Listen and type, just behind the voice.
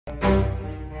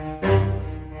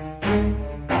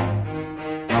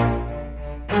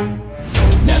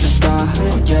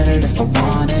I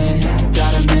want it.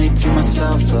 Gotta make to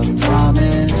myself a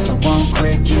promise. I won't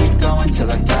quit, keep going till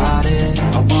I got it.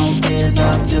 I won't give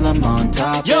up till I'm on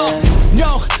top. Yo,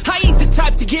 no, I ain't the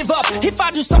type to give up. If I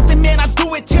do something, man, I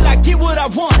do it till I get what I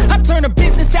want. I turn a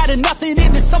business out of nothing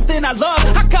into something I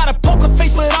love. I got a poker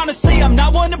face, but honestly, I'm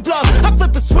not one to bluff. I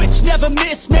flip a switch, never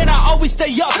miss, man, I always stay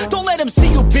up. Don't let them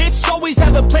see you, bitch, always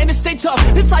have a plan to stay tough.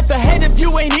 This life ahead of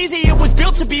you ain't easy, it was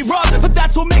built to be rough. But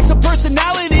that's what makes a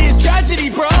personality, is tragedy,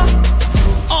 bruh.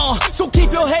 So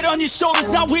keep your head on your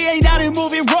shoulders. Now we ain't out here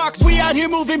moving rocks, we out here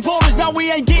moving boulders. Now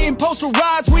we ain't getting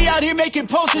posterized, we out here making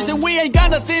posters. And we ain't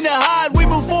got nothing to hide, we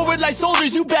move forward like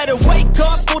soldiers. You better wake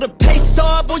up for the pay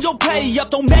stub, or you'll pay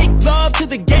up. Don't make love to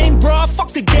the game, bruh, fuck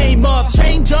the game up.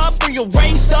 Change up,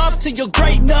 rearrange stuff to your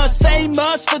greatness. Same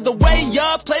us for the way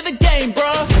up, play the game,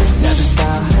 bruh. Never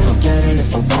stop, I'll get it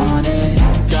if I want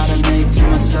it. Gotta make to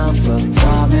myself a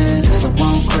promise. I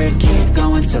won't quit, keep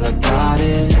going till I got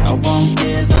it. I won't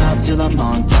give up till I'm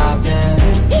on top,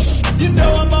 yeah. You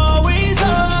know I'm always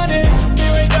honest,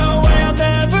 there ain't no way I'll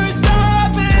ever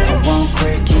stop it. I won't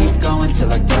quit, keep going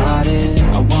till I got it.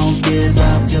 I won't give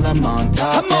up till I'm on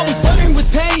top, I'm always flirting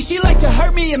with pain, she like to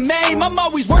hurt me and maim. I'm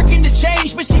always working to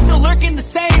change, but she's still lurking the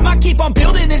same. I keep on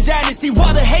building this dynasty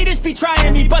while the haters be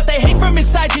trying me. But they hate from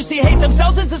inside, you see, hate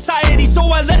themselves in society. So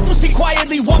I let them speak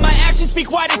quietly while my actions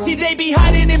speak wider. See, they be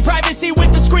hiding in privacy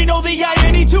with the screen, oh the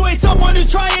irony. To hate someone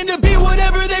who's trying to be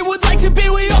whatever they would like to be.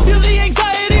 We all feel the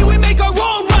anxiety, we make our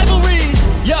own rivalries.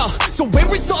 Yo, so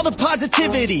where is all the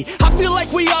positivity? I feel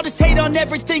like we all just hate on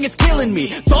everything, it's killing me.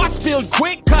 Thoughts build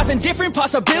quick, causing different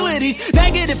possibilities.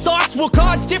 Negative thoughts will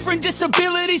cause different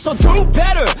disabilities. So do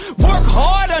better, work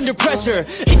hard under pressure.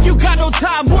 If you got no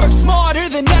time, work smarter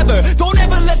than ever. Don't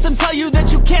ever let them tell you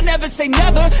that you can't never say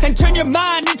never. And turn your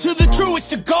mind into the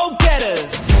truest of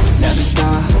go-getters. Never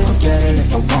stop, I'll get it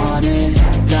if I want it.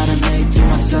 Gotta make to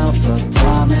myself a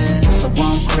promise. I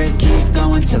won't quit, keep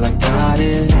going till I got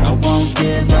it. I won't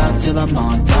give up till I'm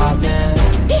on top,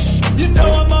 yeah. You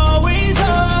know I'm always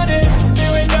honest,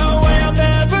 there ain't no way I'll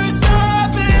ever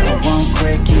stop it. I won't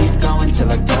quit, keep going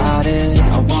till I got it.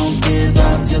 I won't give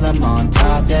up till I'm on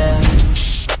top, yeah.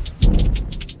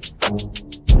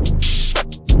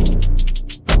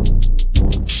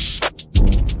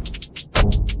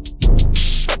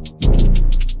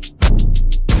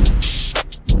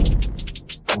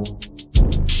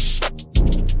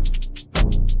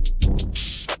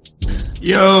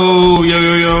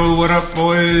 Yo, what up,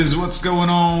 boys? What's going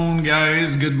on,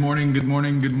 guys? Good morning.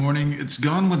 It's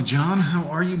Gone with John. How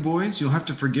are you, boys? You'll have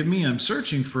to forgive me. I'm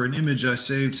searching for an image I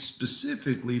saved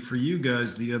specifically for you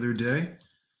guys the other day.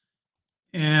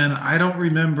 And I don't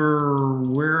remember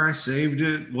where I saved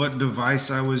it, what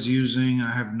device I was using.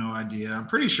 I have no idea. I'm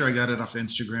pretty sure I got it off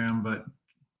Instagram, but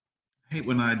I hate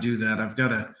when I do that. I've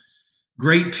got a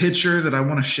great picture that I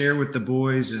want to share with the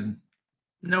boys and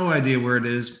no idea where it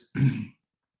is.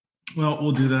 Well,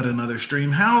 we'll do that another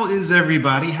stream. How is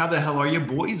everybody? How the hell are you,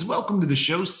 boys? Welcome to the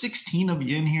show. 16 of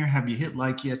you in here. Have you hit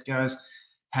like yet, guys?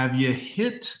 Have you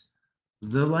hit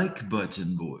the like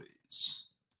button, boys?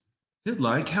 Hit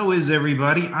like. How is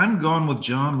everybody? I'm Gone with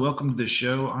John. Welcome to the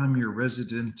show. I'm your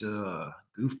resident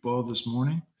goofball this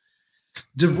morning.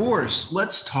 Divorce.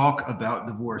 Let's talk about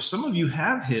divorce. Some of you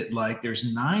have hit like.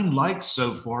 There's 9 likes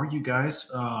so far. You guys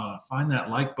find that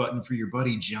like button for your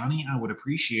buddy Johnny. I would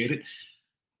appreciate it.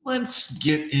 Let's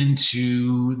get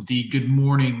into the good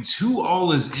mornings. Who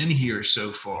all is in here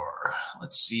so far?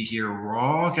 Let's see here.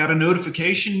 Raw got a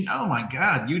notification. Oh my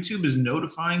God, YouTube is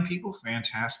notifying people.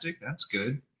 Fantastic. That's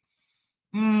good.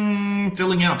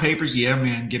 Filling out papers. Yeah,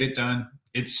 man, get it done.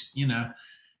 It's,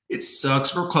 it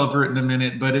sucks. We'll cover it in a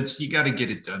minute, but you got to get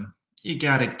it done. You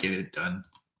got to get it done.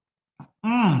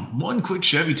 One quick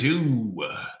Chevy too.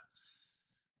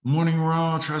 Morning,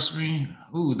 Raw. Trust me.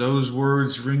 Ooh, those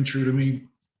words ring true to me.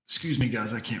 Excuse me,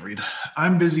 guys. I can't read.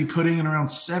 I'm busy putting in around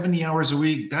 70 hours a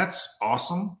week. That's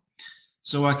awesome.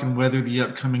 So I can weather the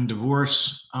upcoming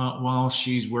divorce while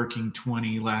she's working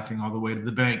 20, laughing all the way to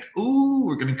the bank. Ooh,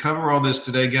 we're going to cover all this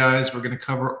today, guys. We're going to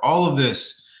cover all of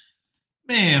this.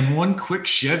 Man, one quick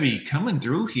Chevy coming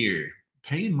through here.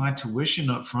 Paying my tuition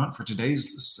up front for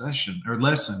today's session or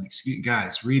lesson. Excuse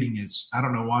guys, reading is, I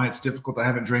don't know why it's difficult. I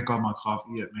haven't drank all my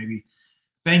coffee yet, maybe.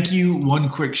 Thank you, one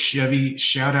quick Chevy.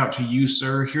 Shout out to you,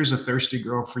 sir. Here's a thirsty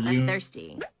girl for you.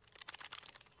 Thirsty.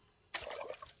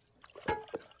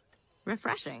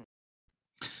 Refreshing.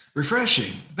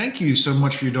 Thank you so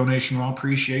much for your donation, Raw.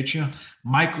 Appreciate you.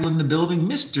 Michael in the building.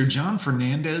 Mr. John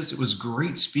Fernandez. It was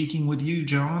great speaking with you,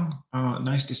 John.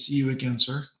 Nice to see you again,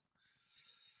 sir.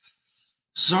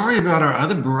 Sorry about our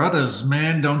other brothers,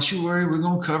 man. Don't you worry. We're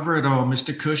going to cover it all.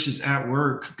 Mr. Kush is at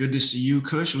work. Good to see you,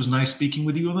 Kush. It was nice speaking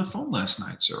with you on the phone last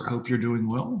night, sir. Hope you're doing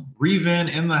well. Revan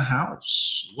in the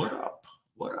house. What up?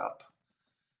 What up?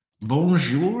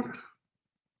 Bonjour.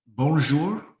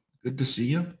 Bonjour. Good to see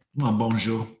you. Well,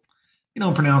 bonjour. You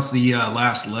don't pronounce the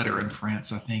last letter in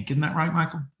France, I think. Isn't that right,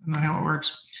 Michael? Isn't that how it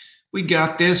works? We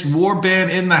got this.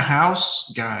 Warband in the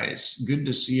house. Guys, good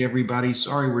to see everybody.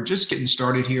 Sorry, we're just getting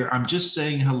started here. I'm just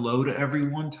saying hello to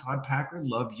everyone. Todd Packer,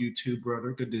 love you too,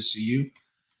 brother. Good to see you.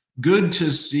 Good to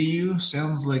see you.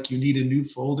 Sounds like you need a new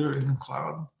folder in the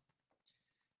cloud. I'm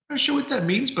not sure what that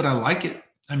means, but I like it.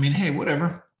 I mean, hey,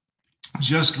 whatever.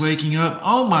 Just waking up.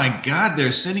 Oh my God,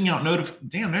 they're sending out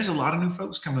Damn, there's a lot of new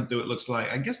folks coming through, it looks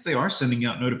like. I guess they are sending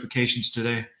out notifications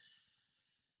today.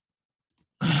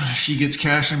 She gets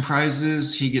cash and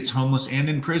prizes. He gets homeless and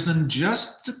in prison.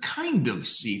 Just to kind of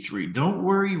see through. Don't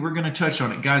worry, we're going to touch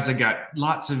on it. Guys, I got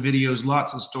lots of videos,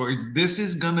 lots of stories. This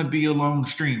is going to be a long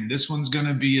stream. This one's going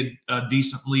to be a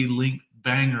decently linked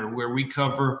banger where we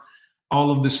cover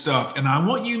all of this stuff. And I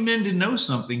want you men to know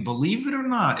something, believe it or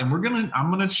not. And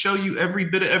I'm going to show you every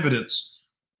bit of evidence.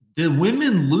 The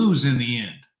women lose in the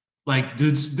end. Like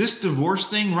this divorce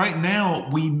thing right now,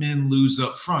 we men lose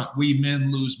up front. We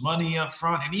men lose money up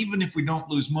front. And even if we don't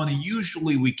lose money,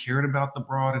 usually we cared about the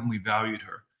broad and we valued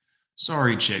her.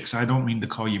 Sorry, chicks. I don't mean to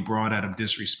call you broad out of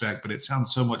disrespect, but it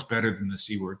sounds so much better than the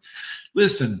C word.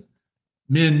 Listen,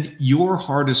 men, your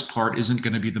hardest part isn't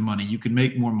going to be the money. You can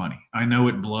make more money. I know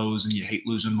it blows and you hate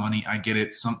losing money. I get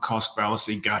it. Sunk cost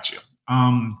fallacy. Gotcha.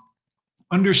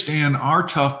 Understand our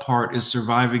tough part is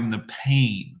surviving the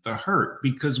pain, the hurt,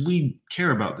 because we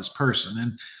care about this person.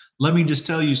 And let me just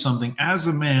tell you something. As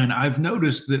a man, I've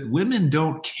noticed that women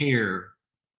don't care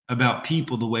about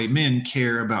people the way men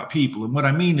care about people. And what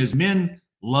I mean is men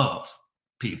love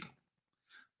people.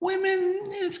 Women,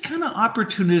 it's kind of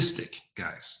opportunistic,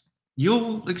 guys.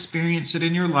 You'll experience it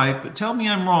in your life, but tell me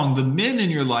I'm wrong. The men in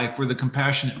your life were the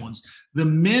compassionate ones. The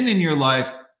men in your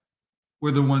life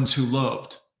were the ones who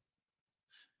loved.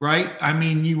 Right? I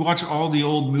mean, you watch all the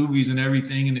old movies and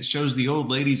everything, and it shows the old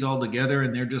ladies all together,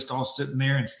 and they're just all sitting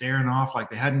there and staring off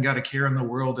like they hadn't got a care in the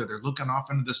world, or they're looking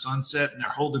off into the sunset, and they're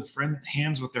holding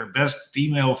hands with their best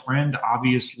female friend,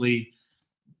 obviously.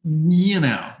 You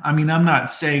know, I mean, I'm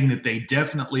not saying that they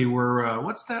definitely were,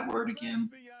 what's that word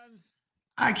again?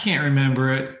 I can't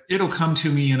remember it. It'll come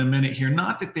to me in a minute here.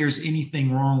 Not that there's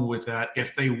anything wrong with that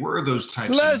if they were those types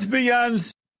of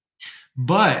lesbians.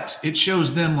 But it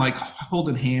shows them like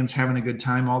holding hands, having a good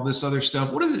time, all this other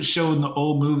stuff. What does it show in the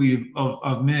old movie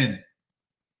of men?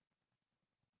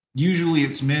 Usually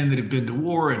it's men that have been to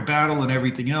war and battle and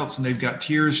everything else, and they've got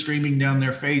tears streaming down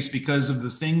their face because of the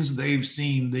things they've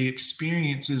seen, the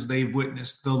experiences they've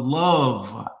witnessed, the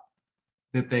love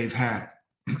that they've had,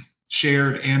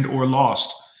 shared and or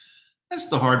lost. That's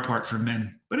the hard part for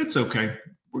men, but it's okay.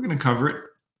 We're going to cover it.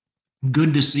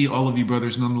 Good to see all of you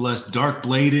brothers nonetheless. Dark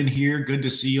Blade in here. Good to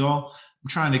see y'all. I'm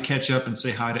trying to catch up and say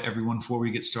hi to everyone before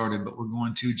we get started, but we're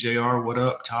going to. JR, what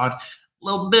up? Todd? A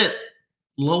little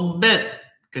bit.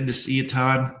 Good to see you,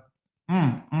 Todd.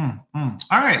 All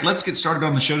right, let's get started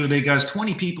on the show today, guys.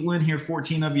 20 people in here,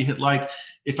 14 of you hit like.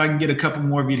 If I can get a couple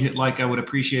more of you to hit like, I would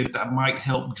appreciate it. That might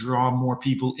help draw more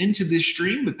people into this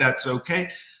stream, but that's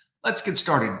okay. Let's get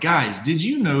started. Guys, did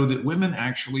you know that women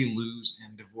actually lose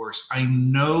in divorce? I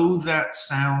know that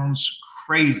sounds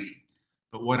crazy,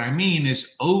 but what I mean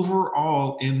is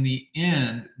overall, in the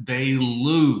end, they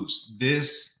lose.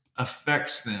 This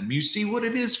affects them. You see, what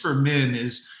it is for men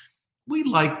is we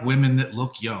like women that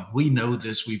look young. We know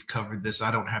this. We've covered this.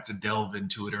 I don't have to delve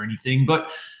into it or anything.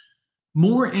 But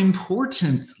more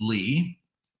importantly,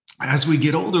 as we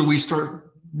get older, we start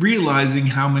realizing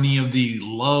how many of the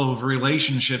love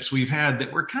relationships we've had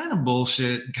that were kind of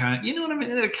bullshit, kind of, you know what I mean?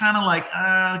 They're kind of like,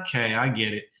 okay, I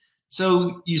get it.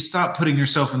 So you stop putting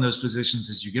yourself in those positions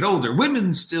as you get older.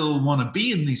 Women still want to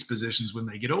be in these positions when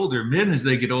they get older. Men, as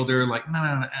they get older, are like, no,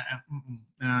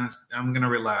 I'm going to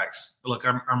relax. Look,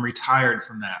 I'm retired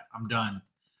from that. I'm done.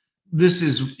 This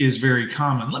is very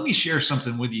common. Let me share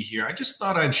something with you here. I just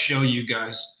thought I'd show you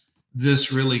guys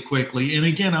this really quickly. And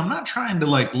again, I'm not trying to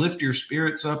like lift your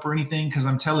spirits up or anything, because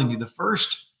I'm telling you the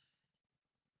first,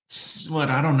 6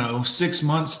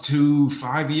 months to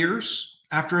 5 years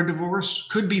after a divorce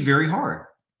could be very hard.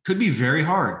 Could be very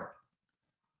hard.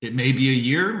 It may be a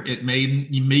year. It may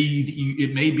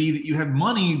be that you have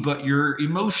money, but you're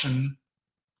emotionally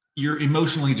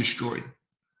destroyed.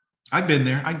 I've been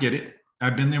there. I get it.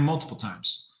 I've been there multiple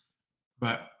times.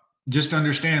 But just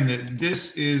understand that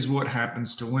this is what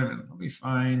happens to women. Let me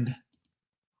find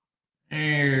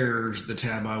There's the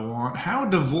tab I want. How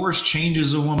divorce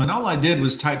changes a woman. All I did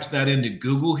was type that into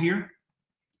Google here.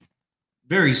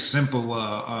 Very simple,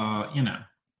 you know.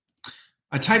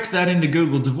 I typed that into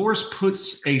Google. Divorce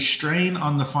puts a strain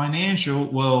on the financial.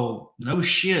 Well, no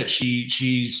shit.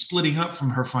 She's splitting up from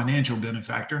her financial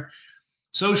benefactor.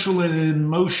 Social and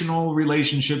emotional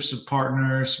relationships of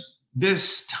partners.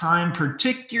 This time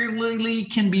particularly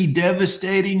can be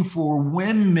devastating for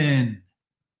women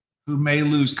who may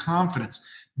lose confidence,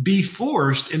 be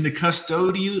forced into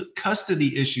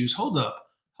custody issues. Hold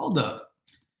up.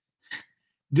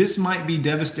 This might be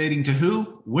devastating to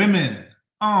who? Women.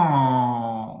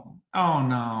 Oh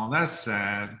no, that's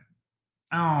sad.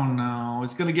 Oh no,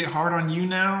 it's going to get hard on you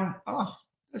now. Oh,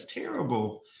 that's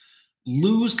terrible.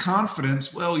 Lose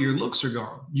confidence. Well, your looks are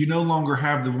gone. You no longer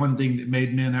have the one thing that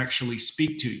made men actually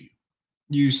speak to you.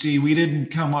 You see, we didn't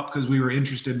come up because we were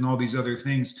interested in all these other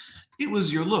things. It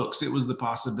was your looks. It was the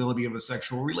possibility of a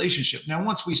sexual relationship. Now,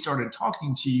 once we started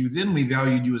talking to you, then we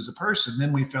valued you as a person.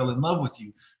 Then we fell in love with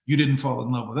you. You didn't fall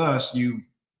in love with us. You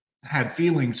had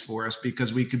feelings for us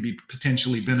because we could be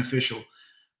potentially beneficial.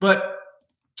 But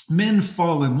men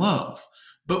fall in love.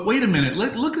 But wait a minute.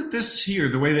 Look at this here.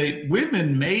 The way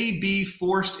women may be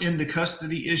forced into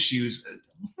custody issues.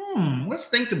 Let's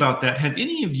think about that. Have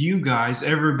any of you guys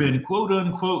ever been quote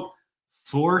unquote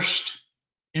forced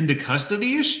into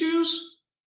custody issues?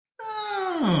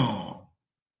 No,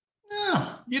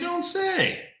 you don't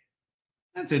say.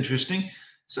 That's interesting.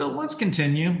 So let's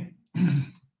continue.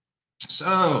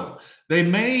 So they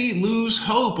may lose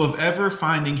hope of ever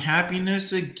finding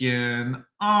happiness again.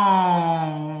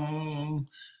 Oh,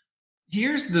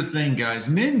 here's the thing, guys.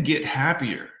 Men get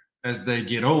happier as they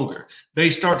get older. They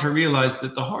start to realize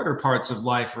that the harder parts of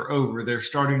life are over. They're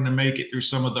starting to make it through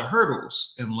some of the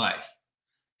hurdles in life.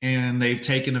 And they've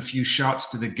taken a few shots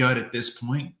to the gut at this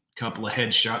point, a couple of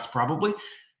headshots probably.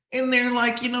 And they're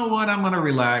like, you know what? I'm going to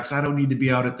relax. I don't need to be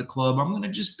out at the club. I'm going to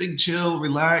just big chill,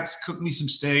 relax, cook me some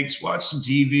steaks, watch some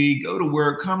TV, go to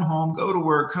work, come home, go to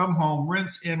work, come home,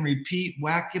 rinse and repeat,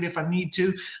 whack it if I need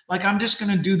to. Like, I'm just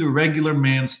going to do the regular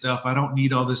man stuff. I don't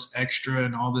need all this extra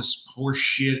and all this horse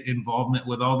shit involvement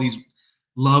with all these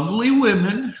lovely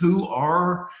women who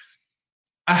are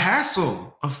a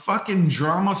hassle, a fucking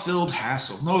drama-filled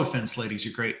hassle. No offense, ladies.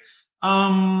 You're great.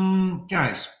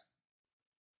 Guys.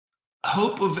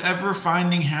 Hope of ever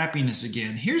finding happiness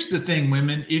again. Here's the thing,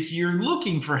 women. If you're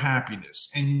looking for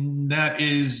happiness, and that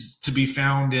is to be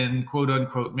found in quote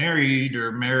unquote married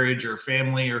or marriage or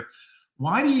family, or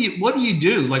what do you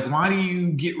do? Like, why do you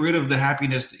get rid of the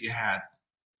happiness that you had?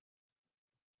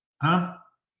 Huh?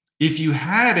 If you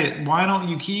had it, why don't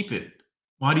you keep it?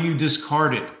 Why do you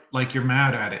discard it like you're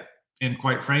mad at it? And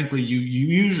quite frankly, you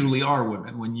usually are,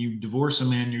 women. When you divorce a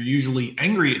man, you're usually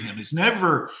angry at him. It's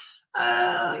never,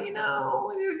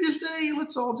 you're just, hey,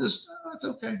 let's all just, it's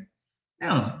okay.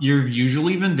 No, you're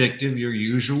usually vindictive. You're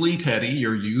usually petty.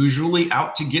 You're usually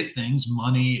out to get things,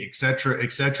 money, etc.,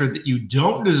 that you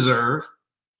don't deserve.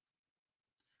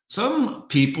 Some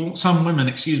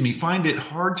women, find it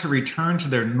hard to return to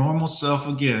their normal self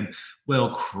again.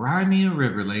 Well, cry me a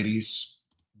river, ladies.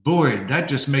 Boy, that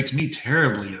just makes me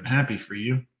terribly unhappy for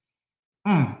you.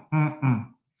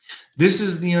 This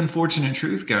is the unfortunate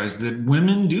truth, guys, that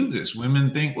women do this.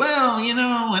 Women think, well,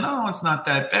 it's not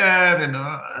that bad. And,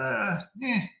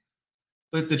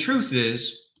 But the truth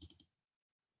is,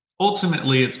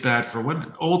 ultimately, it's bad for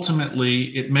women.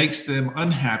 Ultimately, it makes them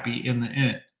unhappy in the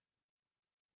end.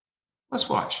 Let's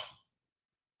watch.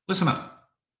 Listen up.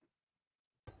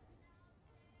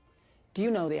 Do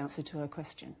you know the answer to her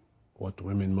question? What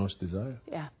women most desire?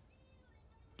 Yeah.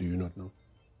 Do you not know?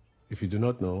 If you do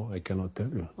not know, I cannot tell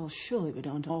you. Well, surely we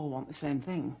don't all want the same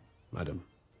thing. Madam,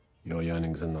 your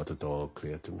yearnings are not at all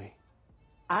clear to me.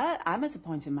 I'm at a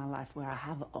point in my life where I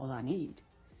have all I need.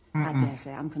 I dare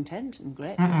say I'm content and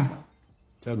grateful. So.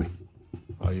 Tell me,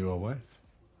 are you a wife?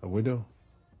 A widow?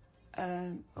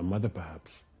 A mother,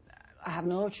 perhaps? I have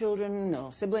no children,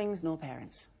 no siblings, no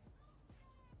parents.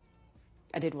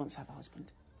 I did once have a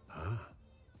husband. Ah.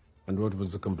 And what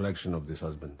was the complexion of this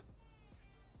husband?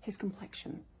 His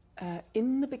complexion?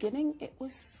 In the beginning, it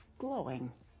was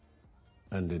glowing.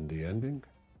 And in the ending?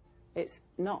 It's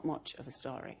not much of a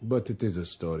story. But it is a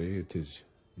story. It is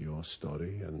your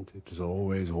story. And it is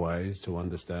always wise to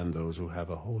understand those who have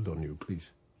a hold on you,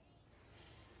 please.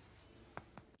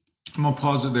 I'm going to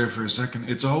pause it there for a second.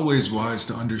 It's always wise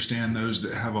to understand those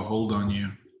that have a hold on you.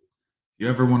 If you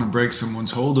ever want to break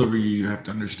someone's hold over you, you have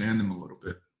to understand them a little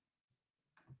bit.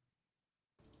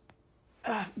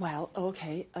 Well,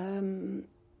 okay.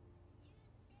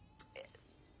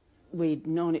 We'd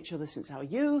known each other since our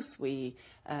youth. We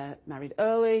married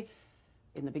early.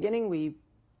 in the beginning, we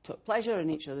took pleasure in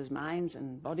each other's minds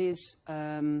and bodies.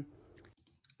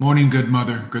 Morning, good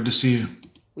mother. Good to see you.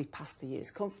 We passed the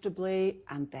years comfortably,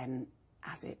 and then,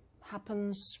 as it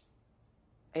happens,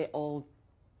 it all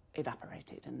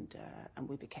evaporated, and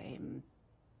we became...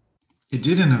 It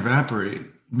didn't evaporate.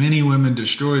 Many women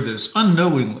destroy this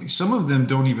unknowingly. Some of them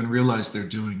don't even realize they're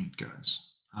doing it, guys.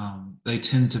 They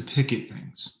tend to pick at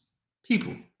things.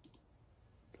 People.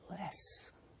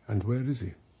 Bless. And where is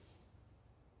he?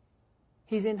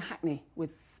 He's in Hackney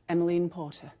with Emmeline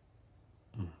Porter.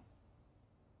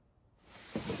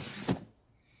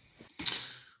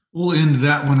 We'll end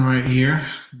that one right here.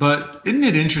 But isn't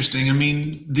it interesting? I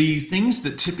mean, the things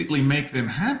that typically make them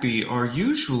happy are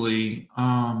usually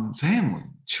family,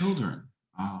 children.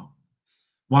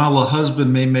 While a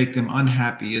husband may make them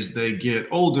unhappy as they get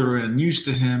older and used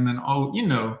to him and all, you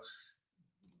know,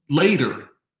 later,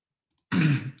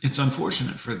 it's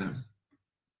unfortunate for them.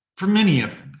 For many of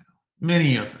them,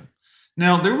 many of them.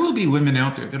 Now, there will be women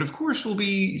out there that, of course, will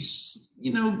be,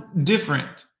 you know,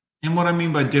 different. And what I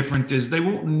mean by different is they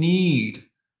won't need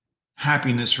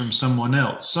happiness from someone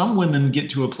else. Some women get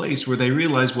to a place where they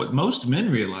realize what most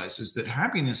men realize is that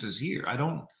happiness is here. I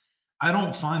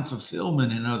don't find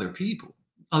fulfillment in other people.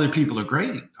 Other people are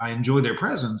great. I enjoy their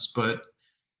presence, but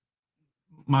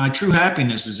my true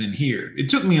happiness is in here. It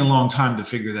took me a long time to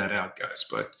figure that out, guys,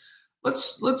 but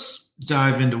let's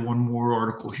dive into one more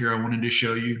article here I wanted to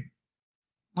show you.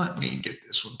 Let me get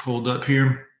this one pulled up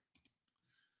here.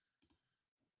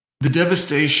 The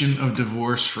devastation of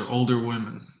divorce for older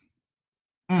women.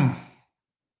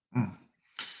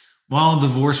 While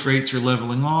divorce rates are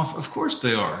leveling off, of course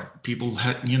they are. People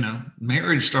had, you know,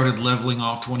 marriage started leveling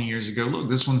off 20 years ago. Look,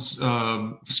 this one's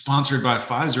sponsored by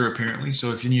Pfizer, apparently.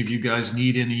 So if any of you guys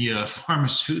need any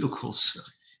pharmaceuticals,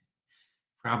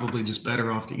 probably just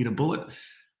better off to eat a bullet.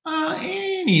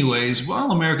 Anyways,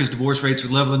 while America's divorce rates are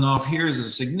leveling off, here's a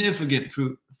significant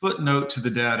footnote to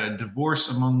the data. Divorce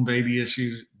among baby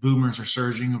issues. Boomers are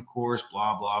surging, of course,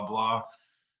 blah, blah, blah.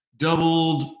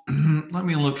 Doubled. Let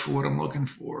me look for what I'm looking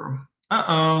for.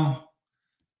 That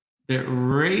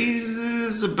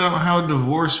raises about how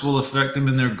divorce will affect them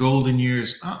in their golden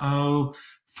years.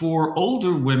 For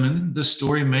older women, the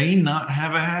story may not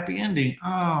have a happy ending.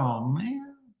 Oh,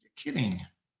 man, you're kidding.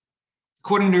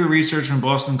 According to research from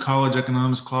Boston College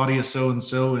economists Claudia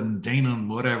so-and-so and Dana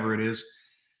whatever it is,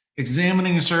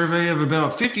 examining a survey of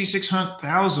about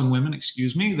 56,000 women,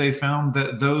 they found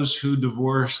that those who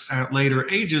divorced at later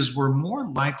ages were more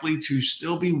likely to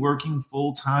still be working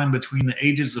full-time between the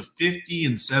ages of 50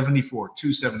 and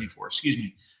 274.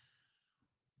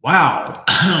 Wow.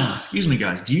 Excuse me,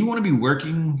 guys. Do you want to be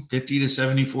working 50 to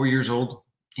 74 years old?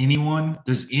 Anyone?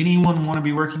 Does anyone want to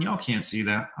be working? Y'all can't see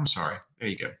that. I'm sorry. There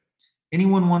you go.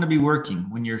 Anyone want to be working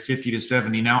when you're 50 to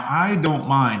 70? Now, I don't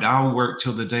mind. I'll work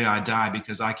till the day I die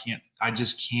because I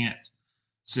just can't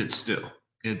sit still.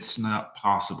 It's not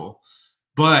possible.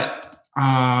 But a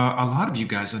lot of you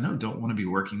guys I know don't want to be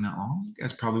working that long. You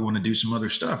guys probably want to do some other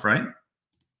stuff, right?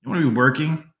 You want to be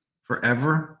working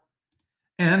forever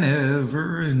and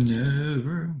ever and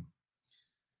ever.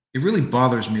 It really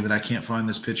bothers me that I can't find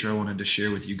this picture I wanted to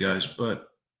share with you guys, but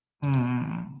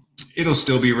it'll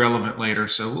still be relevant later,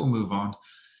 so we'll move on.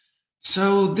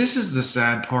 So this is the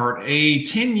sad part. A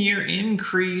 10-year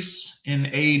increase in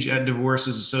age at divorce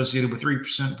is associated with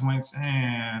 3% points.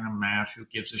 And math, who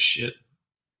gives a shit?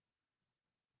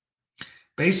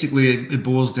 Basically, it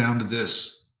boils down to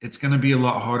this. It's going to be a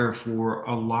lot harder for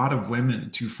a lot of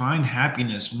women to find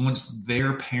happiness once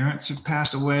their parents have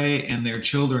passed away and their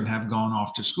children have gone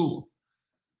off to school.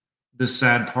 The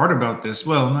sad part about this,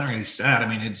 well, not really sad. I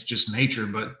mean, it's just nature,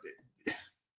 but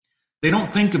they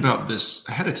don't think about this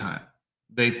ahead of time.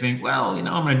 They think, well, you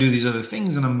know, I'm going to do these other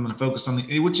things and I'm going to focus on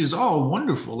which is all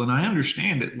wonderful. And I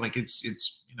understand it. Like it's,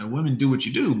 you know, women do what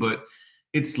you do, but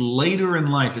it's later in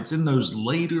life. It's in those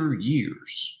later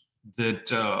years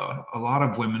that a lot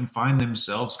of women find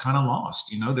themselves kind of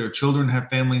lost. You know, their children have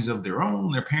families of their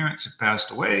own. Their parents have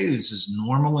passed away. This is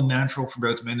normal and natural for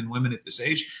both men and women at this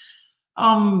age.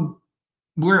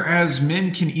 Whereas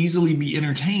men can easily be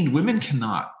entertained, women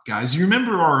cannot. Guys, you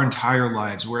remember our entire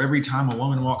lives where every time a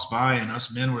woman walks by and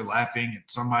us men were laughing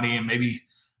at somebody and maybe,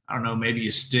 I don't know, maybe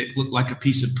a stick looked like a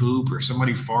piece of poop or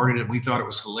somebody farted and we thought it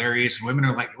was hilarious. And women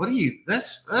are like,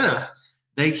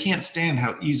 they can't stand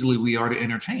how easily we are to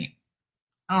entertain.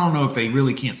 I don't know if they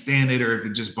really can't stand it or if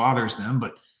it just bothers them,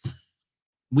 but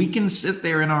we can sit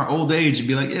there in our old age and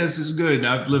be like, yeah, this is good.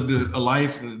 I've lived a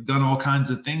life, done all kinds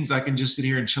of things. I can just sit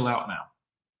here and chill out now.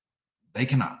 They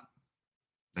cannot.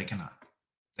 They cannot.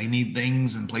 They need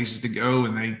things and places to go.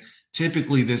 And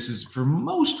typically this is for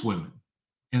most women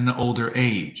in the older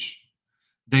age.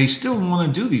 They still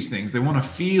want to do these things. They want to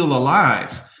feel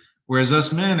alive. Whereas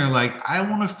us men are like, I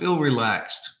want to feel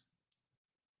relaxed.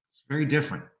 It's very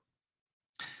different.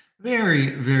 Very,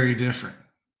 very different.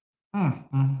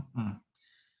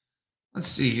 Let's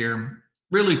see here.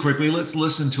 Really quickly, let's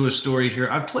listen to a story here.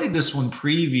 I played this one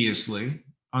previously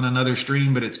on another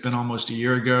stream, but it's been almost a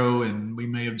year ago, and we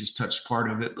may have just touched part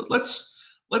of it. But let's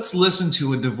listen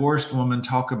to a divorced woman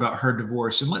talk about her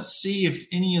divorce, and let's see if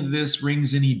any of this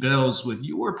rings any bells with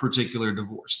your particular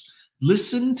divorce.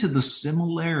 Listen to the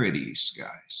similarities,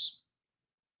 guys.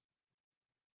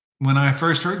 When I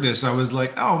first heard this, I was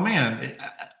like, oh man,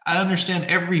 I understand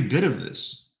every bit of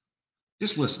this.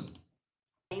 Just listen.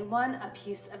 Anyone a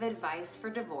piece of advice for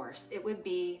divorce, it would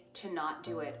be to not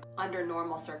do it under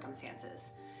normal circumstances.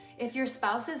 If your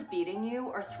spouse is beating you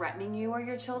or threatening you or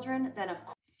your children, then of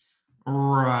course.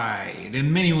 Right.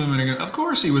 And many women are going, of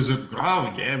course he was, he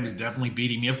was definitely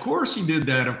beating me. Of course he did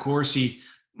that. Of course he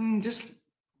just.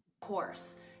 Of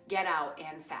course, get out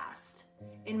and fast.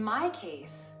 In my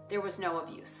case, there was no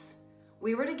abuse.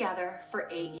 We were together for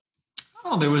 8 years.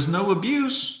 Oh, there was no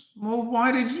abuse. Well,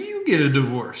 why did you get a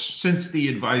divorce? Since the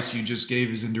advice you just gave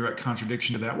is in direct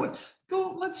contradiction to that.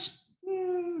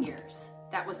 Years.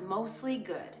 That was mostly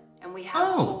good. And we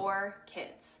have 4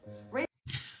 kids.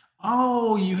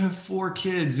 Oh, you have 4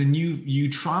 kids and you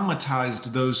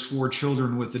traumatized those 4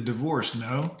 children with the divorce.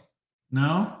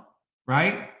 No,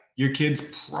 right? Your kids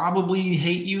probably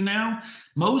hate you now.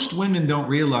 Most women don't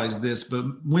realize this, but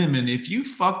women, if you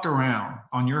fucked around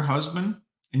on your husband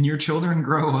and your children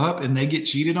grow up and they get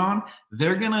cheated on,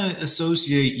 they're going to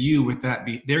associate you with that.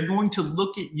 They're going to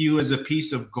look at you as a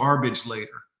piece of garbage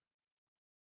later,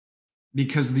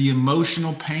 because the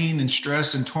emotional pain and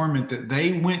stress and torment that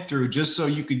they went through just so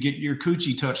you could get your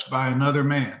coochie touched by another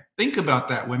man. Think about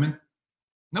that, women.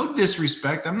 No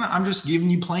disrespect. I'm just giving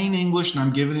you plain English, and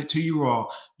I'm giving it to you raw.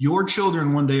 Your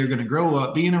children one day are going to grow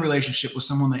up, be in a relationship with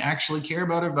someone they actually care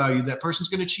about or value. That person's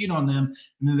going to cheat on them,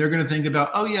 and then they're going to think about,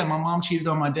 oh yeah, my mom cheated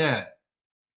on my dad.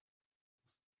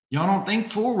 Y'all don't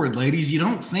think forward, ladies. You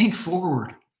don't think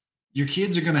forward. Your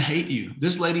kids are going to hate you.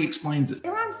 This lady explains it.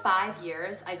 Around 5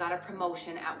 years, I got a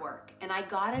promotion at work, and I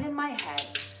got it in my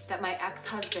head that my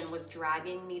ex-husband was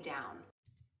dragging me down.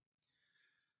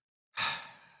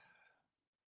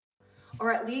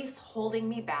 Or at least holding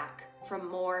me back from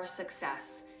more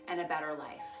success and a better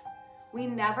life. We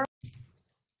never.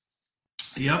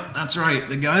 Yep, that's right.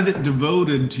 The guy that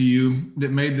devoted to you, that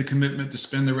made the commitment to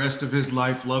spend the rest of his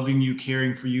life loving you,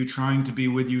 caring for you, trying to be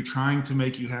with you, trying to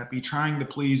make you happy, trying to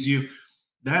please you,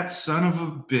 that son of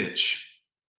a bitch.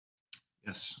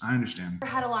 Yes, I understand. I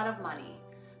had a lot of money,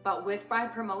 but with my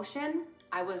promotion,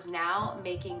 I was now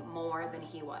making more than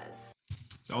he was.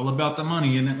 It's all about the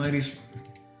money, isn't it, ladies?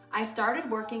 I started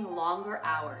working longer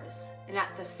hours, and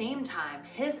at the same time,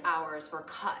 his hours were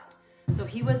cut, so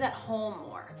he was at home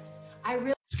more.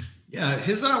 Yeah,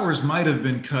 his hours might have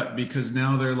been cut because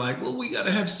now they're like, well, we got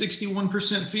to have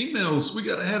 61% females. We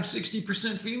got to have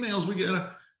 60% females. We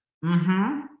got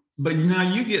to, But now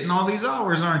you getting all these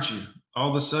hours, aren't you? All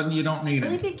of a sudden you don't need him. I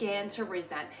him. really began to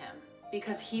resent him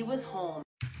because he was home.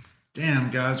 Damn,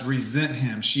 guys, resent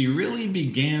him. She really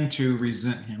began to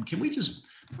resent him. Can we just...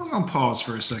 I'm going to pause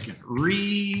for a second.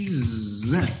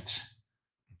 Resent.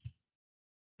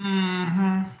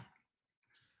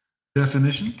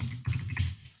 Definition.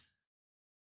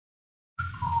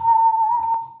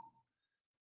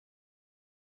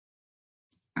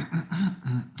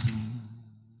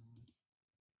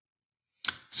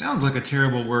 Sounds like a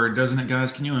terrible word, doesn't it,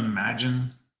 guys? Can you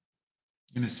imagine?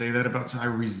 You're going to say that about I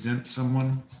resent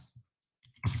someone?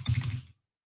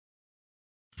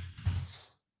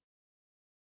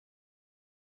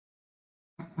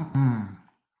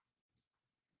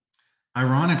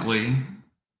 Ironically,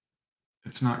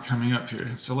 it's not coming up here.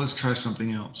 So let's try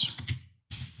something else.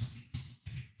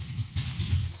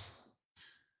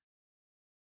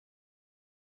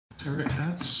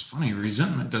 That's funny.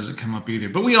 Resentment doesn't come up either,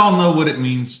 but we all know what it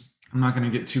means. I'm not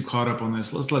going to get too caught up on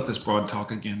this. Let's let this broad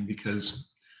talk again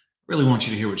because I really want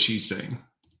you to hear what she's saying.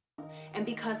 And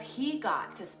because he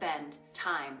got to spend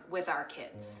time with our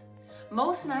kids.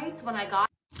 Most nights when I got...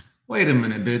 Wait a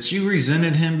minute, bitch. You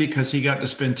resented him because he got to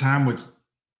spend time with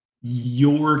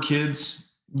your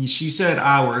kids? She said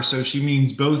our, so she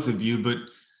means both of you, but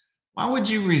why would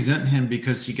you resent him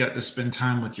because he got to spend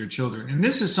time with your children? And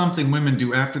this is something women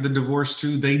do after the divorce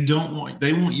too. They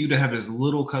want you to have as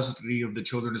little custody of the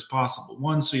children as possible.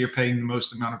 1, so you're paying the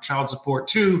most amount of child support.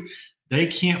 2, they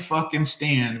can't fucking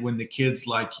stand when the kids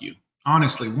like you.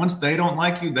 Honestly, once they don't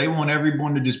like you, they want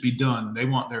everyone to just be done. They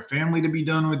want their family to be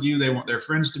done with you. They want their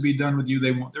friends to be done with you.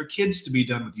 They want their kids to be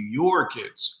done with you, your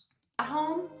kids. At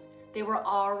home, they were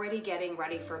already getting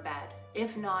ready for bed,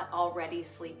 if not already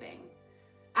sleeping.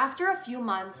 After a few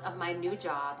months of my new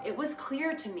job, it was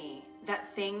clear to me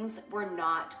that things were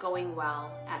not going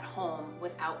well at home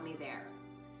without me there.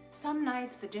 Some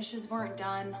nights the dishes weren't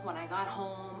done when I got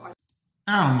home, or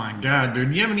Oh my God,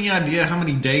 dude. You have any idea how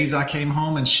many days I came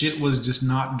home and shit was just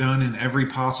not done in every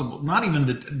possible, not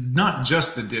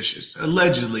just the dishes,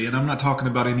 allegedly. And I'm not talking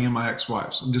about any of my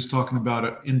ex-wives. I'm just talking about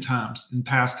it in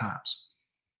past times.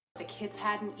 the kids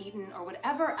hadn't eaten, or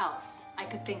whatever else I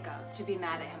could think of to be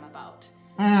mad at him about.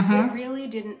 It really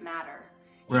didn't matter.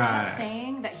 He kept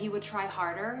saying that he would try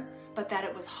harder, but that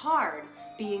it was hard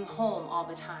being home all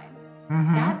the time.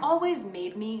 That always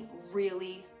made me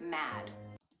really mad.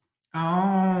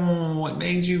 Oh, it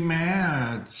made you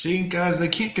mad. See, guys, they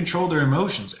can't control their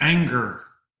emotions. Anger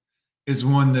is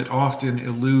one that often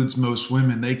eludes most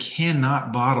women. They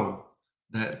cannot bottle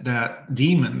that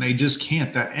demon. They just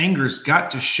can't. That anger's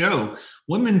got to show.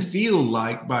 Women feel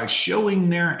like by showing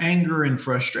their anger and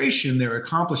frustration, they're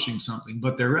accomplishing something,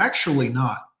 but they're actually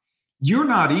not. You're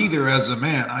not either as a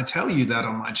man. I tell you that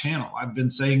on my channel. I've been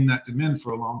saying that to men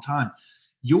for a long time.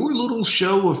 Your little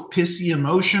show of pissy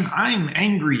emotion, I'm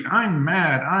angry, I'm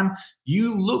mad,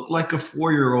 you look like a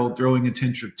 4-year-old throwing a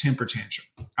temper tantrum.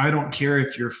 I don't care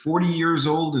if you're 40 years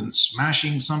old and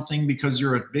smashing something because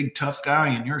you're a big tough guy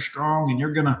and you're strong and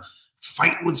you're gonna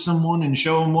fight with someone and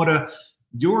show them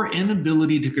your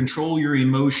inability to control your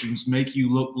emotions make you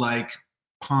look like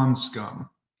pond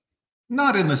scum.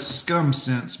 Not in a scum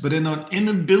sense, but in an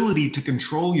inability to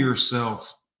control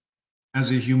yourself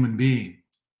as a human being.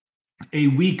 A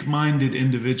weak-minded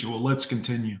individual. Let's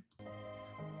continue.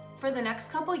 For the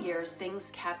next couple years, things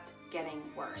kept getting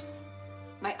worse.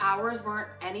 My hours weren't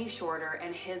any shorter,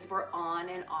 and his were on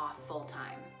and off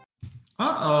full-time.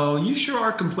 Uh-oh, you sure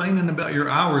are complaining about your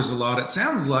hours a lot. It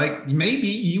sounds like maybe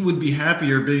you would be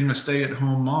happier being a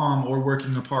stay-at-home mom or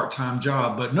working a part-time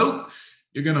job, but nope,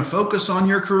 you're going to focus on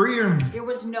your career. There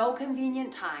was no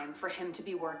convenient time for him to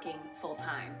be working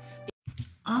full-time.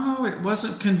 Oh, it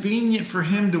wasn't convenient for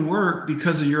him to work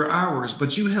because of your hours,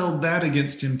 but you held that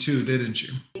against him too, didn't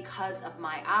you? Because of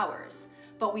my hours,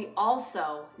 but we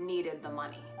also needed the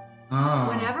money. Oh.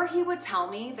 Whenever he would tell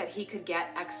me that he could get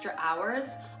extra hours,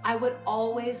 I would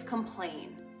always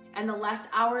complain. And the less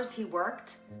hours he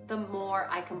worked, the more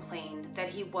I complained that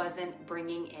he wasn't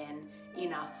bringing in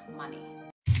enough money.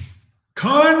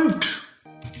 Cunt!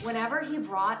 Whenever he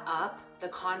brought up the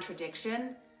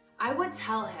contradiction, I would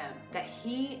tell him that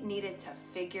he needed to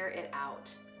figure it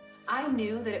out. I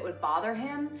knew that it would bother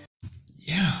him.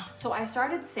 Yeah. So I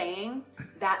started saying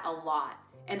that a lot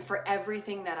and for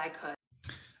everything that I could.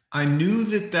 I knew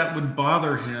that would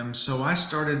bother him, so I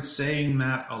started saying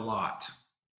that a lot.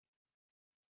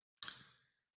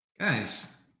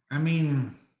 Guys, I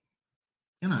mean,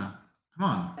 come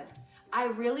on. I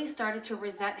really started to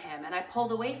resent him and I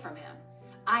pulled away from him.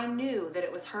 I knew that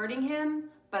it was hurting him,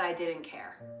 but I didn't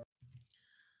care.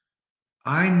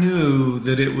 I knew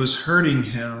that it was hurting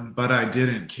him, but I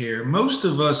didn't care. Most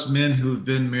of us men who've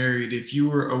been married, if you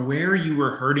were aware you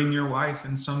were hurting your wife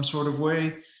in some sort of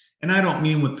way, and I don't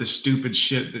mean with the stupid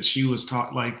shit that she was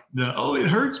taught, like it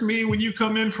hurts me when you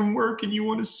come in from work and you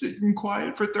want to sit in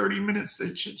quiet for 30 minutes.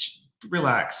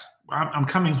 Relax. I'm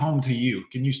coming home to you.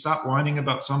 Can you stop whining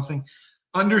about something?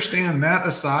 Understand that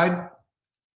aside,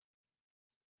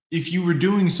 if you were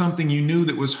doing something you knew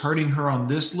that was hurting her on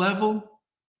this level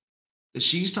that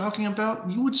she's talking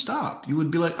about, you would stop. You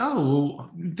would be like, oh,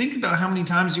 well, think about how many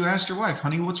times you asked your wife,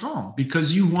 honey, what's wrong?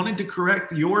 Because you wanted to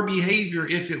correct your behavior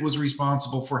if it was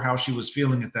responsible for how she was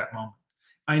feeling at that moment.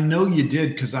 I know you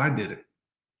did because I did it.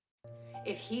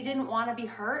 If he didn't want to be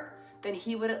hurt, then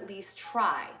he would at least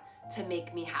try to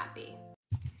make me happy.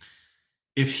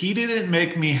 If he didn't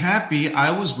make me happy,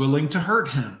 I was willing to hurt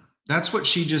him. That's what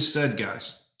she just said,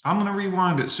 guys. I'm going to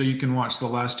rewind it so you can watch the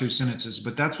last two sentences,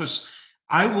 but that's what's...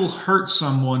 I will hurt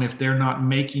someone if they're not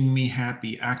making me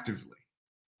happy actively.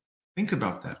 Think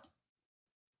about that.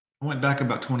 I went back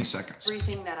about 20 seconds.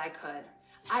 Everything that I could.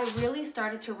 I really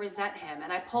started to resent him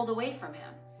and I pulled away from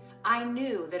him. I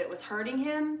knew that it was hurting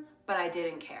him, but I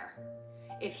didn't care.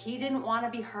 If he didn't want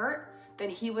to be hurt, then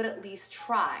he would at least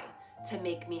try to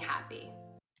make me happy.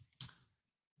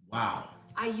 Wow.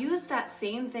 I used that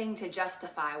same thing to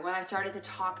justify when I started to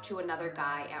talk to another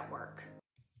guy at work.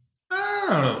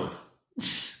 Oh.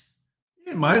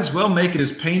 Yeah, might as well make it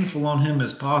as painful on him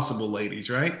as possible, ladies,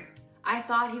 right? I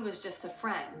thought he was just a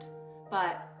friend,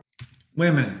 but...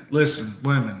 Women, listen,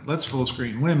 women, let's full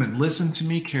screen. Women, listen to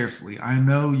me carefully. I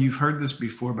know you've heard this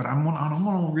before, but I don't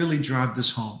want to really drive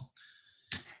this home.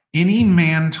 Any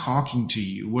man talking to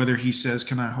you, whether he says,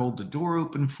 "Can I hold the door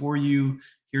open for you?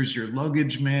 Here's your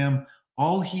luggage, ma'am,"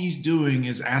 all he's doing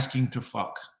is asking to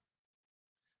fuck.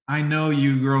 I know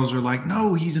you girls are like,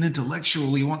 "No, he's an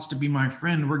intellectual. He wants to be my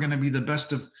friend. We're going to be the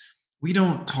best of." We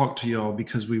don't talk to y'all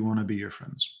because we want to be your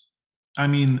friends. I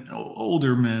mean,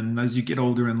 older men, as you get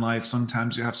older in life,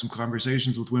 sometimes you have some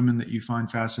conversations with women that you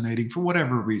find fascinating for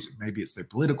whatever reason. Maybe it's their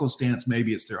political stance,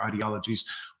 maybe it's their ideologies,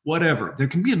 whatever. There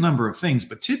can be a number of things,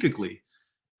 but typically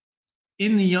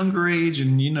in the younger age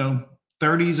and,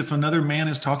 30s, if another man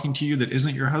is talking to you that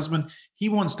isn't your husband, he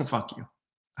wants to fuck you.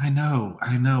 I know.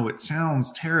 It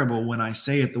sounds terrible when I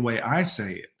say it the way I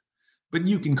say it, but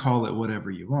you can call it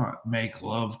whatever you want. Make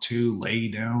love to, lay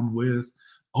down with,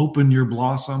 open your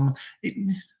blossom.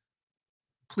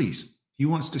 Please, he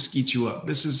wants to skeet you up.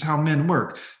 This is how men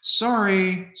work.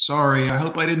 Sorry. I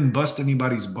hope I didn't bust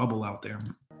anybody's bubble out there.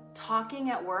 Talking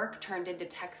at work turned into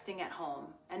texting at home,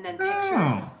 and then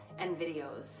pictures and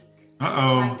videos.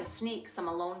 Trying to sneak some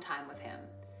alone time with him.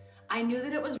 I knew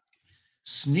that it was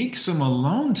sneak some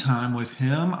alone time with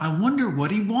him. I wonder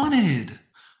what he wanted.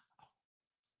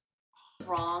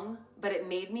 Wrong, but it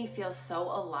made me feel so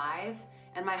alive,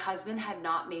 and my husband had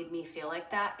not made me feel like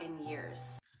that in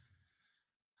years.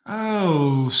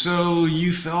 Oh, so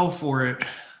you fell for it.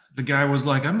 The guy was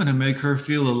like, "I'm going to make her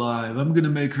feel alive. I'm going to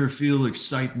make her feel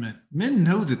excitement." Men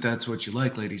know that that's what you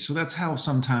like, ladies. So that's how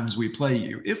sometimes we play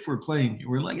you. If we're playing you,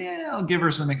 we're like, "Yeah, I'll give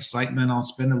her some excitement. I'll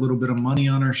spend a little bit of money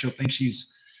on her. She'll think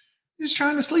she's just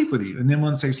trying to sleep with you." And then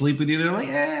once they sleep with you, they're like,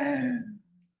 "Yeah."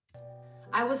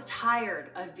 I was tired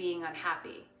of being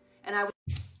unhappy.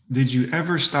 Did you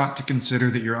ever stop to consider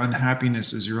that your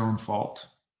unhappiness is your own fault?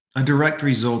 A direct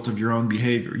result of your own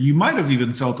behavior. You might have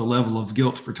even felt a level of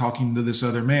guilt for talking to this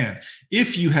other man.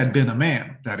 If you had been a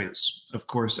man, that is. Of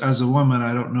course, as a woman,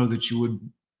 I don't know that you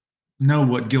would know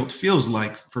what guilt feels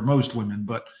like for most women,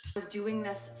 but I was doing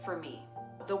this for me.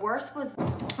 The worst was,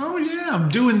 oh yeah, I'm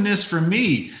doing this for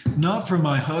me, not for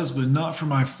my husband, not for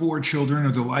my 4 children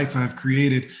or the life I've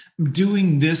created. I'm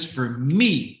doing this for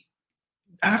me.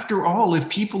 After all, if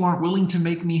people aren't willing to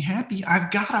make me happy,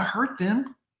 I've got to hurt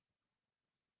them.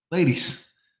 Ladies,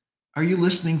 are you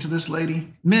listening to this,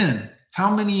 lady? Men,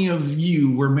 how many of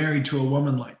you were married to a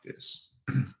woman like this?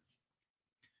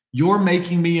 You're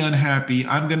making me unhappy.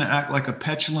 I'm going to act like a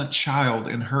petulant child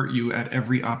and hurt you at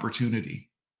every opportunity.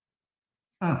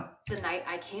 The night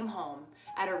I came home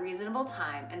at a reasonable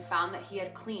time and found that he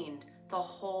had cleaned the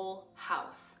whole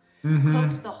house,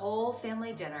 cooked the whole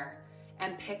family dinner,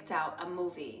 and picked out a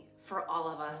movie for all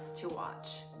of us to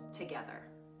watch together.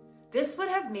 This would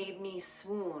have made me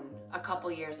swoon a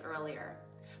couple years earlier,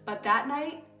 but that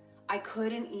night I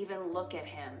couldn't even look at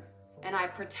him, and I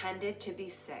pretended to be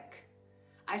sick.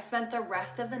 I spent the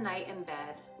rest of the night in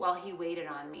bed while he waited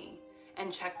on me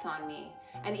and checked on me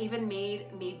and even made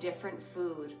me different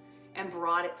food and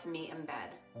brought it to me in bed.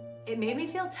 It made me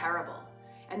feel terrible.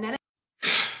 And then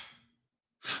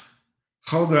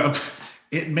Hold up.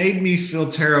 It made me feel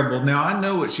terrible. Now, I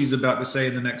know what she's about to say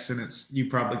in the next sentence. You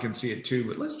probably can see it too,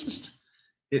 but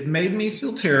it made me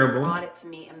feel terrible. Brought it to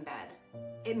me in bed.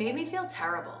 It made me feel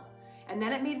terrible. And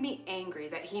then it made me angry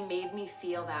that he made me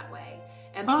feel that way.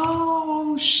 And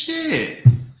oh, shit.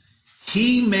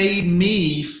 He made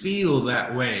me feel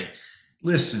that way.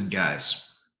 Listen,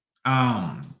 guys,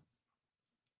 I'm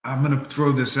going to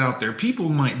throw this out there. People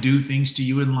might do things to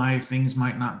you in life. Things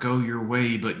might not go your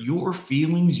way, but your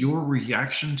feelings, your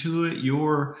reaction to it,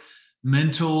 your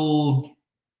mental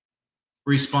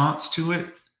response to it,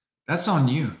 that's on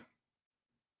you.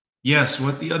 Yes,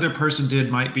 what the other person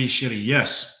did might be shitty.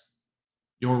 Yes,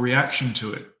 your reaction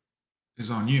to it is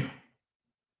on you.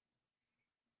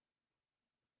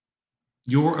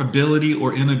 Your ability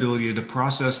or inability to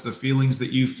process the feelings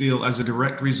that you feel as a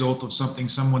direct result of something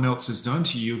someone else has done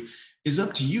to you is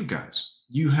up to you guys.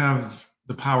 You have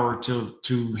the power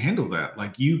to handle that.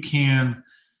 Like, you can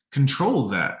control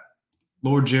that.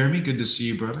 Lord Jeremy, good to see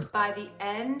you, brother. By the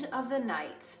end of the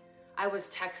night, I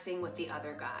was texting with the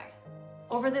other guy.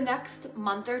 Over the next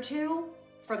month or two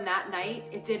from that night,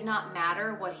 it did not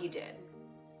matter what he did.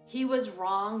 He was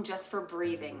wrong just for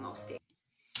breathing most days.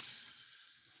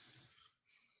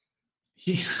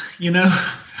 He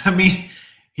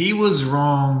was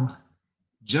wrong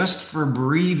just for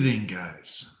breathing,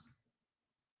 guys.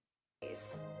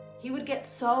 He would get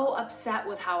so upset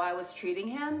with how I was treating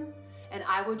him, and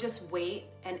I would just wait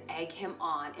and egg him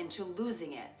on into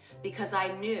losing it because I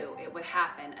knew it would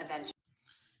happen eventually.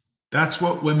 That's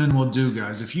what women will do,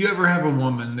 guys. If you ever have a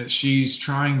woman that she's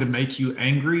trying to make you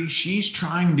angry, she's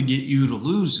trying to get you to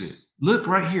lose it. Look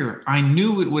right here. I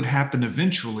knew it would happen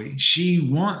eventually. She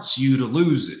wants you to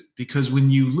lose it because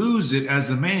when you lose it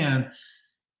as a man,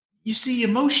 you see,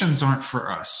 emotions aren't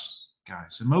for us,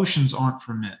 guys. Emotions aren't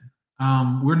for men.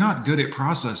 We're not good at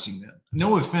processing them.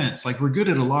 No offense. Like, we're good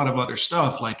at a lot of other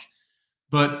stuff.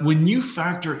 But when you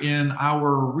factor in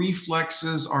our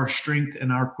reflexes, our strength,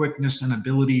 and our quickness and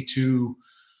ability to,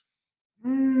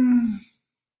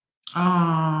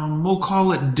 we'll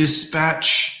call it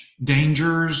dispatch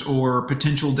dangers or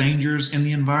potential dangers in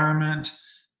the environment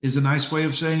is a nice way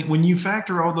of saying it. When you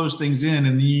factor all those things in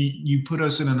and you put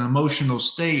us in an emotional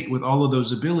state with all of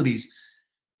those abilities,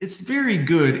 it's very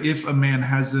good if a man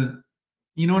hasn't,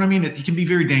 you know what I mean? It can be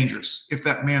very dangerous if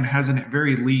that man hasn't at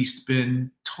very least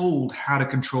been told how to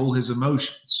control his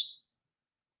emotions.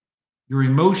 Your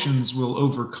emotions will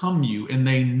overcome you, and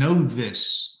they know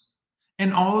this.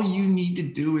 And all you need to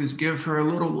do is give her a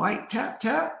little light tap,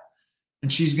 tap,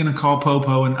 and she's going to call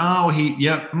Popo and,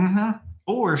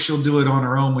 or she'll do it on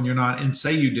her own when you're not, and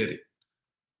say you did it.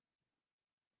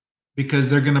 Because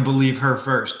they're going to believe her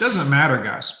first. Doesn't matter,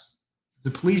 guys.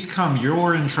 The police come,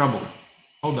 you're in trouble.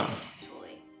 Hold on.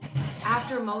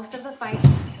 After most of the fights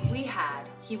we had,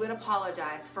 he would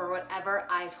apologize for whatever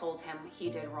I told him he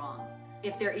did wrong,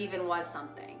 if there even was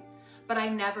something. But I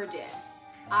never did.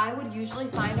 I would usually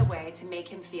find a way to make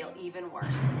him feel even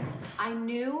worse. I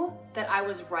knew that I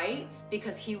was right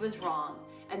because he was wrong,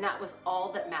 and that was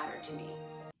all that mattered to me.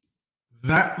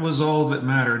 That was all that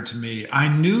mattered to me. I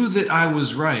knew that I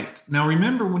was right. Now,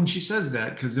 remember when she says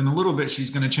that, because in a little bit, she's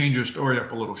going to change her story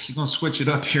up a little. She's going to switch it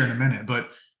up here in a minute,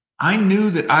 but I knew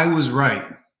that I was right.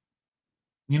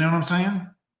 You know what I'm saying?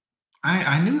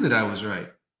 I knew that I was right.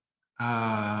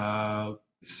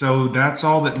 So that's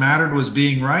all that mattered, was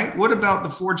being right. What about the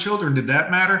 4 children? Did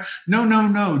that matter?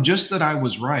 No. Just that I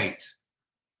was right.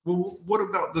 Well, what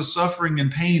about the suffering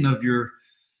and pain of your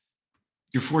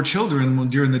 4 children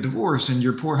during the divorce and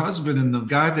your poor husband and the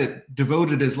guy that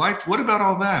devoted his life? What about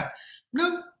all that?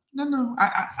 No.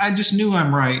 I just knew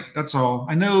I'm right. That's all.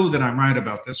 I know that I'm right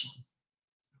about this one.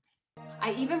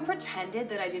 I even pretended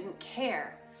that I didn't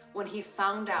care when he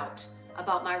found out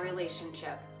about my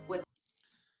relationship with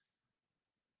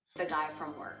the guy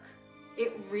from work.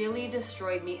 It really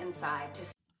destroyed me inside.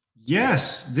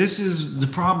 Yes, this is the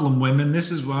problem, women.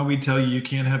 This is why we tell you you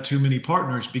can't have too many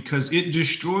partners, because it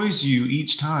destroys you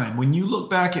each time. When you look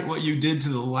back at what you did to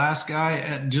the last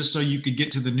guy just so you could get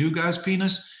to the new guy's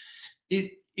penis,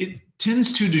 it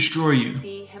tends to destroy you.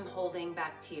 See him holding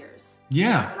back tears.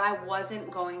 Yeah. But I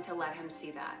wasn't going to let him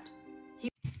see that.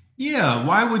 Yeah,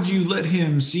 why would you let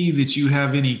him see that you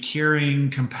have any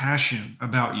caring compassion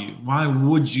about you? Why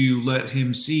would you let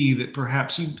him see that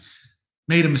perhaps you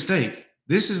made a mistake?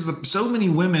 So many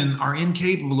women are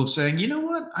incapable of saying, you know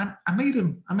what? I made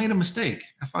a mistake.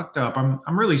 I fucked up.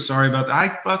 I'm really sorry about that. I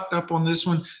fucked up on this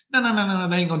one. No,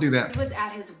 they ain't gonna do that. He was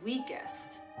at his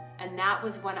weakest, and that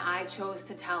was when I chose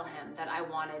to tell him that I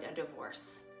wanted a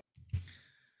divorce.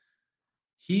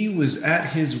 He was at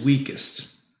his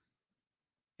weakest.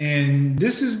 And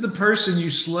this is the person you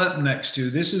slept next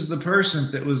to. This is the person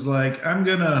that was like,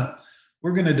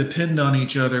 we're going to depend on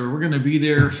each other. We're going to be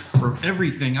there for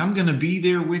everything. I'm going to be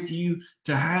there with you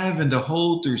to have and to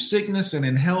hold through sickness and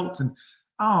in health. And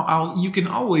you can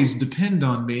always depend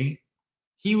on me.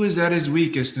 He was at his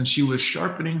weakest, and she was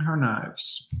sharpening her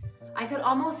knives. I could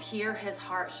almost hear his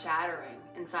heart shattering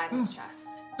inside his chest.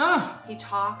 He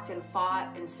talked and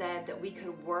fought and said that we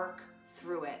could work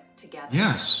through it together.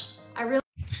 Yes.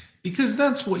 Because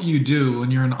that's what you do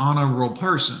when you're an honorable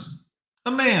person.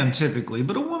 A man typically,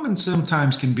 but a woman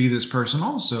sometimes can be this person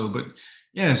also. But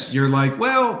yes, you're like,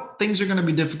 well, things are going to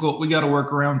be difficult. We got to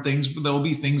work around things, but there'll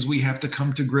be things we have to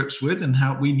come to grips with and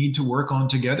how we need to work on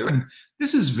together. And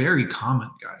this is very common,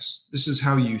 guys. This is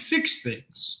how you fix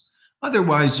things.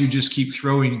 Otherwise, you just keep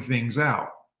throwing things out.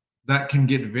 That can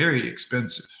get very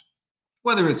expensive,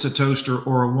 whether it's a toaster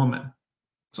or a woman.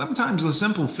 Sometimes a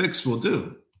simple fix will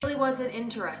do. I really wasn't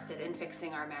interested in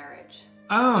fixing our marriage.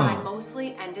 Oh. I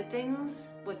mostly ended things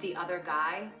with the other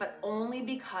guy, but only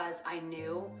because I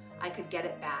knew I could get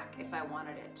it back if I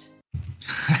wanted it.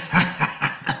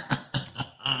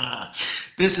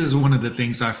 This is one of the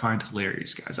things I find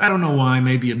hilarious, guys. I don't know why.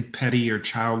 Maybe I'm petty or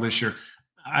childish, or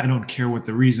I don't care what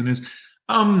the reason is.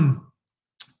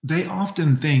 They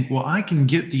often think, well, I can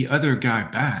get the other guy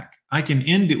back. I can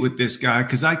end it with this guy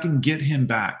because I can get him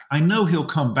back. I know he'll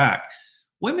come back.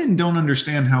 Women don't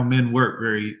understand how men work.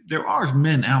 There are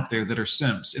men out there that are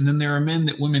simps, and then there are men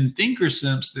that women think are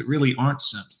simps that really aren't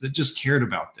simps, that just cared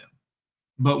about them.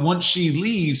 But once she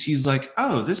leaves, he's like,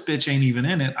 oh, this bitch ain't even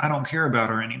in it. I don't care about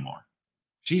her anymore.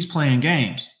 She's playing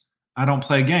games. I don't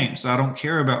play games. I don't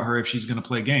care about her if she's going to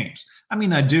play games. I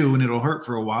mean, I do, and it'll hurt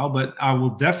for a while, but I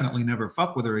will definitely never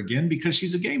fuck with her again because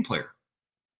she's a game player.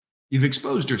 You've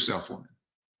exposed yourself, woman.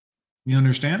 You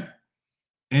understand?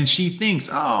 And she thinks,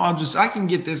 oh, I can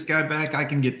get this guy back. I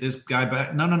can get this guy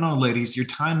back. No, ladies. Your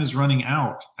time is running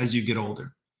out as you get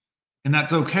older. And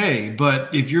that's okay.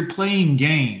 But if you're playing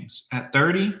games at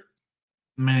 30,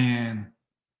 man,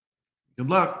 good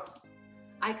luck.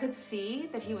 I could see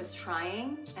that he was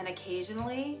trying, and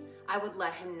occasionally I would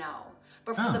let him know.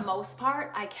 But for the most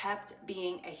part, I kept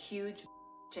being a huge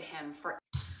to him for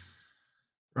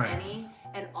any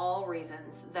and all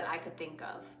reasons that I could think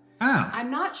of. I'm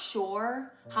not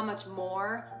sure how much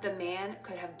more the man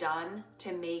could have done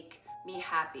to make me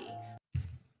happy.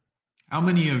 How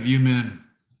many of you men,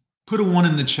 put a 1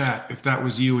 in the chat if that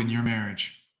was you in your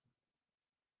marriage?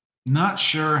 Not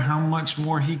sure how much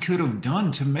more he could have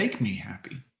done to make me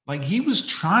happy. Like, he was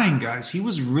trying, guys. He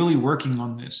was really working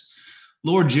on this.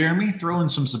 Lord Jeremy, throw in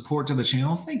some support to the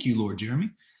channel. Thank you, Lord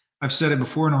Jeremy. I've said it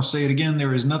before and I'll say it again.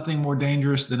 There is nothing more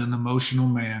dangerous than an emotional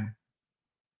man.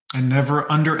 And never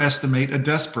underestimate a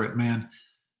desperate man.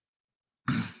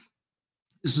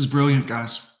 This is brilliant,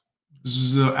 guys. This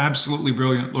is absolutely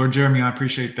brilliant. Lord Jeremy, I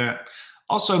appreciate that.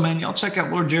 Also, man, y'all check out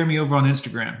Lord Jeremy over on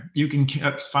Instagram. You can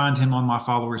find him on my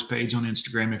followers page on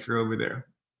Instagram if you're over there.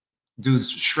 Dude's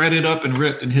shredded up and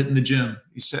ripped and hitting the gym.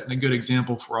 He's setting a good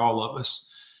example for all of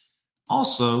us.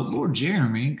 Also, Lord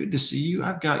Jeremy, good to see you.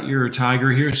 I've got your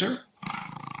tiger here, sir.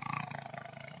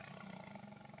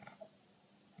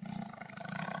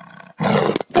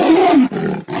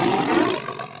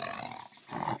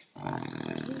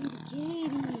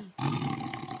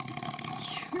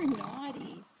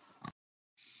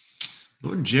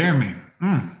 Lord Jeremy,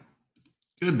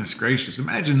 goodness gracious.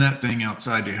 Imagine that thing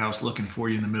outside your house looking for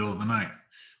you in the middle of the night.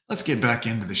 Let's get back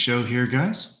into the show here,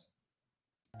 guys.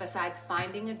 Besides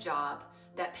finding a job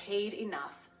that paid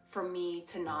enough for me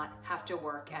to not have to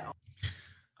work at all.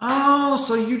 Oh,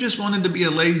 so you just wanted to be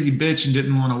a lazy bitch and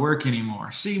didn't want to work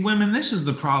anymore. See, women, this is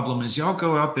the problem is y'all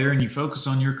go out there and you focus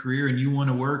on your career and you want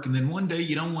to work. And then one day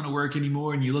you don't want to work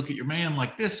anymore. And you look at your man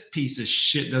like, this piece of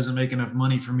shit doesn't make enough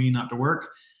money for me not to work.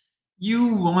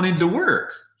 You wanted to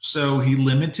work. So he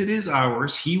limited his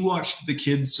hours. He watched the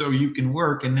kids so you can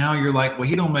work. And now you're like, well,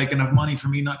 he don't make enough money for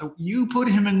me not to. You put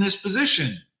him in this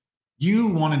position. You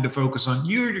wanted to focus on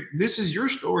you. This is your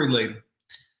story, lady.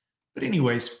 But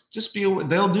anyways, just be aware.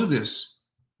 They'll do this.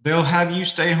 They'll have you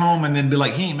stay home and then be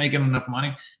like, he ain't making enough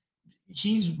money.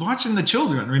 He's watching the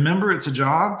children. Remember, it's a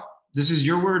job. This is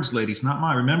your words, ladies, not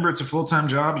mine. Remember, it's a full-time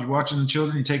job. You're watching the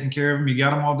children. You're taking care of them. You got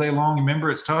them all day long.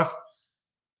 Remember, it's tough.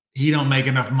 He don't make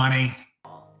enough money.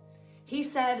 He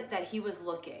said that he was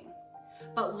looking,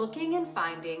 but looking and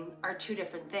finding are two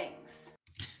different things.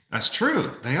 That's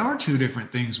true. They are two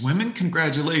different things. Women,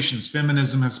 congratulations.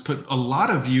 Feminism has put a lot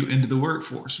of you into the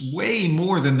workforce, way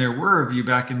more than there were of you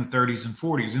back in the 30s and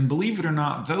 40s. And believe it or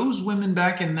not, those women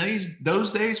back in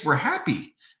those days were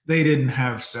happy. They didn't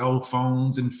have cell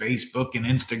phones and Facebook and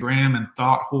Instagram and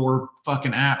thought whore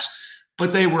fucking apps,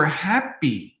 but they were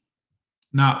happy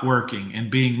not working and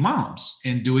being moms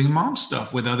and doing mom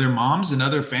stuff with other moms and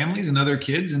other families and other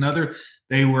kids and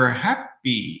they were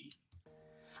happy.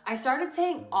 I started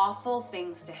saying awful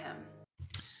things to him.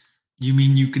 You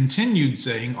mean you continued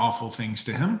saying awful things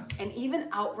to him? And even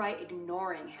outright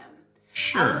ignoring him.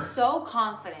 Sure. I was so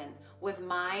confident with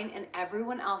mine and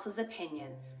everyone else's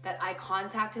opinion that I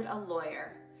contacted a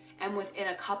lawyer and within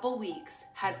a couple weeks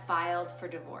had filed for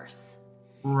divorce.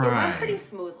 Right. It went pretty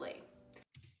smoothly.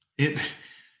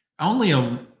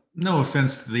 No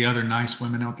offense to the other nice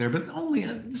women out there, but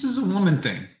this is a woman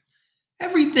thing.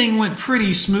 Everything went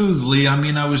pretty smoothly. I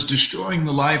mean, I was destroying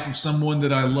the life of someone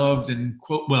that I loved and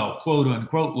quote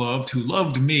unquote loved, who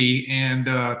loved me, and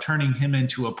turning him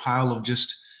into a pile of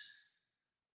just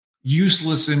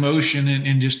useless emotion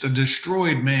and just a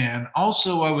destroyed man.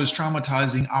 Also, I was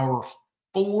traumatizing our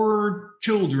 4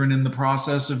 children in the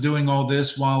process of doing all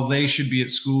this while they should be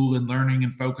at school and learning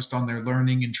and focused on their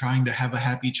learning and trying to have a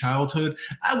happy childhood.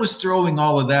 I was throwing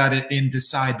all of that in the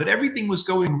side, but everything was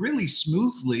going really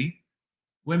smoothly.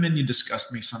 Women, you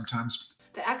disgust me sometimes.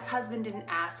 The ex-husband didn't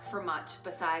ask for much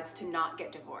besides to not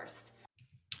get divorced.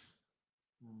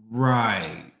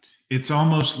 Right. It's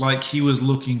almost like he was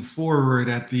looking forward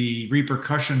at the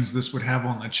repercussions this would have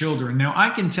on the children. Now,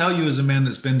 I can tell you as a man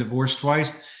that's been divorced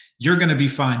twice, you're going to be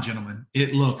fine, gentlemen.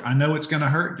 Look, I know it's going to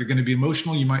hurt. You're going to be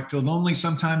emotional. You might feel lonely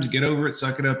sometimes. Get over it.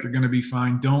 Suck it up. You're going to be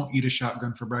fine. Don't eat a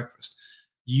shotgun for breakfast.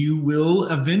 you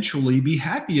will eventually be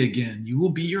happy again. You will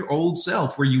be your old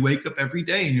self where you wake up every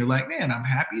day and you're like, man, I'm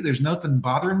happy. There's nothing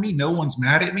bothering me. No one's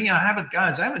mad at me. I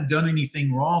haven't done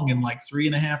anything wrong in like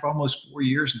 3.5, almost 4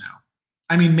 years now.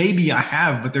 I mean, maybe I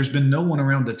have, but there's been no one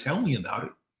around to tell me about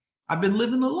it. I've been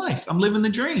living the life. I'm living the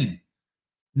dream.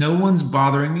 No one's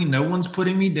bothering me. No one's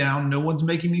putting me down. No one's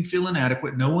making me feel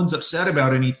inadequate. No one's upset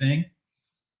about anything.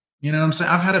 You know what I'm saying?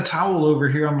 I've had a towel over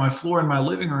here on my floor in my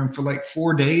living room for like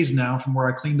 4 days now from where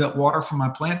I cleaned up water from my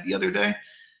plant the other day.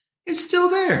 It's still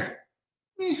there.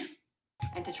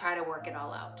 And to try to work it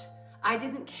all out. I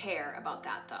didn't care about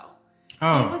that though.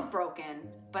 Oh. He was broken,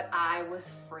 but I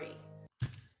was free.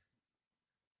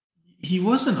 He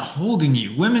wasn't holding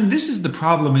you. Women, this is the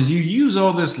problem, is you use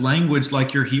all this language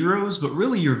like you're heroes, but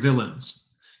really you're villains.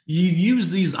 You use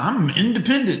these, I'm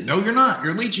independent. No, you're not.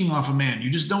 You're leeching off a man.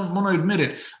 You just don't want to admit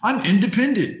it. I'm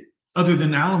independent, other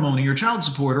than alimony or child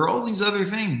support or all these other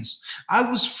things. I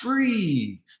was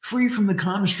free from the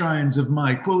constraints of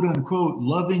my quote unquote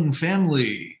loving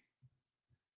family.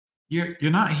 You're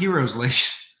not heroes,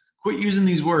 ladies. Quit using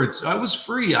these words. I was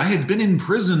free. I had been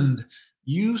imprisoned.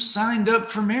 You signed up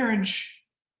for marriage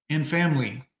and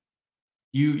family.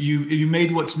 You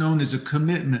made what's known as a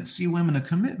commitment. See, women, a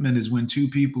commitment is when two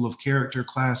people of character,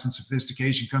 class, and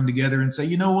sophistication come together and say,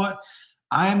 you know what?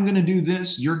 I'm going to do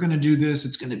this. You're going to do this.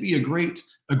 It's going to be a great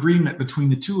agreement between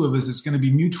the two of us. It's going to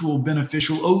be mutual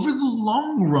beneficial over the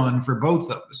long run for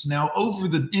both of us. Now, over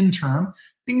the interim,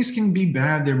 things can be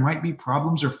bad. There might be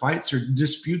problems or fights or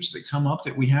disputes that come up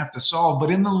that we have to solve.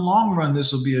 But in the long run,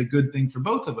 this will be a good thing for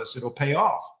both of us. It'll pay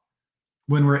off.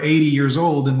 When we're 80 years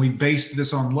old and we've based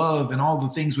this on love and all the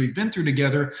things we've been through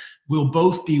together, we'll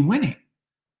both be winning.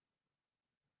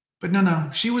 But no,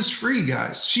 she was free,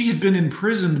 guys. She had been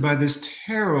imprisoned by this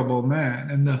terrible man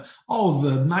and all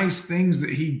the nice things that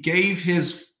he gave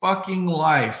his fucking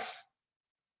life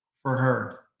for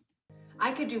her.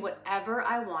 I could do whatever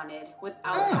I wanted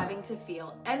without having to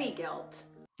feel any guilt.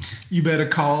 You better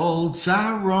call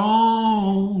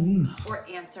Tyrone. Or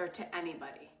answer to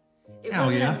anybody. It Hell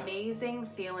was yeah. an amazing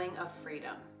feeling of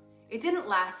freedom. It didn't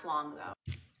last long, though.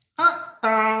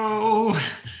 Uh-oh.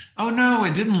 Oh, no,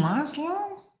 it didn't last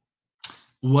long?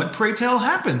 What, pray tell,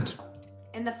 happened?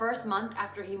 In the first month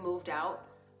after he moved out,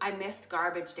 I missed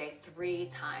garbage day 3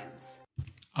 times.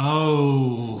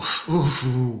 Oh,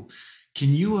 ooh.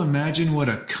 Can you imagine what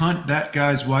a cunt that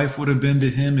guy's wife would have been to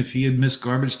him if he had missed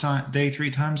garbage day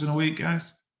 3 times in a week,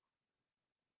 guys?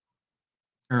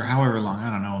 Or however long, I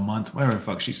don't know, a month, whatever the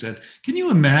fuck she said. Can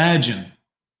you imagine?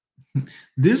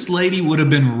 This lady would have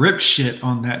been rip shit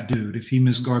on that dude if he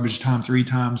missed garbage time 3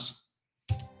 times.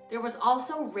 There was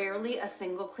also rarely a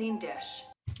single clean dish.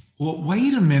 Well,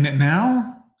 wait a minute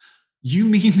now. You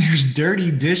mean there's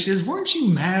dirty dishes? Weren't you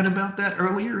mad about that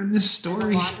earlier in this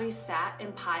story? The laundry sat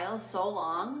in piles so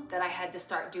long that I had to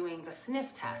start doing the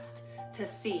sniff test to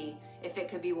see if it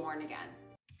could be worn again.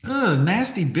 Ugh,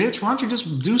 nasty bitch. Why don't you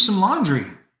just do some laundry?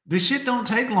 This shit don't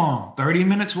take long. 30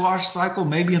 minutes wash cycle,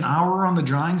 maybe an hour on the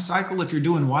drying cycle if you're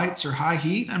doing whites or high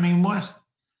heat. I mean, what?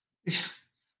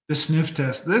 The sniff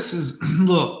test. This is,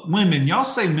 look, women, y'all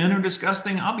say men are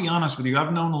disgusting. I'll be honest with you.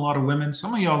 I've known a lot of women.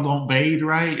 Some of y'all don't bathe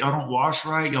right. Y'all don't wash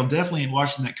right. Y'all definitely ain't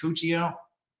washing that coochie out.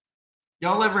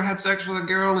 Y'all ever had sex with a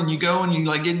girl and you go and you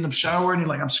like get in the shower and you're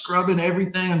like, I'm scrubbing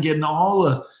everything. I'm getting all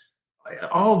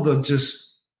the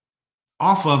just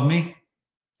off of me.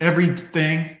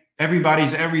 Everything.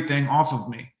 Everybody's everything off of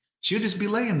me. She'll just be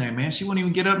laying there, man. She won't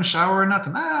even get up and shower or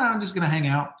nothing. I'm just going to hang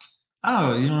out.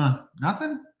 Oh, you know,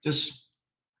 nothing? Just,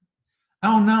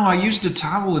 oh no, I used a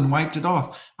towel and wiped it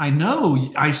off. I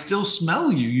know, I still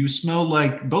smell you. You smell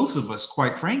like both of us,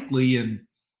 quite frankly. And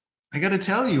I got to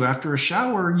tell you, after a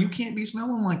shower, you can't be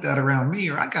smelling like that around me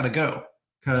or I got to go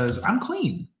because I'm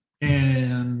clean.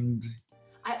 And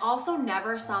I also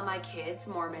never saw my kids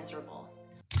more miserable.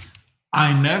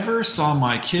 I never saw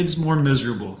my kids more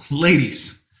miserable.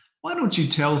 Ladies, why don't you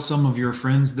tell some of your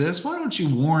friends this? Why don't you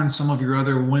warn some of your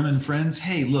other women friends?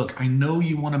 Hey, look, I know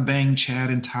you want to bang Chad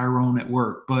and Tyrone at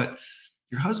work, but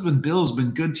your husband Bill's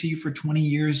been good to you for 20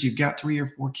 years. You've got 3 or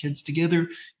 4 kids together.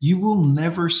 You will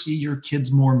never see your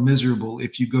kids more miserable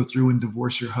if you go through and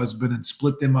divorce your husband and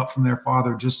split them up from their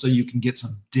father just so you can get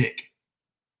some dick.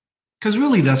 Because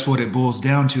really, that's what it boils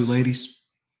down to, ladies.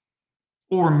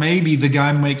 Or maybe the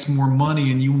guy makes more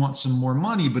money and you want some more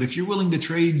money. But if you're willing to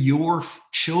trade your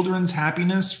children's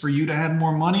happiness for you to have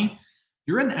more money,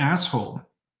 you're an asshole.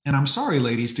 And I'm sorry,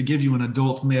 ladies, to give you an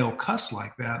adult male cuss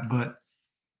like that, but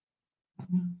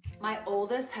My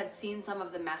oldest had seen some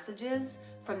of the messages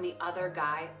from the other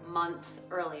guy months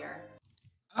earlier.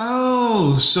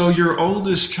 Oh, so your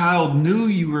oldest child knew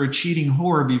you were a cheating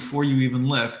whore before you even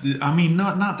left. I mean,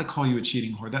 not to call you a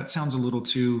cheating whore. That sounds a little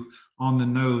too on the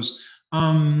nose.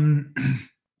 Um,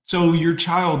 so your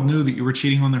child knew that you were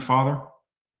cheating on their father,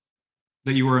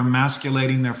 that you were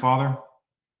emasculating their father,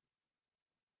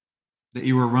 that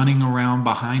you were running around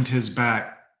behind his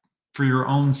back for your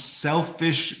own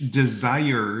selfish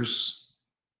desires.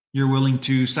 You're willing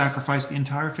to sacrifice the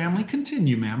entire family?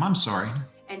 Continue, ma'am. I'm sorry.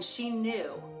 And she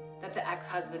knew that the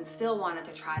ex-husband still wanted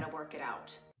to try to work it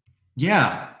out.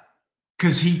 Yeah,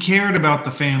 because he cared about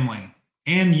the family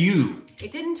and you.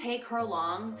 It didn't take her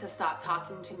long to stop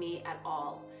talking to me at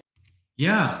all.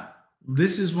 Yeah,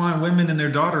 this is why women and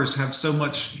their daughters have so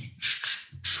much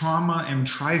trauma and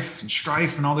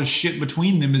strife and all this shit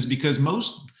between them, is because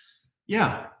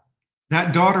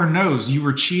that daughter knows you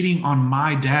were cheating on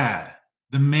my dad.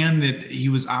 The man that he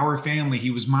was our family.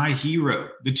 He was my hero.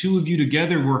 The two of you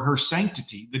together were her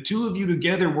sanctity. The two of you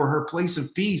together were her place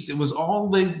of peace. It was all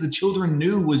the children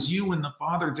knew was you and the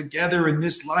father together in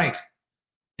this life.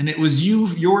 And it was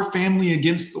your family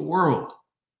against the world.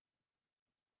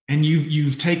 And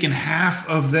you've taken half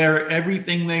of their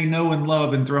everything they know and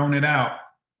love and thrown it out.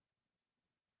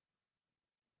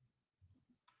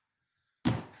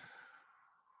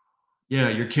 Yeah,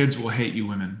 your kids will hate you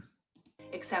women.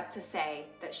 Except to say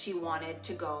that she wanted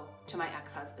to go to my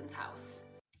ex-husband's house.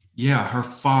 Yeah, her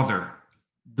father.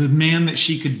 The man that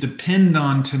she could depend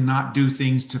on to not do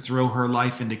things to throw her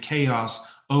life into chaos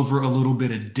over a little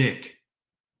bit of dick.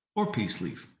 Or peace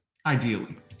leave,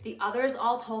 ideally. The others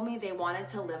all told me they wanted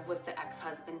to live with the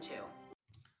ex-husband too.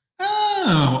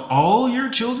 Oh, all your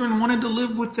children wanted to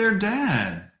live with their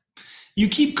dad. You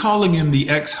keep calling him the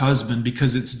ex-husband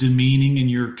because it's demeaning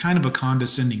and you're kind of a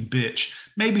condescending bitch.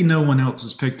 Maybe no one else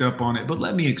has picked up on it, but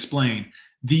let me explain.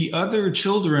 The other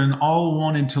children all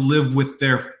wanted to live with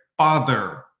their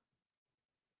father.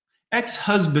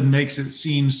 Ex-husband makes it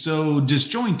seem so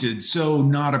disjointed, so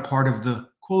not a part of the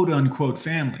quote-unquote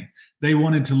family. They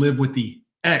wanted to live with the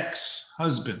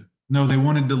ex-husband. No, they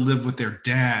wanted to live with their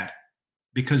dad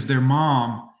because their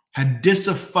mom had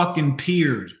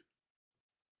dis-a-fucking-peered.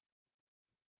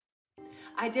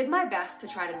 I did my best to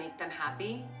try to make them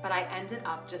happy, but I ended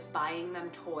up just buying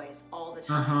them toys all the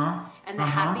time. And the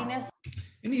happiness...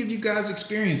 Any of you guys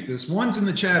experienced this? One's in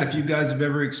the chat if you guys have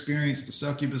ever experienced a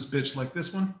succubus bitch like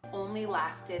this one. Only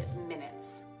lasted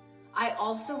minutes. I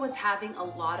also was having a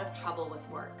lot of trouble with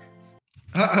work.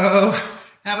 Uh-oh.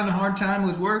 Having a hard time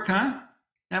with work, huh?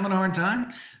 Having a hard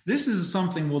time? This is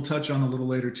something we'll touch on a little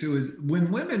later too, is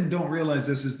when women don't realize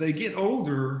this, as they get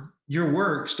older, your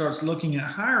work starts looking at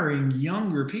hiring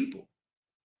younger people.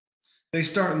 They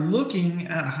start looking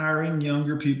at hiring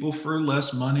younger people for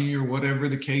less money or whatever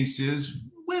the case is,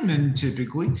 women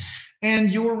typically, and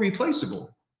you're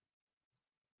replaceable.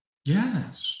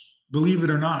 Yes, believe it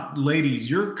or not, ladies,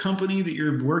 your company that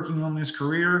you're working on this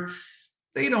career,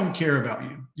 they don't care about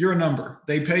you. You're a number.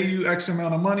 They pay you X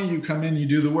amount of money. You come in, you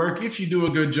do the work. If you do a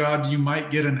good job, you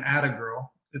might get an atta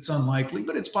girl. It's unlikely,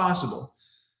 but it's possible.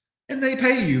 And they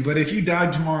pay you. But if you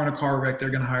died tomorrow in a car wreck, they're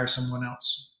going to hire someone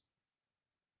else.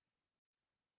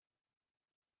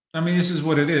 I mean, this is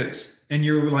what it is. And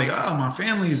you're like, oh, my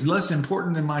family is less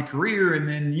important than my career. And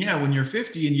then, yeah, when you're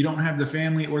 50 and you don't have the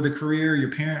family or the career,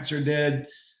 your parents are dead.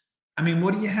 I mean,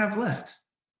 what do you have left?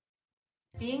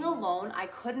 Being alone, I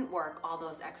couldn't work all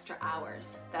those extra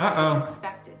hours that I was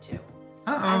expected to.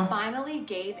 I finally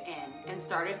gave in and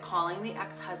started calling the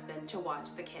ex-husband to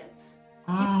watch the kids.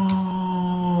 Oh,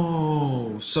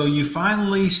 so you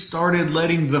finally started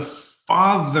letting the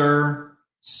father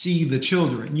see the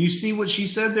children. You see what she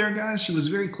said there, guys? She was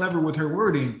very clever with her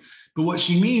wording. But what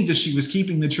she means is she was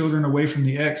keeping the children away from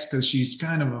the ex because she's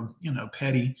kind of a,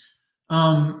 petty.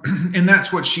 And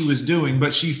that's what she was doing.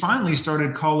 But she finally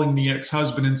started calling the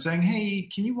ex-husband and saying, hey,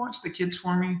 can you watch the kids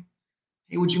for me?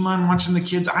 Hey, would you mind watching the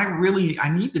kids? I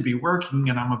need to be working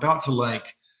and I'm about to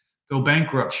go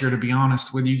bankrupt here, to be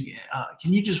honest with you.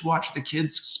 Can you just watch the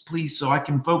kids, please, so I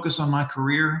can focus on my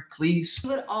career, please? He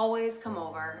would always come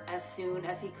over as soon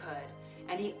as he could.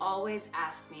 And he always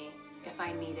asked me if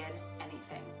I needed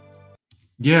anything.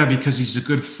 Yeah, because he's a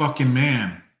good fucking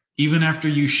man. Even after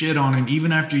you shit on him,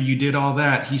 even after you did all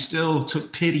that, he still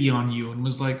took pity on you and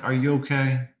was like, are you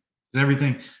okay?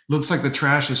 Everything looks like the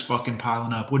trash is fucking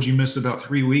piling up. What'd you miss, about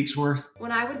 3 weeks worth?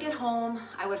 When I would get home,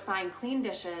 I would find clean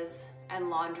dishes and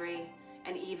laundry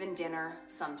and even dinner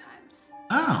sometimes.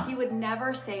 Oh. He would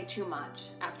never say too much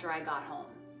after I got home.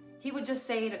 He would just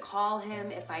say to call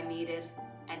him if I needed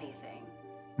anything.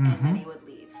 And then he would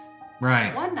leave.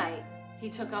 Right. One night, he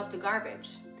took out the garbage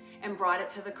and brought it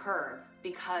to the curb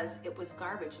because it was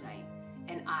garbage night.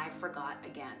 and I forgot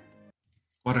again.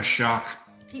 What a shock.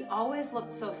 He always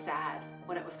looked so sad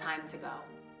when it was time to go.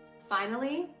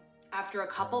 Finally, after a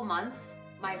couple months,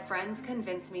 my friends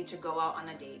convinced me to go out on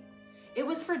a date. It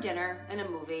was for dinner and a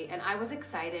movie, and I was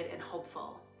excited and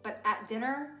hopeful. But at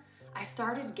dinner, I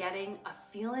started getting a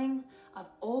feeling of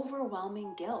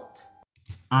overwhelming guilt.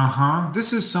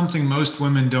 This is something most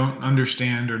women don't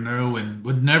understand or know and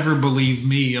would never believe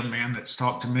me, a man that's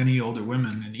talked to many older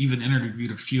women and even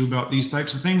interviewed a few about these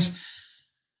types of things.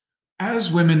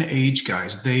 As women age,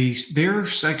 guys, their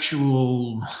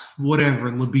sexual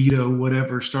whatever, libido,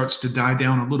 whatever, starts to die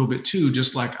down a little bit too,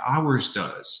 just like ours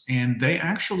does. And they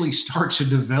actually start to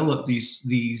develop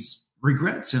these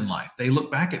regrets in life. They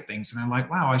look back at things and they're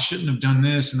like, wow, I shouldn't have done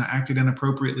this, and I acted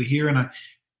inappropriately here. And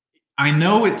I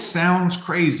know it sounds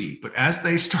crazy, but as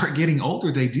they start getting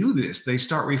older, they do this. They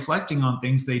start reflecting on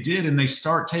things they did, and they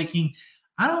start taking,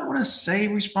 I don't want to say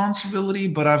responsibility,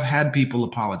 but I've had people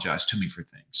apologize to me for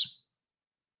things.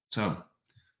 So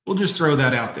we'll just throw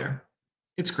that out there.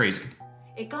 It's crazy.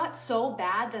 It got so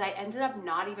bad that I ended up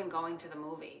not even going to the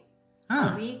movie.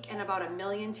 A week and about 1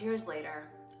 million tears later,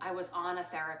 I was on a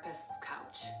therapist's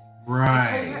couch.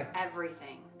 I told her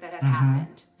everything that had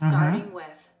happened, starting with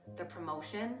the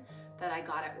promotion that I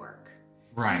got at work.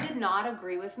 She did not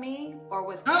agree with me or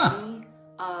with any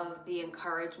of the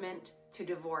encouragement to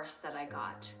divorce that I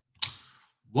got.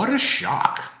 What a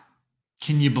shock.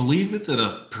 Can you believe it that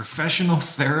a professional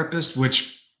therapist,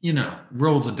 which,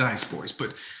 roll the dice, boys,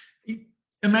 but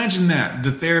imagine that.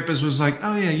 The therapist was like,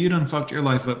 oh yeah, you done fucked your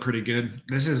life up pretty good.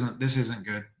 This isn't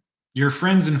good. Your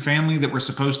friends and family that were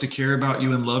supposed to care about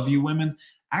you and love you, women,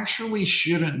 actually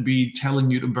shouldn't be telling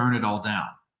you to burn it all down.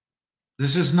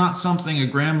 This is not something a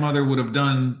grandmother would have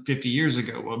done 50 years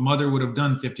ago. A mother would have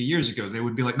done 50 years ago. They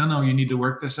would be like, no, you need to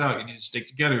work this out. You need to stick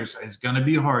together. It's going to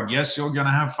be hard. Yes, you're going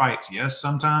to have fights. Yes,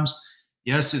 sometimes.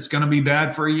 Yes, it's going to be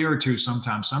bad for a year or two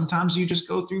sometimes. Sometimes you just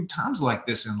go through times like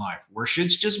this in life where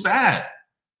shit's just bad.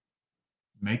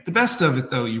 Make the best of it,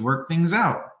 though. You work things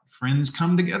out. Friends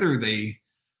come together.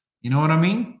 You know what I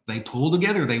mean? They pull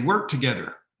together. They work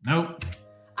together. Nope.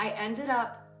 I ended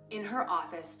up in her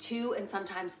office 2 and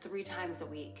sometimes 3 times a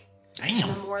week. Damn.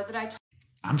 And the more that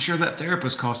I'm sure that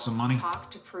therapist cost some money.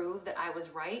 talked to prove that I was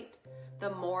right,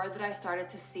 the more that I started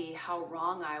to see how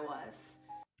wrong I was.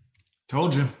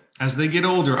 Told you. As they get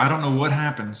older, I don't know what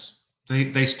happens.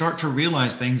 They start to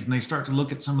realize things, and they start to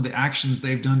look at some of the actions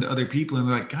they've done to other people and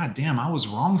be like, God damn, I was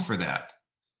wrong for that.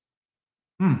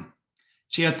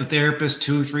 She had the therapist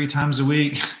 2 or 3 times a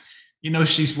week.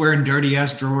 She's wearing dirty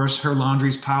ass drawers. Her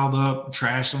laundry's piled up,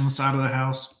 trash on the side of the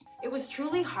house. It was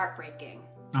truly heartbreaking.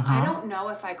 I don't know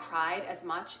if I cried as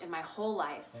much in my whole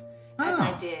life as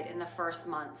I did in the first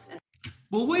months.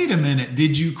 Well, wait a minute.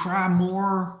 Did you cry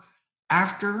more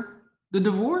after the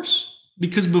divorce?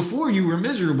 Because before you were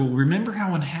miserable. Remember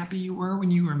how unhappy you were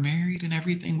when you were married and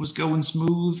everything was going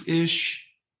smooth-ish?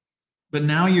 But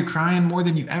now you're crying more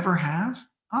than you ever have?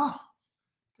 Oh,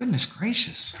 goodness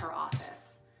gracious. Her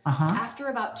office. After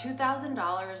about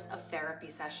 $2,000 of therapy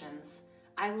sessions,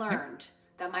 I learned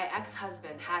that my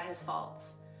ex-husband had his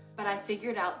faults, but I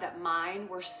figured out that mine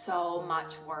were so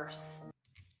much worse.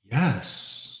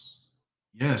 Yes.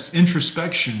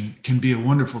 Introspection can be a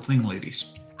wonderful thing,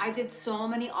 ladies. I did so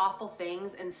many awful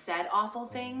things and said awful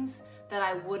things that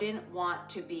I wouldn't want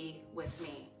to be with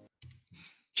me.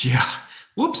 Yeah.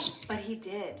 Whoops. But he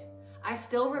did. I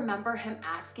still remember him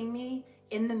asking me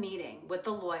in the meeting with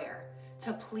the lawyer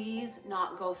to please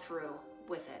not go through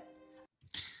with it.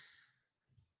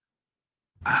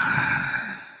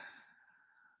 I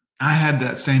had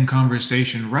that same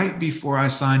conversation right before I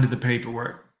signed the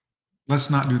paperwork. Let's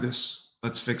not do this.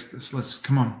 Let's fix this.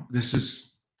 Come on. This is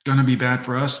going to be bad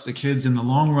for us, the kids. In the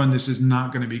long run, this is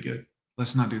not going to be good.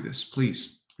 Let's not do this.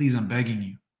 Please, I'm begging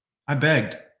you. I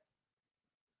begged.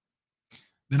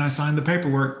 Then I signed the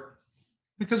paperwork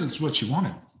because it's what you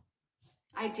wanted.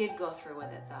 I did go through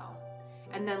with it though.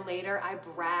 And then later I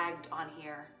bragged on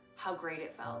here how great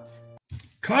it felt.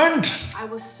 Cunt! I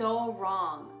was so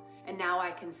wrong, and now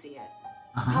I can see it.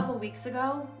 A couple weeks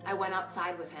ago, I went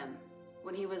outside with him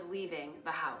when he was leaving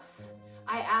the house.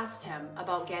 I asked him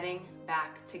about getting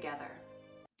back together.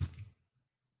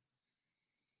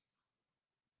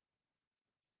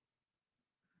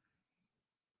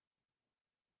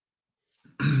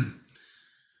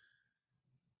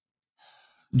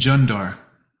 Jundar,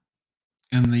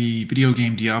 in the video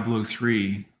game Diablo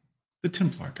 3, the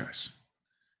Templar guys,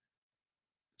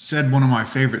 said one of my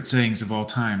favorite sayings of all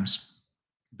times: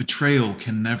 betrayal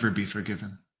can never be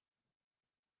forgiven.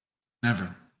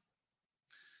 Never.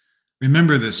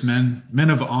 Remember this, men. Men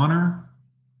of honor,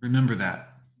 remember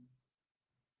that.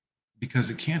 because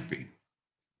it can't be.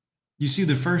 You see,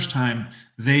 the first time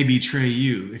they betray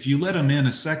you, if you let them in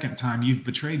a second time, you've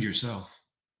betrayed yourself.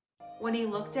 When he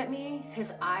looked at me,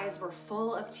 his eyes were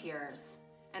full of tears,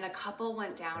 and a couple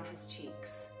went down his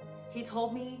cheeks. He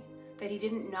told me that he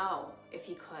didn't know if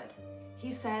he could.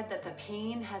 He said that the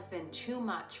pain has been too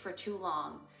much for too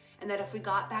long, and that if we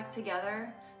got back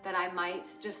together, that I might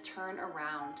just turn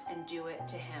around and do it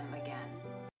to him again.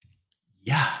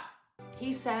 Yeah.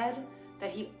 He said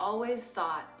that he always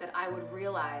thought that I would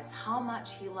realize how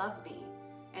much he loved me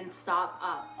and stop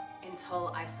up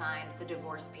until I signed the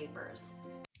divorce papers.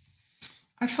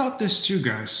 I thought this too,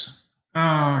 guys.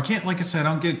 I can't, like I said,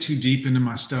 I don't get too deep into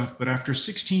my stuff, but after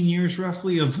 16 years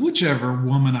roughly of whichever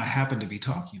woman I happen to be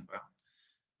talking about,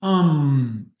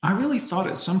 I really thought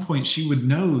at some point she would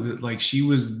know that, like,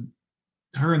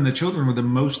 her and the children were the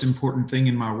most important thing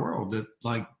in my world,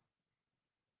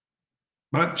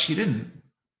 but she didn't.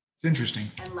 It's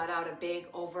interesting. And let out a big,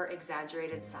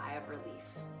 over-exaggerated sigh of relief.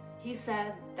 He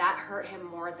said that hurt him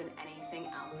more than anything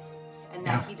else, and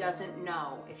that he doesn't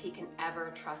know if he can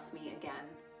ever trust me again.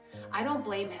 I don't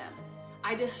blame him.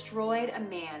 I destroyed a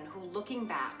man who, looking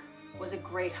back, was a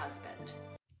great husband.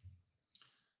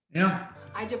 Yeah.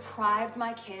 I deprived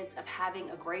my kids of having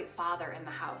a great father in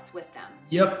the house with them.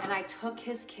 Yep. And I took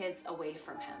his kids away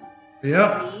from him.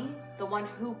 Yep. Me, the one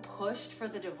who pushed for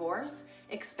the divorce,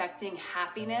 expecting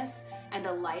happiness and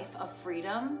a life of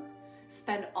freedom,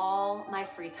 spend all my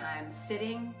free time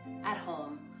sitting at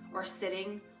home or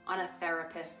sitting on a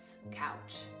therapist's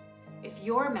couch. If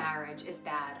your marriage is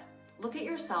bad, look at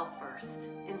yourself first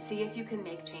and see if you can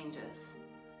make changes.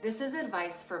 This is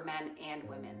advice for men and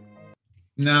women.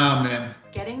 Nah, man.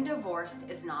 Getting divorced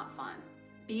is not fun.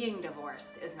 Being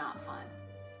divorced is not fun.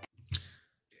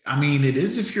 I mean, it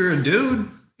is if you're a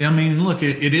dude. I mean, look,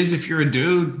 it is if you're a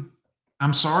dude.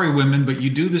 I'm sorry, women, but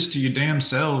you do this to your damn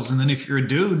selves. And then if you're a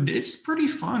dude, it's pretty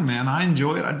fun, man. I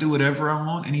enjoy it. I do whatever I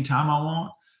want, anytime I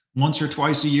want. Once or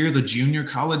twice a year, the junior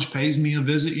college pays me a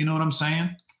visit. You know what I'm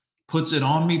saying? Puts it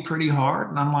on me pretty hard.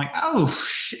 And I'm like, oh,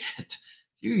 shit.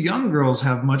 You young girls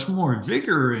have much more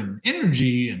vigor and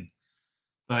energy.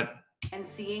 And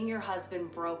seeing your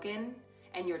husband broken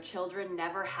and your children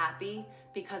never happy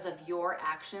because of your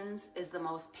actions is the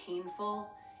most painful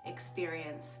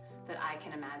experience that I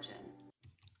can imagine.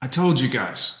 I told you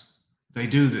guys, they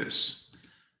do this.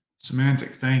 Semantic,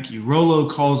 thank you. Rolo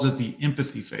calls it the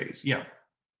empathy phase. Yeah.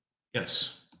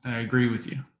 Yes, I agree with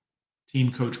you.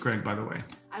 Team Coach Greg, by the way.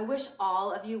 I wish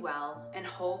all of you well and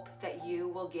hope that you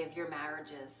will give your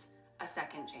marriages a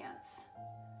second chance.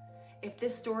 If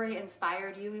this story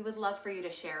inspired you, we would love for you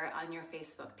to share it on your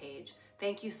Facebook page.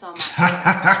 Thank you so much.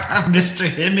 Mr.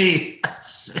 Hemi.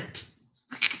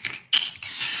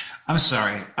 I'm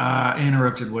sorry. I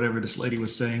interrupted whatever this lady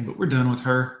was saying, but we're done with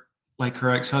her, like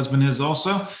her ex-husband is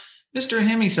also. Mr.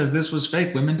 Hemi says this was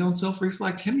fake. Women don't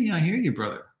self-reflect. Hemi, I hear you,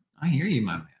 brother. I hear you,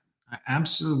 my man. I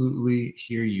absolutely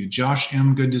hear you. Josh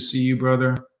M., good to see you,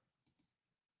 brother.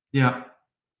 Yeah.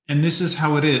 And this is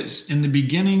how it is. In the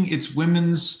beginning, it's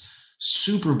women's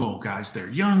Super Bowl, guys. They're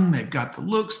young, they've got the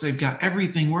looks, they've got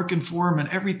everything working for them, and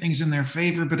everything's in their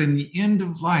favor. But in the end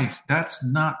of life, that's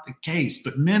not the case.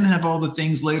 But men have all the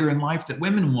things later in life that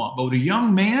women want. But a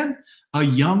young man, a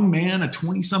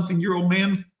 20-something-year-old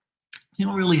man, he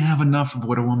don't really have enough of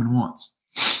what a woman wants.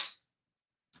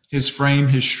 His frame,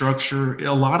 his structure,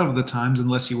 a lot of the times,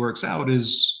 unless he works out,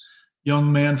 is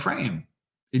young man frame.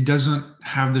 It doesn't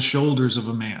have the shoulders of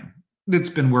a man that's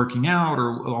been working out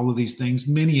or all of these things,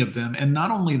 many of them. And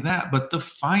not only that, but the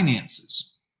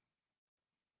finances.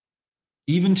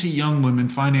 Even to young women,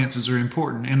 finances are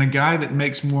important. And a guy that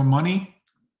makes more money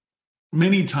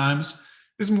many times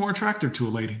is more attractive to a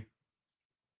lady.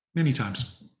 Many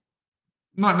times.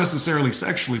 Not necessarily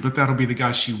sexually, but that'll be the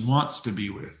guy she wants to be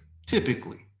with,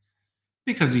 typically,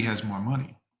 because he has more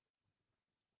money.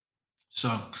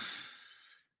 So,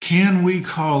 can we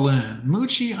call in?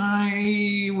 Moochie,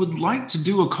 I would like to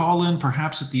do a call in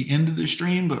perhaps at the end of the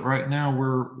stream, but right now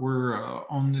we're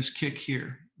on this kick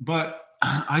here. But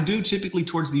I do typically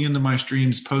towards the end of my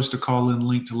streams post a call in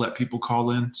link to let people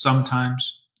call in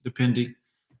sometimes, depending.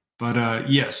 But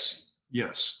yes,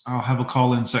 I'll have a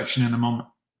call in section in a moment.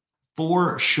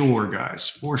 For sure, guys,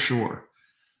 for sure.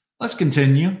 Let's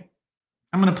continue.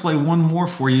 I'm going to play one more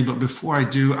for you, but before I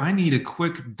do, I need a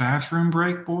quick bathroom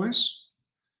break, boys.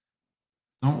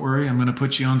 Don't worry, I'm going to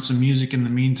put you on some music in the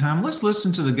meantime. Let's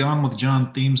listen to the Gone with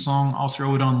John theme song. I'll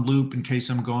throw it on loop in case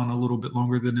I'm gone a little bit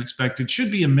longer than expected.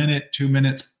 Should be a minute, 2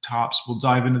 minutes tops. We'll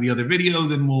dive into the other video.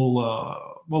 Then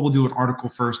we'll do an article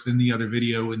first, then the other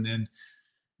video, and then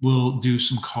we'll do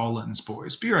some call-ins,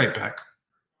 boys. Be right back.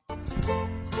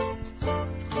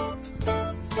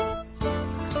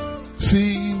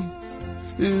 C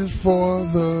is for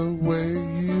the way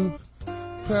you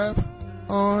crap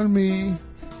on me.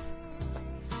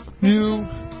 U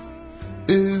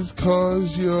is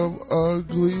 'cause you're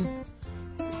ugly,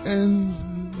 and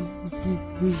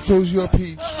so's your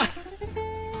peach.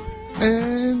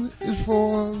 N is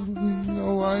for,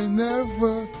 no, I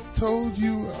never told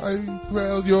you I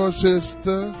grabbed your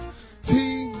sister.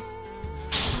 T,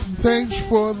 thanks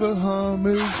for the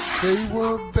hummus, they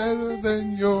were better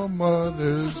than your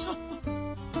mother's.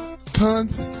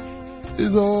 Cunt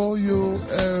is all you'll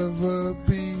ever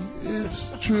be, it's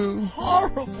true.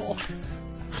 Horrible.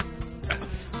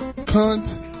 Cunt,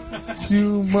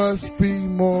 you must be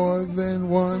more than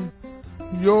one,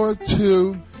 you're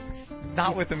two.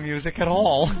 Not with the music at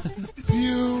all.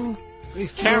 You,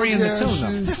 he's carrying the tune your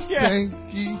ass is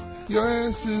stanky, your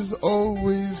ass is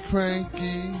always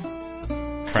cranky.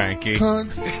 Cranky.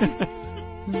 Cunt,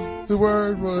 the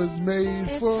word was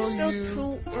made for It's you.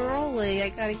 still too early. I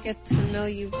gotta get to know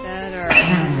you better.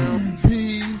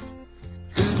 P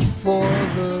is for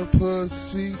the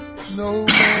pussy, no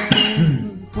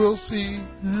man will see.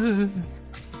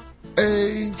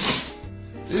 A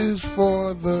is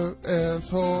for the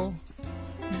asshole,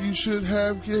 you should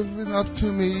have given up to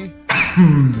me.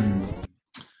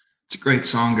 It's a great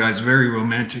song, guys. Very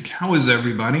romantic. How is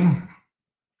everybody?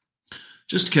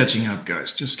 Just catching up,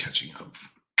 guys. Just catching up.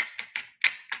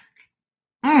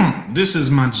 This is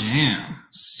my jam.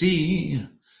 C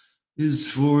is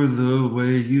for the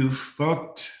way you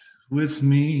fucked with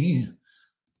me.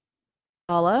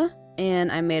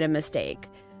 And I made a mistake.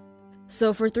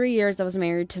 So for 3 years, I was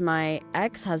married to my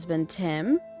ex-husband,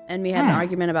 Tim, and we had an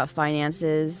argument about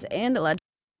finances, and it led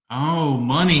Oh,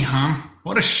 money, huh?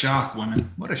 What a shock,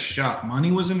 women. What a shock.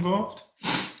 Money was involved?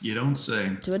 You don't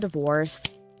say. to a divorce.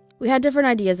 We had different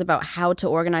ideas about how to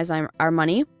organize our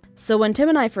money. So when Tim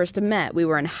and I first met, we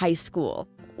were in high school.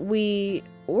 We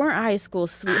weren't high school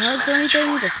sweethearts or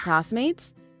anything, just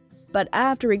classmates. But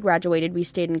after we graduated, we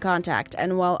stayed in contact,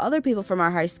 and while other people from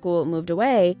our high school moved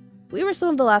away, we were some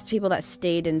of the last people that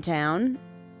stayed in town,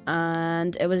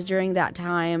 and it was during that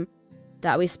time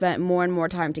that we spent more and more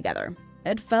time together.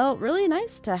 It felt really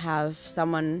nice to have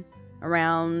someone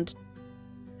around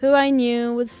who I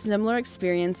knew with similar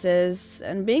experiences,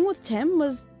 and being with Tim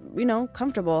was,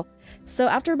 comfortable. So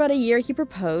after about a year, he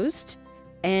proposed,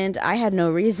 and I had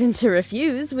no reason to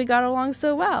refuse. We got along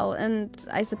so well, and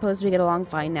I suppose we get along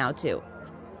fine now, too.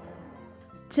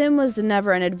 Tim was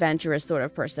never an adventurous sort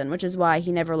of person, which is why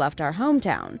he never left our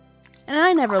hometown. And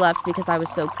I never left because I was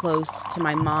so close to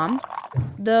my mom.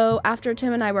 Though after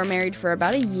Tim and I were married for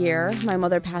about a year, my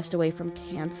mother passed away from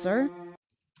cancer.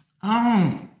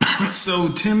 Oh, so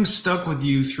Tim stuck with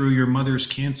you through your mother's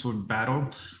cancer battle,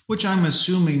 which I'm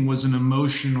assuming was an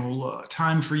emotional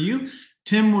time for you.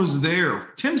 Tim was there.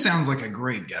 Tim sounds like a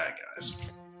great guy, guys.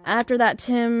 After that,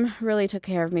 Tim really took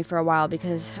care of me for a while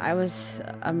because I was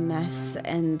a mess,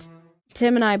 and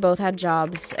Tim and I both had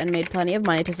jobs and made plenty of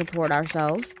money to support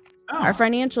ourselves. Oh. Our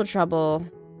financial trouble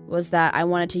was that I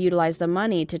wanted to utilize the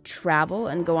money to travel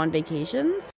and go on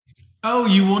vacations. Oh,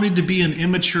 you wanted to be an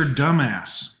immature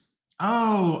dumbass.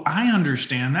 Oh, I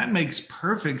understand. That makes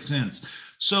perfect sense.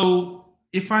 So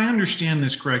if I understand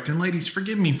this correct, and ladies,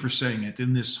 forgive me for saying it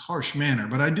in this harsh manner,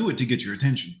 but I do it to get your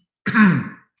attention.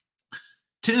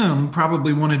 Tim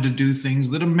probably wanted to do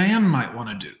things that a man might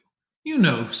want to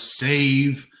do.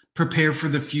 Save, prepare for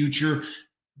the future.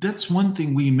 That's one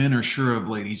thing we men are sure of,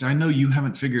 ladies. I know you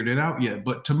haven't figured it out yet,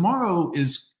 but tomorrow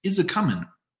is a coming.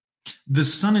 The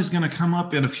sun is going to come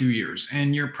up in a few years,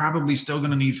 and you're probably still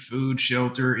going to need food,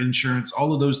 shelter, insurance.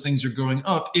 All of those things are going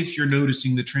up if you're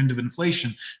noticing the trend of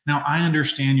inflation. Now, I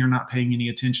understand you're not paying any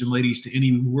attention, ladies, to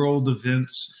any world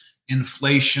events,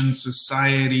 inflation,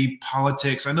 society,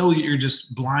 politics. I know that you're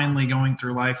just blindly going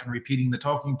through life and repeating the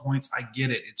talking points. I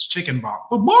get it. It's chicken bok.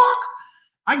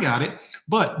 I got it.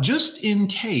 But just in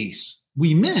case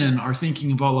we men are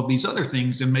thinking of all of these other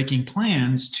things and making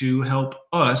plans to help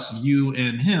us, you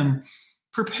and him,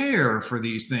 prepare for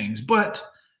these things. But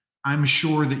I'm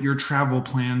sure that your travel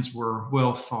plans were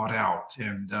well thought out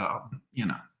and,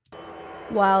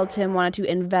 While Tim wanted to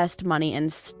invest money in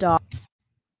stock.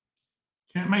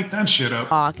 Can't make that shit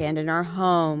up. And in our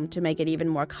home to make it even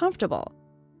more comfortable.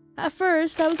 At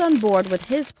first, I was on board with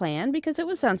his plan because it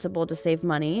was sensible to save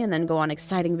money and then go on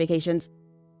exciting vacations.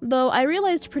 Though I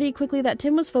realized pretty quickly that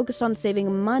Tim was focused on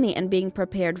saving money and being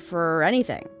prepared for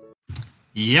anything.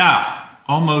 Yeah,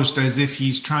 almost as if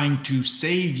he's trying to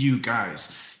save you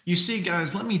guys. You see,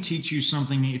 guys, let me teach you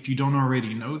something if you don't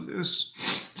already know this.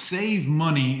 Save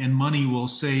money and money will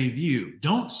save you.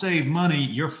 Don't save money,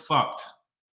 you're fucked.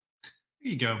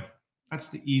 There you go. That's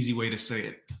the easy way to say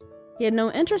it. He had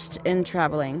no interest in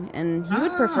traveling, and he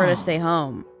would prefer to stay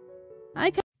home.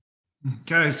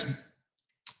 Guys,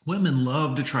 women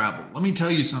love to travel. Let me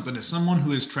tell you something. As someone who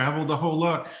has traveled a whole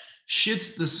lot,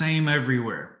 shit's the same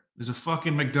everywhere. There's a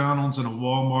fucking McDonald's and a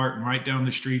Walmart, and right down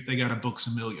the street, they got a Books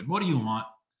A Million. What do you want?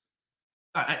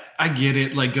 I get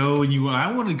it. Like,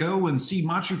 I want to go and see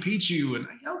Machu Picchu. And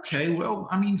okay, well,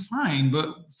 I mean, fine.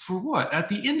 But for what? At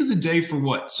the end of the day, for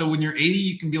what? So when you're 80,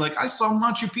 you can be like, I saw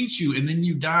Machu Picchu. And then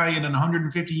you die, and in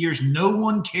 150 years, no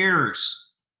one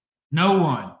cares. No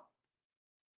one.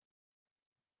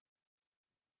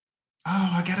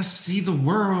 Oh, I got to see the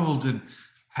world. And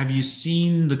have you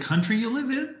seen the country you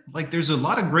live in? Like, there's a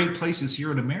lot of great places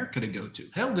here in America to go to.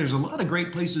 Hell, there's a lot of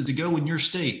great places to go in your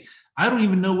state. I don't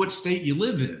even know what state you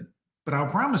live in, but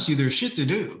I'll promise you there's shit to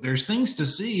do. There's things to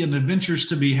see and adventures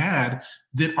to be had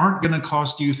that aren't going to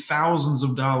cost you thousands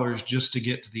of dollars just to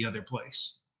get to the other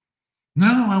place.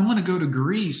 No, I want to go to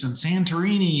Greece and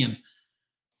Santorini. And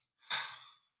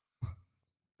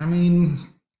I mean,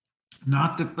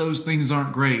 not that those things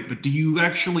aren't great, but do you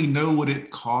actually know what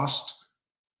it cost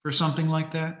for something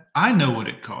like that? I know what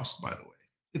it costs, by the way.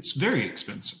 It's very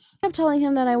expensive. I kept telling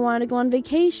him that I wanted to go on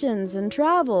vacations and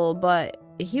travel, but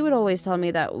he would always tell me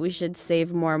that we should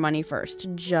save more money first,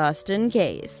 just in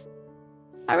case.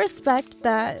 I respect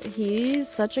that he's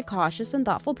such a cautious and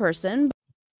thoughtful person.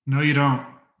 No, you don't.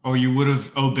 Or you would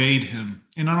have obeyed him.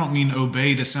 And I don't mean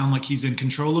obey to sound like he's in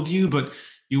control of you, but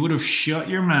you would have shut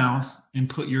your mouth and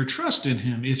put your trust in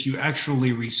him if you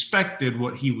actually respected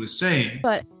what he was saying.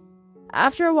 But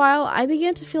after a while, I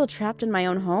began to feel trapped in my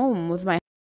own home with my...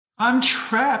 I'm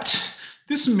trapped.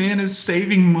 This man is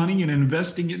saving money and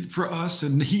investing it for us,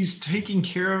 and he's taking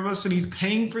care of us, and he's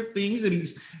paying for things, and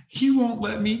he won't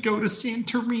let me go to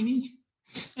Santorini.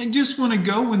 I just want to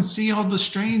go and see all the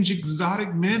strange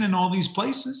exotic men in all these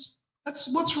places.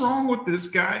 That's what's wrong with this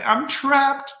guy. I'm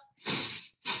trapped.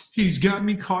 He's got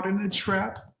me caught in a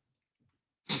trap.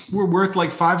 We're worth like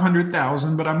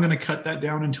 $500,000, but I'm going to cut that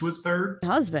down into a third.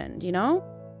 Husband, you know?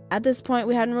 At this point,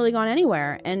 we hadn't really gone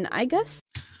anywhere, and I guess...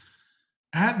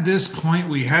 At this point,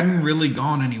 we hadn't really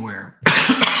gone anywhere.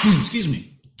 Excuse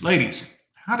me. Ladies,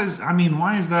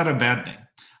 why is that a bad thing?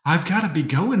 I've got to be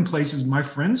going places. My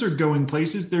friends are going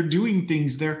places. They're doing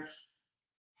things.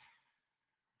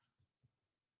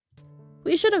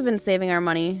 We should have been saving our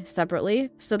money separately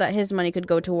so that his money could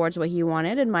go towards what he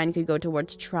wanted and mine could go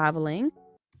towards traveling.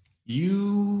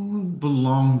 You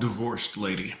belong divorced,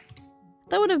 lady.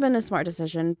 That would have been a smart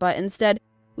decision, but instead,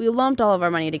 we lumped all of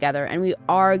our money together and we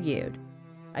argued.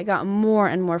 I got more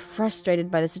and more frustrated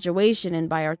by the situation, and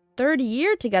by our third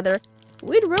year together,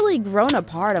 we'd really grown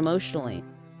apart emotionally.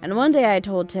 And one day I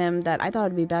told Tim that I thought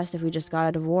it'd be best if we just got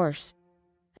a divorce.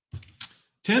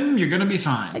 Tim, you're gonna be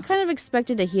fine. I kind of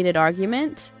expected a heated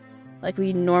argument, like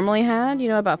we normally had,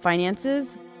 about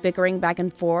finances, bickering back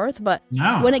and forth, but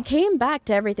when it came back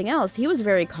to everything else, he was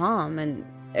very calm and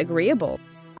agreeable.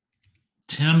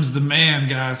 Tim's the man,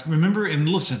 guys. Remember, and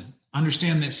listen,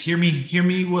 understand this. Hear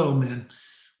me well, men.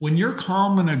 When you're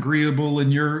calm and agreeable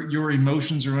and your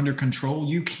emotions are under control,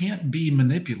 you can't be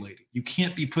manipulated. You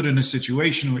can't be put in a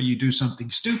situation where you do something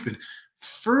stupid.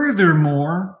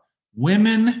 Furthermore,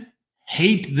 women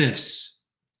hate this.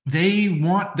 They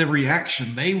want the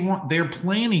reaction. They're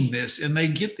planning this, and they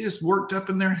get this worked up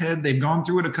in their head. They've gone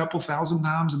through it a couple thousand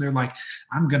times, and they're like,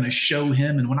 I'm going to show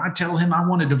him. And when I tell him I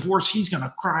want a divorce, he's going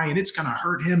to cry and it's going to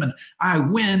hurt him. And I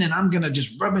win, and I'm going to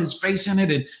just rub his face in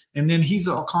it. And then he's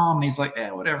all calm, and he's like,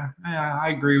 whatever. I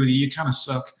agree with you. You kind of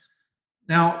suck.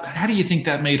 Now, how do you think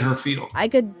that made her feel? I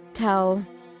could tell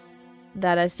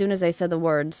that as soon as I said the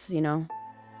words, that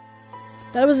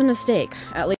it was a mistake,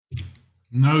 at least.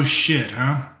 No shit,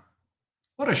 huh?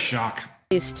 What a shock.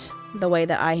 At least the way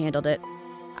that I handled it.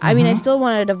 I mean, I still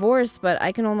wanted a divorce, but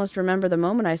I can almost remember the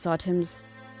moment I saw Tim's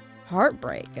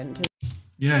heartbreak.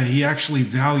 Yeah, he actually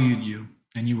valued you,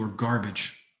 and you were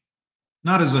garbage.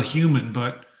 Not as a human,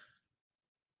 but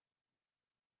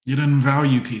you didn't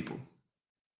value people.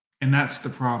 And that's the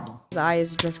problem. His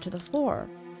eyes drift to the floor.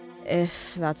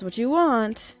 If that's what you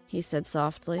want, he said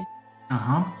softly.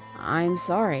 I'm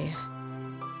sorry.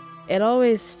 It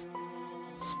always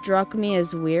struck me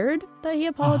as weird that he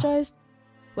apologized.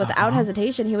 Without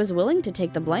hesitation, he was willing to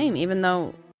take the blame, even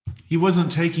though... He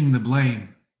wasn't taking the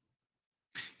blame.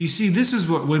 You see, this is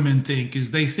what women think,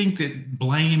 is they think that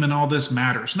blame and all this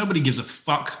matters. Nobody gives a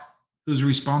fuck who's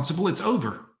responsible. It's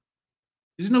over.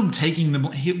 There's no taking the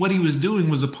blame. What he was doing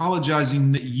was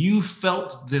apologizing that you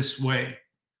felt this way.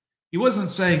 He wasn't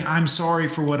saying, I'm sorry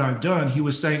for what I've done. He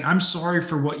was saying, I'm sorry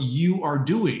for what you are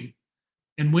doing.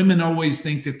 And women always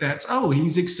think that that's,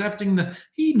 he's accepting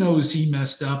he knows he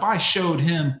messed up. I showed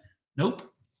him. Nope.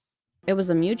 It was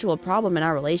a mutual problem in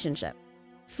our relationship.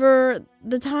 For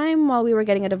the time while we were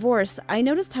getting a divorce, I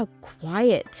noticed how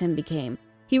quiet Tim became.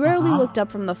 He rarely looked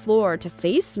up from the floor to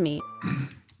face me.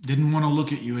 Didn't want to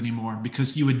look at you anymore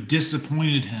because you had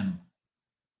disappointed him.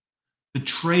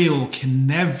 Betrayal can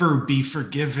never be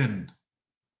forgiven.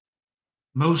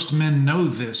 Most men know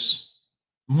this.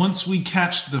 Once we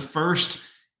catch the first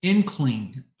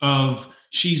inkling of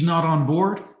she's not on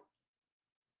board,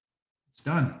 it's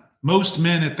done. Most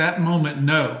men at that moment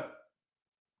know.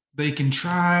 They can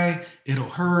try, it'll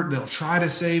hurt, they'll try to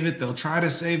save it,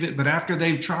 but after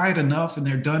they've tried enough and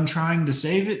they're done trying to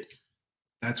save it,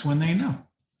 that's when they know.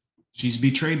 She's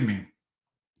betrayed me.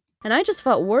 And I just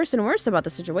felt worse and worse about the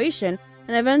situation,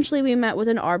 and eventually we met with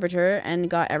an arbiter and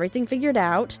got everything figured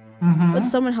out, with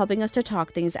someone helping us to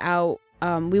talk things out.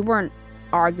 We weren't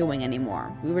arguing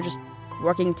anymore. We were just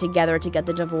working together to get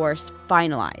the divorce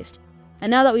finalized. And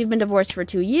now that we've been divorced for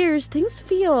 2 years, things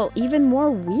feel even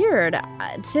more weird.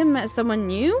 Tim met someone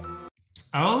new?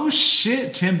 Oh,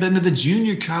 shit. Tim been to the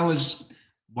junior college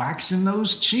waxing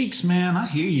those cheeks, man. I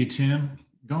hear you, Tim.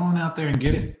 Go on out there and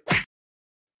get it.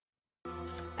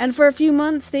 And for a few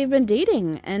months, they've been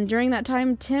dating. And during that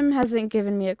time, Tim hasn't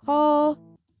given me a call.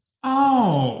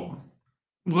 Oh.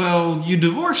 Well, you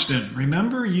divorced him,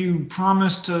 remember? You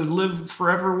promised to live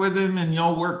forever with him and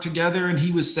y'all worked together and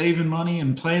he was saving money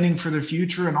and planning for the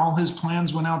future and all his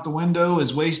plans went out the window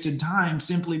as wasted time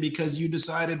simply because you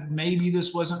decided maybe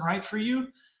this wasn't right for you?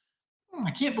 I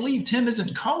can't believe Tim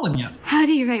isn't calling you. How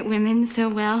do you write women so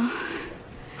well?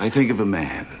 I think of a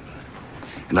man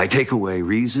and I take away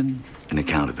reason and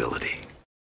accountability.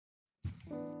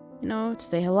 You know, to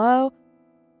say hello,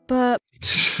 but...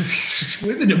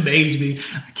 Women amaze me.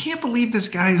 I can't believe this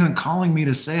guy isn't calling me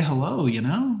to say hello, you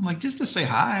know? Like, just to say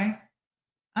hi.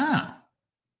 Oh.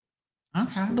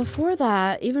 Okay. Before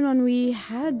that, even when we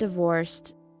had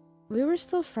divorced, we were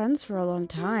still friends for a long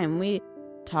time. We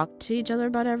talked to each other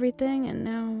about everything, and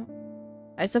now...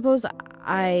 I suppose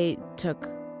I took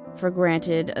for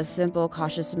granted a simple,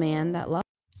 cautious man that loved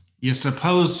You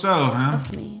suppose so, huh?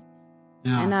 me.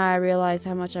 Yeah. And I realized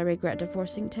how much I regret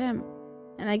divorcing Tim.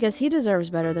 And I guess he deserves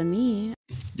better than me.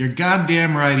 You're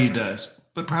goddamn right he does.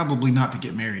 But probably not to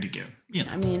get married again. You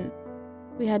know. I mean,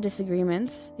 we had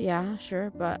disagreements. Yeah,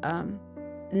 sure. But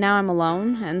now I'm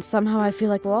alone. And somehow I feel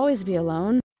like we'll always be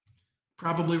alone.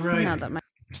 Probably right. Not that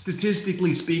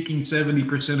Statistically speaking,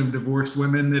 70% of divorced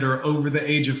women that are over the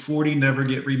age of 40 never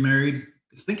get remarried.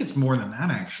 I think it's more than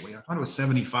that, actually. I thought it was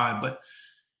 75. But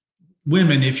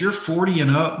women, if you're 40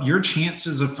 and up, your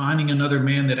chances of finding another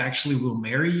man that actually will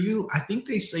marry you, I think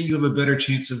they say you have a better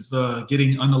chance of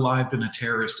getting unalived in a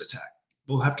terrorist attack.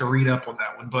 We'll have to read up on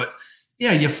that one. But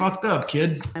yeah, you fucked up,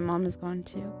 kid. My mom is gone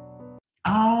too.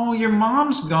 Oh, your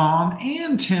mom's gone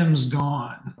and Tim's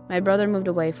gone. My brother moved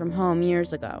away from home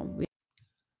years ago.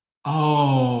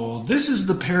 Oh, this is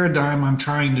the paradigm I'm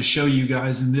trying to show you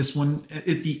guys in this one.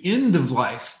 At the end of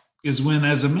life is when,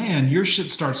 as a man, your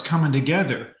shit starts coming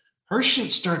together. Her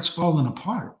shit starts falling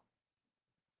apart.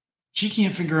 She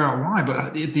can't figure out why,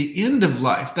 but at the end of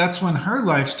life, that's when her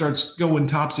life starts going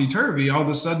topsy-turvy. All of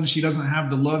a sudden, she doesn't have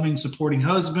the loving, supporting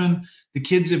husband. The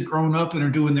kids have grown up and are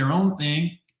doing their own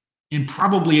thing and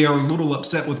probably are a little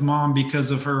upset with mom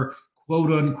because of her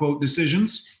quote-unquote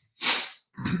decisions.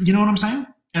 You know what I'm saying?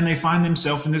 And they find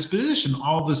themselves in this position.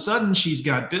 All of a sudden, she's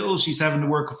got bills. She's having to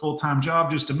work a full-time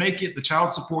job just to make it. The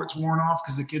child support's worn off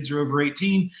because the kids are over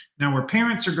 18. Now her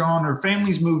parents are gone. Her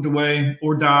family's moved away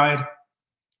or died.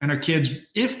 And her kids,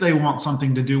 if they want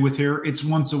something to do with her, it's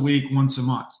once a week, once a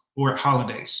month, or at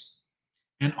holidays.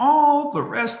 And all the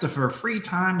rest of her free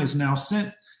time is now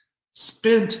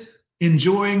spent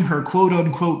enjoying her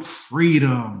quote-unquote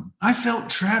freedom. I felt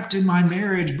trapped in my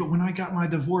marriage, but when I got my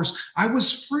divorce, I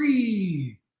was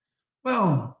free.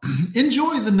 Well,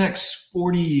 enjoy the next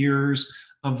 40 years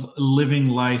of living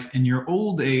life in your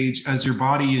old age as your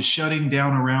body is shutting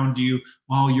down around you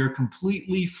while you're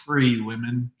completely free,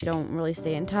 women. I don't really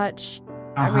stay in touch.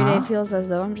 Every day feels as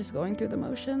though I'm just going through the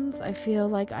motions. I feel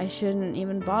like I shouldn't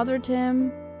even bother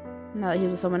Tim now that he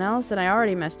was with someone else, and I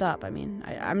already messed up. I mean,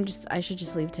 I should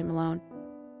just leave Tim alone.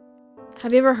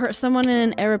 Have you ever hurt someone in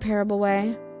an irreparable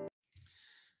way?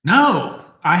 No,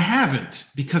 I haven't,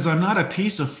 because I'm not a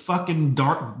piece of fucking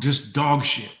just dog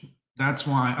shit. That's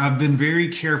why I've been very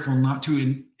careful not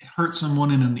to hurt someone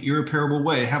in an irreparable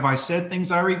way. Have I said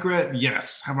things I regret?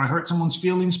 Yes. Have I hurt someone's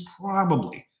feelings?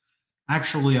 Probably.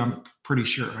 Actually, I'm pretty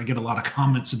sure. I get a lot of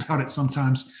comments about it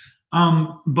sometimes.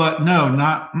 But no,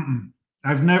 not.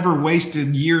 I've never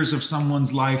wasted years of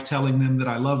someone's life telling them that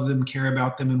I love them, care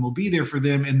about them, and will be there for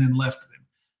them, and then left them.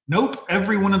 Nope,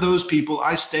 every one of those people,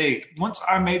 I stayed. Once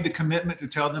I made the commitment to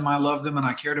tell them I loved them and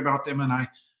I cared about them, and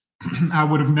I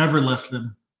would have never left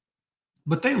them.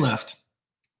 But they left.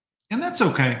 And that's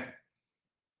okay.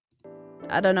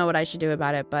 I don't know what I should do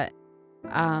about it, but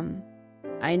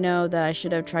I know that I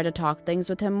should have tried to talk things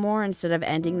with him more instead of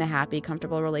ending the happy,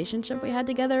 comfortable relationship we had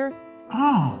together.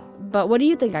 Oh. But what do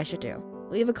you think I should do?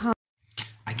 Leave a comment.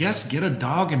 I guess get a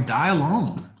dog and die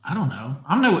alone. I don't know.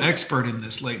 I'm no expert in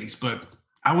this, ladies, but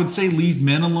I would say leave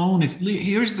men alone.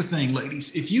 Here's the thing,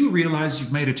 ladies. If you realize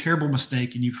you've made a terrible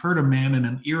mistake and you've hurt a man in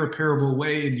an irreparable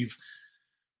way and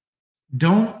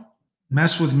don't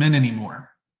mess with men anymore.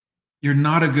 You're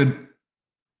not a good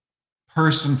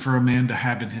person for a man to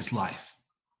have in his life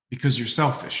because you're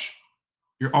selfish.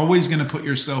 You're always going to put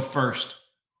yourself first.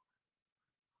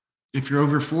 If you're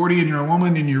over 40 and you're a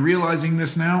woman and you're realizing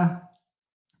this now,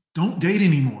 don't date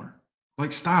anymore.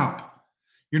 Like, stop.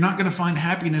 You're not going to find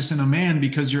happiness in a man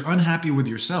because you're unhappy with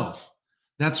yourself.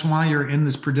 That's why you're in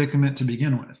this predicament to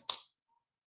begin with.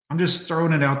 I'm just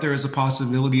throwing it out there as a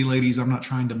possibility, ladies. I'm not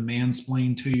trying to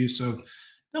mansplain to you, so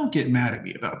don't get mad at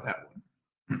me about that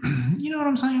one. You know what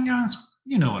I'm saying, guys?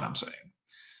 You know what I'm saying.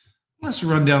 Let's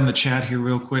run down the chat here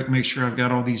real quick, make sure I've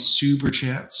got all these super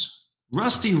chats.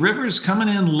 Rusty Rivers coming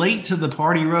in late to the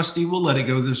party, Rusty. We'll let it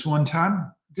go this one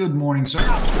time. Good morning, sir.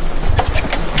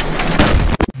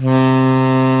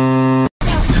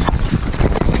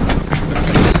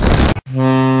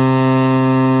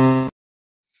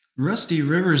 Rusty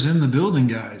Rivers in the building,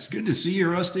 guys. Good to see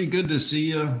you, Rusty. Good to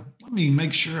see you. Let me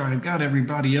make sure I've got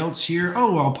everybody else here.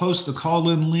 Oh, I'll post the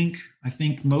call-in link. I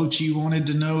think Mochi wanted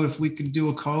to know if we could do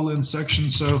a call-in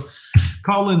section. So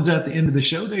call-in's at the end of the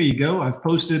show. There you go. I've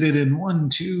posted it in 1,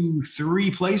 2,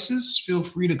 3 places. Feel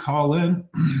free to call in.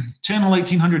 Channel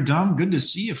 1800 Dumb. Good to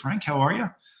see you, Frank. How are you?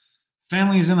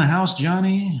 Family's in the house,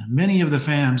 Johnny. Many of the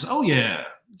fams. Oh, yeah.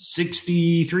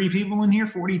 63 people in here,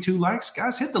 42 likes.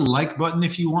 Guys, hit the like button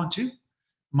if you want to.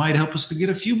 Might help us to get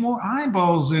a few more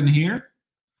eyeballs in here.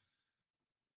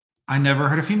 I never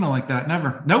heard a female like that.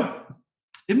 Never. Nope.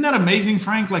 Isn't that amazing,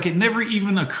 Frank? Like, it never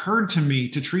even occurred to me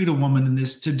to treat a woman in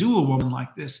this, to do a woman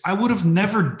like this. I would have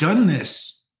never done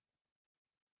this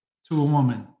to a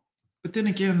woman. But then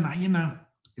again, you know,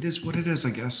 it is what it is, I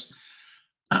guess.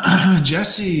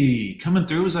 Jesse coming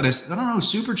through. Is that I don't know,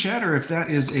 super chat, or if that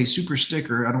is a super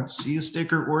sticker? I don't see a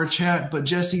sticker or a chat, but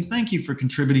Jesse, thank you for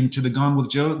contributing to the Gone with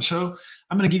Joe show.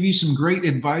 I'm going to give you some great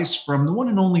advice from the one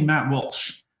and only Matt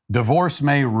Walsh. Divorce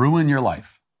may ruin your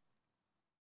life.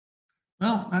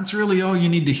 Well, that's really all you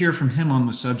need to hear from him on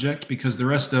the subject, because the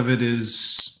rest of it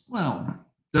is, well,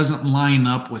 doesn't line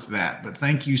up with that. But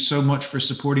thank you so much for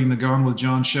supporting the Gone with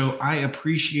John show. I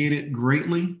appreciate it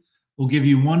greatly. We'll give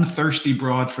you one thirsty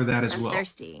broad for that as well.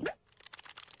 Thirsty.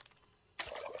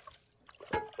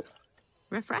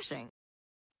 Refreshing.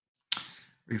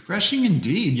 Refreshing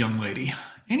indeed, young lady.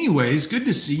 Anyways, good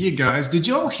to see you guys. Did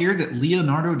y'all hear that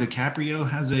Leonardo DiCaprio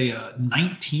has a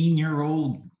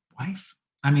 19-year-old wife?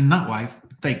 I mean, not wife,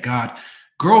 thank God.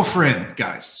 Girlfriend,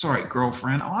 guys. Sorry,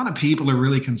 girlfriend. A lot of people are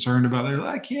really concerned about it.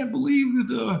 I can't believe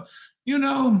that, you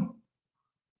know.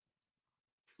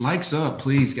 Likes up,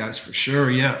 please, guys, for sure.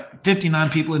 Yeah,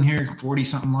 59 people in here,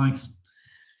 40-something likes.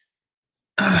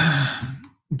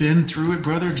 Been through it,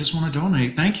 brother. Just want to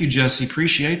donate. Thank you, Jesse.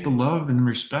 Appreciate the love and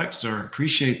respect, sir.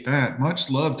 Appreciate that.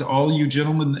 Much love to all you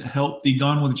gentlemen that helped the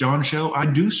Gone with John show. I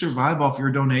do survive off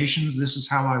your donations. This is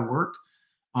how I work.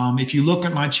 If you look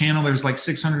at my channel, there's like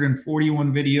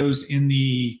 641 videos in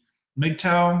the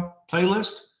MGTOW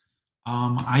playlist.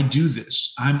 I do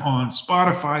this. I'm on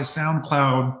Spotify,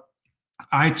 SoundCloud,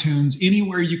 iTunes,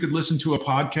 anywhere you could listen to a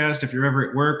podcast if you're ever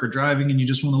at work or driving and you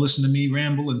just want to listen to me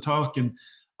ramble and talk. And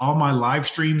all my live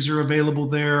streams are available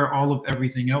there. All of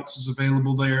everything else is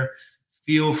available there.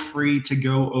 Feel free to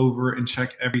go over and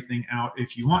check everything out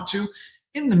if you want to.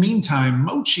 In the meantime,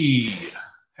 Mochi.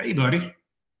 Hey, buddy.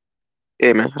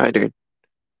 Hey, man. How you doing?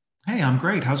 Hey, I'm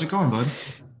great. How's it going, bud?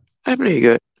 I'm pretty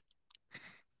good.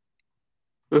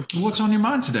 What's on your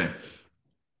mind today?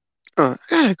 I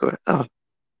gotta go.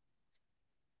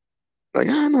 Like,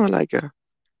 I don't know, like,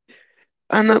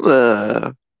 I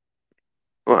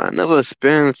never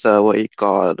experienced what you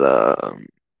call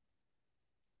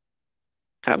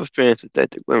have experience with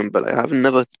dating women, but like, I've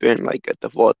never experienced like a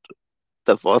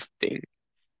divorce thing.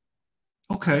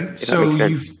 Okay, so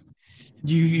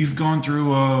you've gone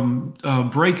through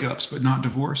breakups, but not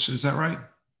divorce. Is that right?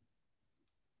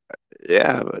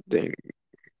 Yeah, but then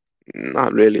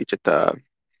not really. Just but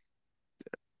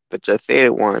just say they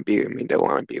want to be with me. They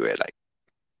want to be with like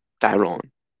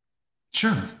Tyrone.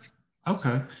 Sure.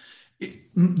 Okay.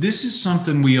 This is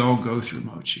something we all go through,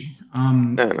 Mochi.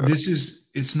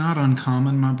 It's not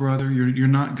uncommon, my brother. You're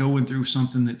not going through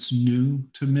something that's new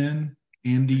to men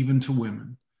and even to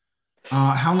women.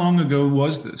 How long ago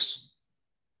was this?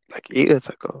 Like years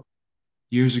ago.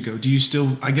 Years ago. Do you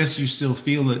still, I guess you still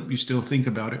feel it, you still think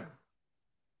about it?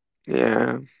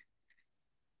 Yeah.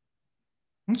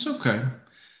 It's okay.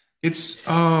 It's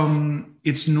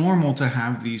normal to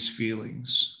have these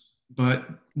feelings, but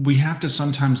we have to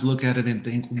sometimes look at it and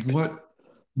think,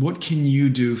 what can you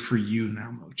do for you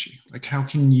now, Mochi? Like, how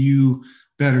can you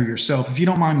better yourself? If you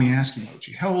don't mind me asking,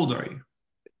 Mochi, how old are you?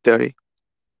 30.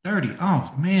 30.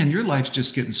 Oh man, your life's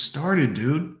just getting started,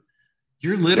 dude.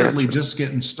 You're literally just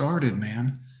getting started,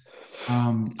 man.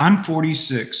 I'm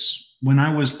 46. When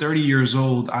I was 30 years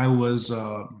old, I was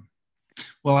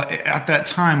well, at that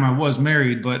time I was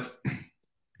married, but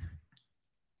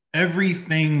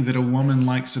everything that a woman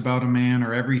likes about a man,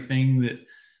 or everything that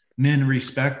men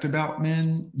respect about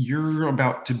men, you're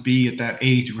about to be at that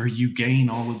age where you gain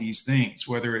all of these things,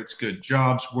 whether it's good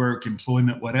jobs, work,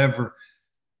 employment, whatever.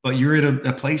 But you're at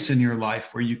a place in your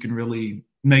life where you can really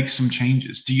make some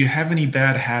changes. Do you have any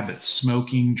bad habits?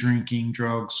 Smoking, drinking,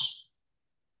 drugs?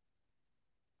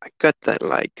 I got that,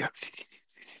 like,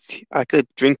 I got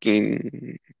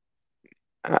drinking,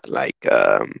 got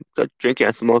drinking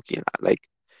and smoking at like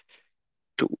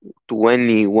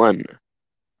 21.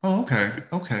 Oh, okay.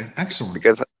 Okay. Excellent.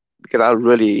 Because I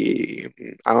really,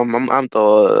 I'm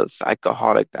the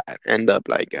alcoholic that end up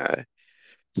like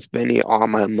spending all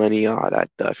my money, all that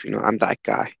stuff. I'm that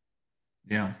guy.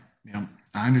 Yeah. Yeah.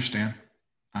 I understand.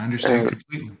 I understand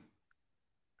completely.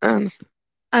 And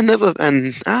I never,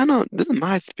 and I don't know, this is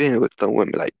my experience with the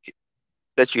women, like,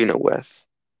 especially in the West.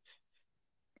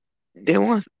 They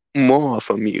want more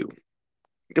from you.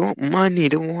 They want money.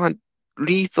 They want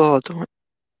resources.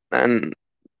 And,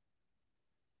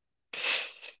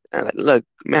 and like, look,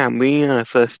 man, we're on a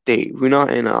first date. We're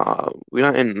not in a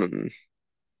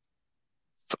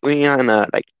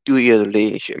like 2 year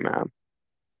relationship, man.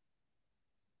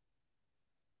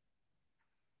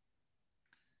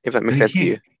 If that makes sense to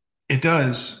you. It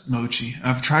does, Mochi.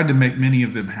 I've tried to make many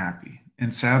of them happy.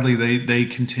 And sadly, they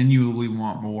continually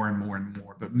want more and more and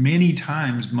more. But many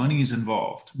times money is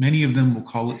involved. Many of them will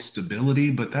call it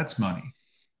stability, but that's money.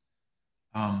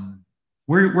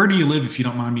 Where do you live, if you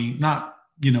don't mind me? Not,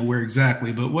 where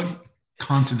exactly, but what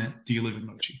continent do you live in,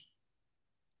 Mochi?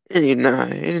 In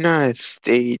the United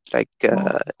States, like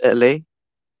LA.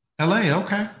 LA,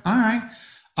 okay. All right.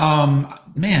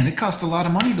 Man, it costs a lot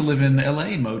of money to live in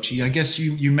LA, Mochi. I guess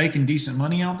you're making decent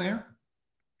money out there?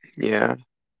 Yeah.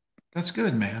 That's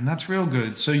good, man. That's real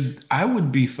good. So I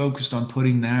would be focused on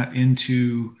putting that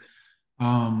into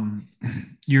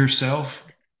yourself,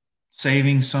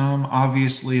 saving some.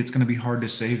 Obviously, it's going to be hard to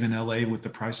save in LA with the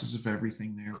prices of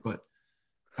everything there, but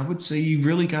I would say you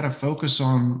really got to focus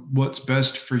on what's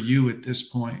best for you at this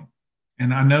point.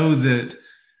 And I know that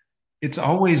it's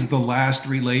always the last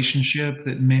relationship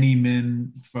that many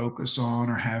men focus on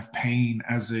or have pain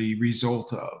as a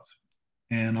result of.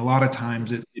 And a lot of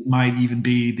times it might even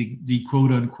be the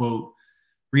quote unquote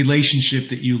relationship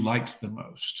that you liked the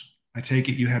most. I take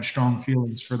it you had strong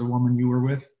feelings for the woman you were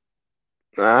with?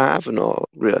 I have no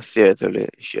real serious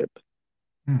relationship.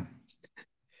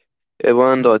 It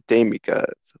one of those things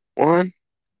because, one,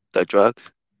 the drugs.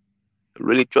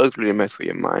 Drugs really mess with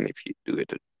your mind if you do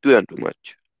them too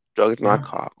much. Drugs, and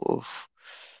alcohol. Oof.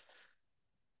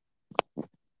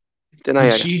 Then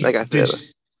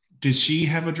Did she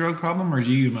have a drug problem, or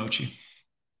you, Mochi?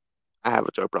 I have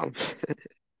a drug problem.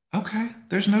 Okay.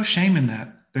 There's no shame in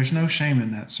that. There's no shame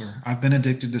in that, sir. I've been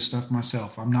addicted to stuff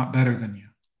myself. I'm not better than you.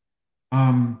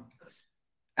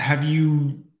 Have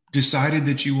you decided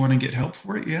that you want to get help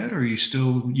for it yet? Or are you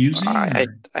still using? I've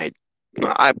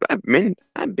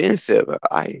been sober.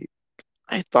 I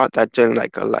thought that during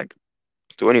like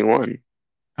 21.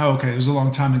 Oh, okay. It was a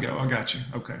long time ago. I got you.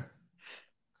 Okay.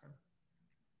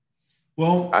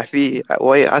 Well, I see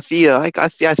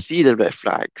the red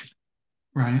flags.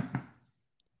 Right.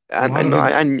 And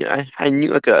I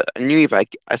knew if I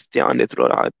stay on this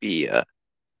road, I'd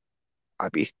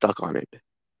be stuck on it.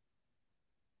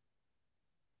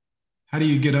 How do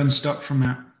you get unstuck from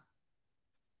that?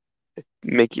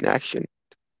 Making action.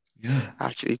 Yeah.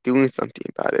 Actually doing something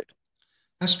about it.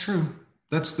 That's true.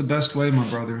 That's the best way, my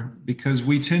brother, because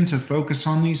we tend to focus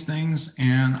on these things.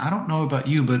 And I don't know about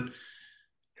you, but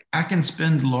I can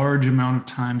spend large amount of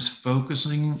times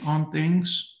focusing on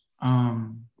things,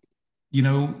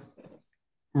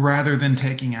 rather than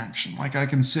taking action. Like I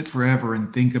can sit forever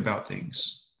and think about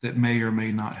things that may or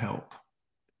may not help.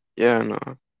 Yeah, no.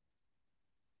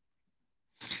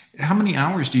 How many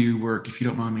hours do you work, if you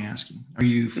don't mind me asking? Are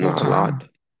you full Not a time? lot.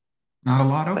 Not a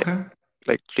lot. Like Okay.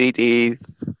 like 3 days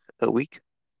a week.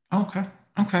 Okay.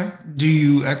 Okay. Do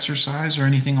you exercise or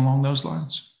anything along those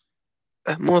lines?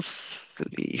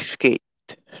 Mostly skate.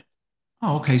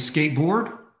 Oh, okay.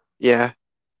 Skateboard? Yeah.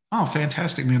 Oh,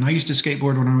 fantastic, man. I used to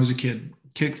skateboard when I was a kid.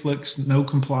 Kick flicks, no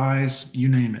complies, you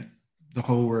name it. The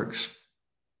whole works.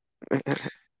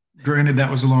 Granted, that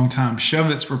was a long time.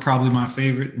 Shove-its were probably my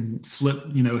favorite, and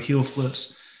flip, heel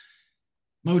flips.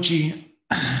 Mochi,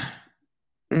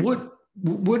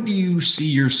 what do you see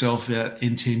yourself at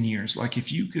in 10 years? Like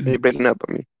if you You're could, breaking up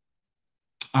on me.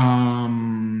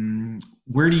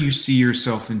 where do you see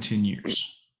yourself in 10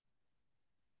 years?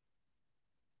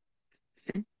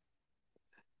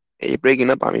 You're breaking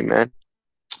up on me, man.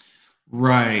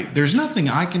 Right. There's nothing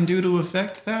I can do to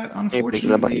affect that, You're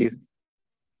breaking up on unfortunately. you.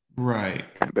 Right.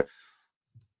 I bet.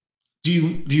 Do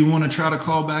you want to try to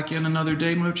call back in another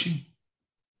day, Mochi?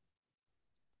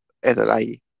 It's a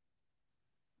lie.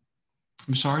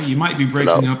 I'm sorry, you might be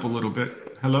breaking up a little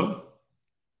bit. Hello?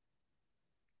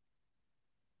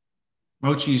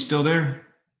 Mochi, you still there?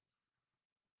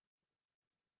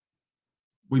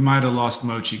 We might have lost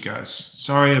Mochi, guys.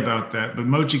 Sorry about that. But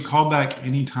Mochi, call back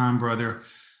anytime, brother.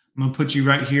 I'm going to put you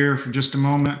right here for just a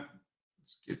moment.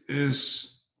 Let's get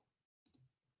this.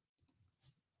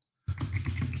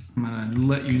 I'm going to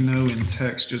let you know in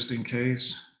text just in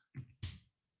case.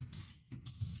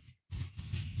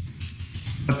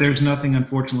 But there's nothing,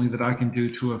 unfortunately, that I can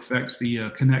do to affect the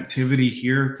connectivity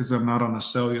here because I'm not on a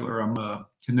cellular. I'm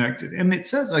connected. And it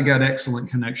says I got excellent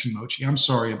connection, Mochi. I'm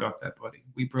sorry about that, buddy.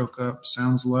 We broke up,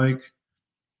 sounds like.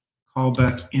 Call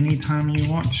back anytime you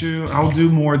want to. I'll do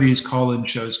more of these call-in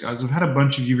shows, guys. I've had a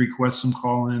bunch of you request some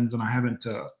call-ins, and I haven't.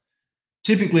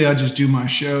 Typically, I just do my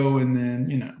show, and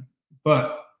then,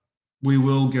 but we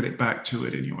will get it back to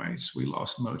it anyways. We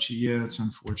lost Mochi. Yeah, it's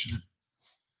unfortunate.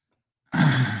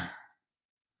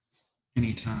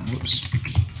 Anytime. Whoops.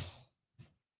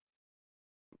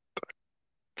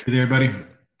 You there, buddy?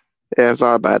 Yeah,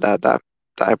 sorry about that. That's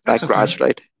That crash,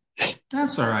 okay. right?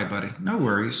 That's all right, buddy. No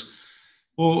worries.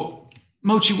 Well,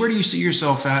 Mochi, where do you see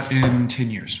yourself at in 10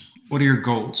 years? What are your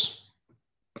goals?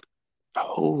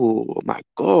 Oh my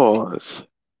gosh.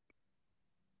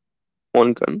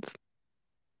 Own guns.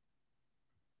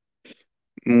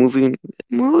 Moving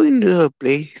to a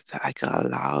place that I can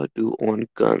allow to own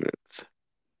guns.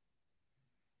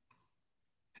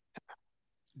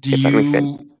 Do If that makes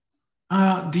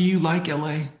sense. you like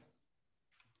LA?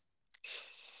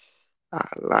 I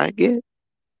like it,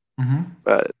 Mm-hmm.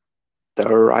 but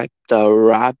the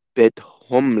rapid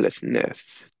homelessness,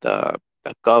 the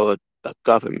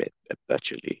government,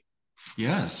 especially.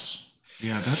 Yes.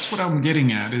 Yeah, that's what I'm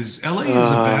getting at. Is LA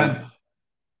is a bad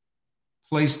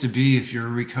place to be if you're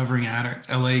a recovering addict.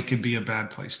 LA could be a bad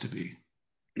place to be.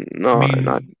 No, I mean,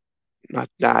 not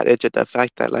that. It's just the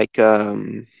fact that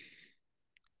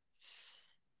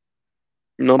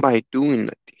nobody doing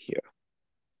nothing here.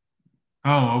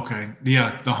 oh, okay.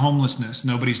 Yeah, the homelessness.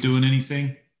 Nobody's doing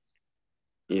anything.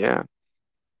 Yeah.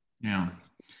 Yeah.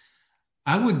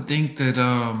 I would think that,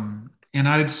 and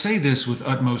I'd say this with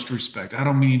utmost respect. I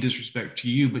don't mean any disrespect to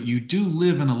you, but you do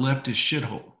live in a leftist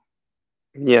shithole,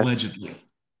 Yeah. allegedly.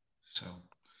 So,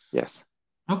 Yes.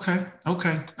 okay.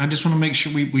 I just want to make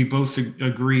sure we both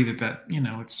agree that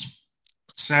it's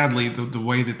sadly the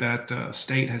way that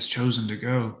state has chosen to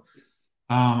go.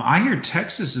 I hear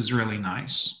Texas is really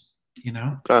nice.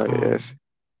 Oh, yes.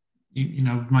 You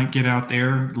might get out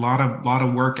there, a lot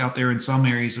of work out there in some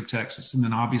areas of Texas, and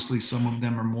then obviously some of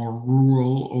them are more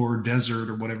rural or desert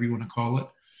or whatever you want to call it.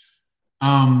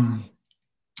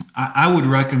 I would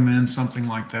recommend something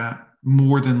like that.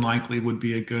 More than likely would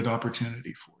be a good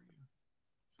opportunity for you.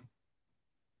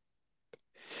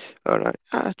 All right.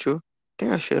 True. I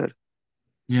think I should.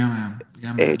 Yeah, man.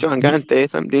 Yeah, Hey, man. John, can I say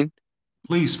something?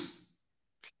 Please.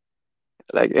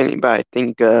 Like anybody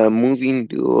think moving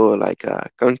to like a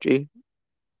country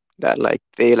that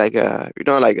they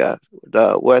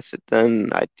the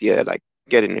Western idea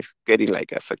getting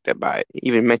like affected by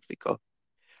even Mexico.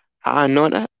 How I know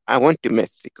that? I went to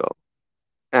Mexico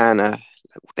and I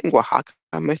think Oaxaca,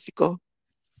 Mexico,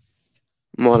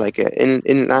 more like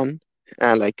inland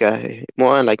and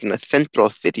more like in a central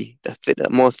city, the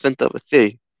more center of a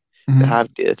city. They have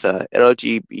this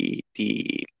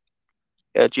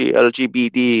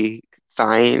LGBT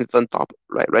signs on top,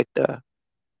 right there.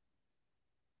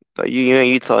 So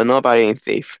you saw nobody ain't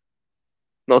safe.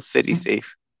 No city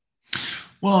safe.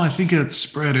 Well, I think it's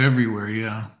spread everywhere.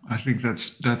 Yeah, I think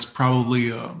that's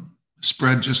probably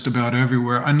spread just about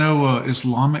everywhere. I know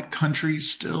Islamic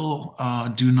countries still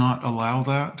do not allow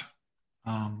that.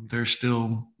 They're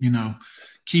still,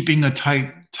 keeping a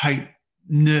tight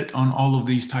knit on all of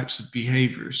these types of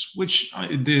behaviors, which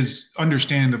it is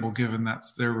understandable given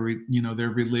that's their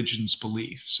religion's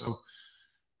belief. So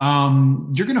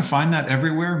you're going to find that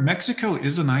everywhere. Mexico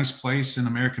is a nice place, and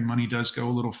American Money does go a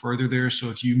little further there. So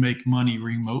if you make money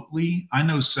remotely, I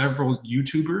know several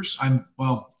YouTubers.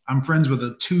 I'm friends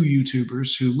with two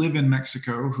YouTubers who live in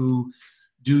Mexico who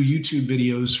do YouTube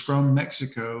videos from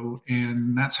Mexico,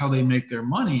 and that's how they make their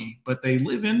money. But they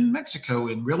live in Mexico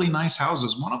in really nice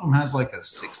houses. One of them has like a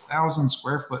 6,000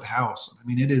 square foot house. I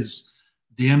mean, it is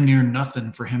damn near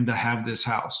nothing for him to have this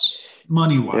house,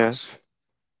 money wise. Yes.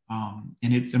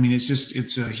 And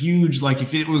it's a huge, like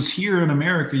if it was here in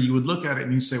America, you would look at it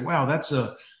and you say, wow, that's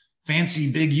a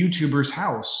fancy big YouTuber's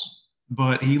house.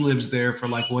 But he lives there for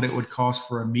like what it would cost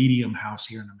for a medium house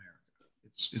here in America.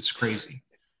 It's crazy.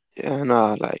 Yeah,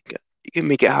 no, like you can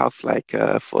make a house like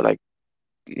for like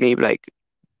maybe like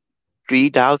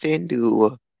 3,000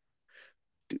 to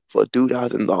for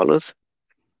 $2,000.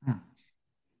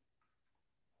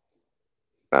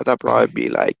 That'd probably be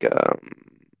like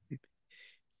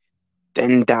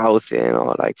 10,000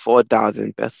 or like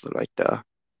 4,000 pesos right there.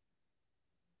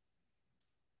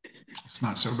 It's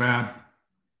not so bad.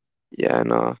 Yeah,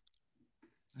 no.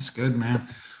 That's good, man.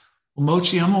 Well,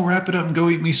 Mochi, I'm gonna wrap it up and go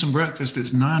eat me some breakfast.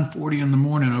 It's 9:40 in the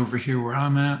morning over here where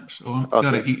I'm at, so I'm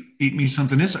gotta eat me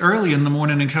something. It's early in the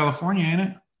morning in California, ain't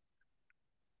it?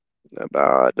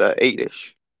 About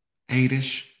 8-ish.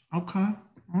 8-ish. Okay. All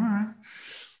right.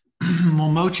 Well,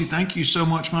 Mochi, thank you so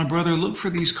much, my brother. Look for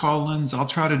these call-ins. I'll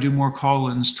try to do more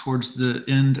call-ins towards the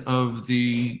end of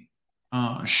the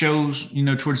shows,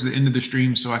 towards the end of the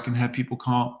stream, so I can have people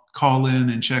call in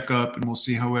and check up, and we'll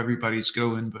see how everybody's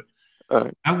going. But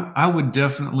I would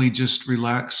definitely just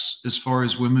relax as far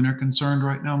as women are concerned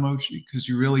right now, Mochi, because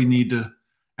you really need to,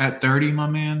 at 30, my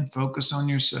man, focus on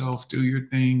yourself, do your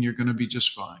thing. You're going to be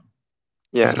just fine.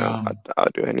 Yeah, no, I'll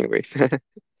do it anyway.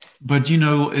 But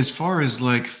as far as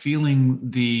like feeling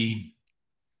the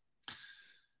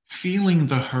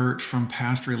hurt from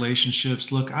past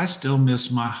relationships, look, I still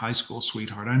miss my high school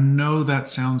sweetheart. I know that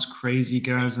sounds crazy,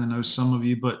 guys. I know some of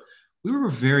you, but we were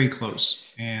very close,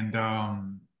 and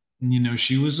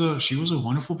she was a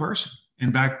wonderful person.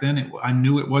 And back then, I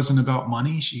knew it wasn't about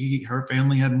money. Her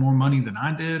family had more money than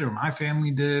I did, or my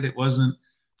family did. It wasn't.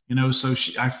 So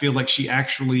I feel like she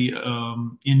actually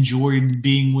enjoyed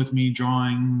being with me,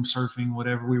 drawing, surfing,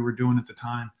 whatever we were doing at the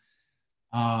time.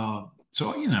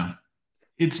 So,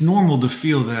 it's normal to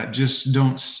feel that. Just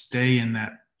don't stay in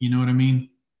that. You know what I mean?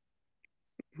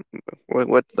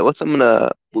 What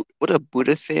a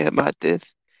Buddha say about this?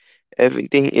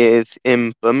 Everything is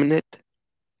impermanent.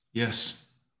 Yes,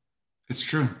 it's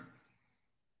true.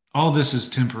 All this is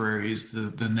temporary is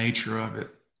the nature of it.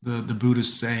 The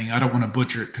Buddhist saying. I don't want to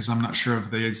butcher it because I'm not sure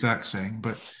of the exact saying,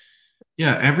 but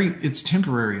yeah, it's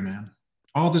temporary, man.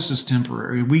 All this is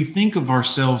temporary. We think of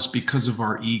ourselves because of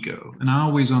our ego. And I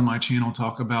always on my channel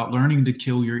talk about learning to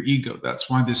kill your ego. That's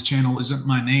why this channel isn't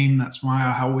my name. That's why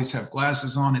I always have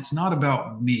glasses on. It's not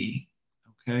about me.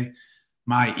 Okay.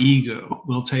 My ego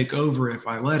will take over if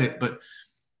I let it. But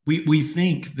we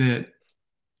think that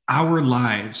our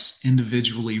lives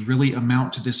individually really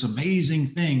amount to this amazing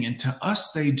thing. And to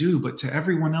us, they do, but to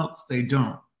everyone else, they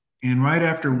don't. And right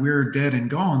after we're dead and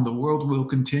gone, the world will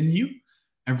continue.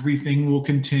 Everything will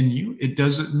continue. It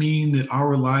doesn't mean that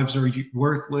our lives are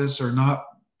worthless or not.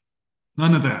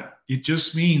 None of that. It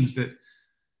just means that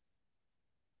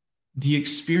the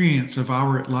experience of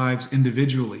our lives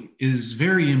individually is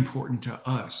very important to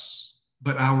us.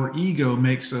 But our ego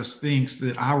makes us think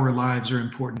that our lives are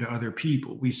important to other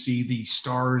people. We see the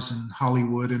stars in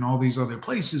Hollywood and all these other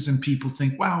places, and people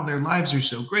think, wow, their lives are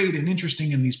so great and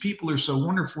interesting, and these people are so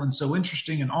wonderful and so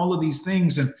interesting, and all of these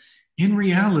things. And in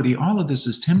reality, all of this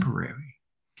is temporary.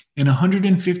 In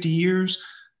 150 years,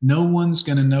 no one's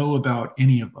going to know about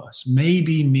any of us.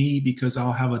 Maybe me, because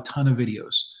I'll have a ton of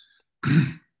videos.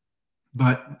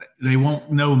 But they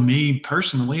won't know me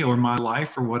personally or my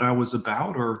life or what I was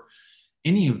about or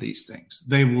any of these things.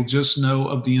 They will just know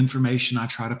of the information I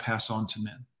try to pass on to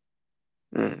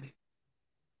men.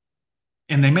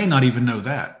 And they may not even know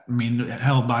that. I mean,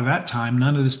 hell, by that time,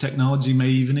 none of this technology may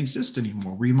even exist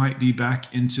anymore. We might be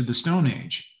back into the Stone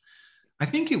Age. I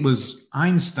think it was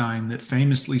Einstein that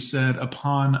famously said,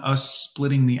 upon us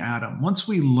splitting the atom, once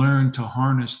we learn to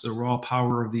harness the raw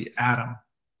power of the atom,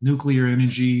 nuclear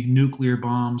energy, nuclear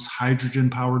bombs,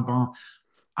 hydrogen-powered bomb,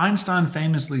 Einstein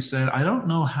famously said, I don't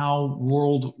know how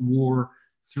World War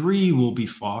III will be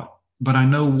fought, but I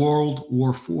know World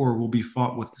War IV will be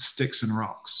fought with sticks and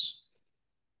rocks.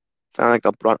 Sound like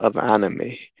a plot of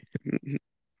anime.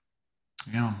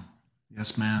 Yeah.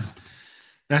 Yes, man.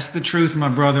 That's the truth, my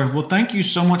brother. Well, thank you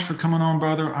so much for coming on,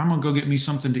 brother. I'm going to go get me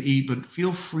something to eat, but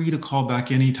feel free to call back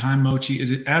anytime,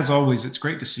 Mochi. As always, it's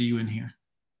great to see you in here.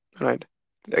 All right.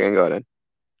 I can go then.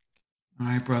 All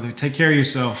right, brother. Take care of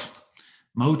yourself.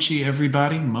 Mochi,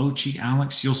 everybody. Mochi,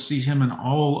 Alex. You'll see him in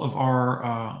all of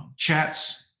our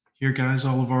chats here, guys.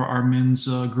 All of our men's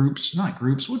groups. Not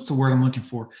groups. What's the word I'm looking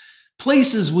for?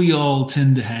 Places we all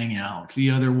tend to hang out. The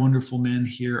other wonderful men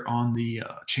here on the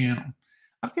channel.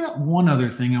 I've got one other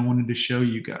thing I wanted to show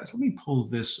you guys. Let me pull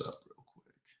this up real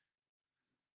quick.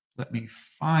 Let me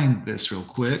find this real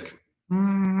quick.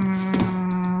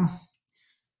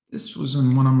 This was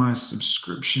in one of my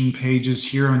subscription pages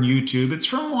here on YouTube. It's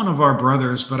from one of our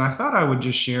brothers, but I thought I would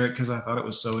just share it because I thought it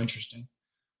was so interesting.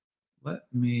 Let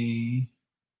me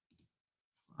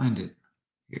find it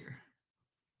here.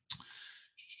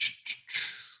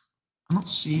 I don't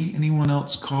see anyone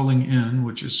else calling in,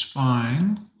 which is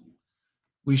fine.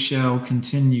 We shall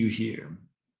continue here.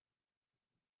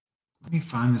 Let me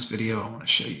find this video I want to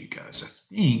show you guys.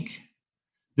 I think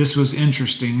this was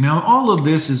interesting. Now, all of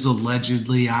this is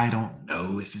allegedly. I don't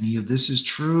know if any of this is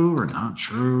true or not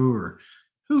true, or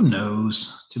who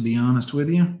knows, to be honest with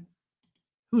you.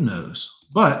 Who knows?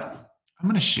 But I'm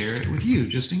going to share it with you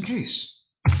just in case.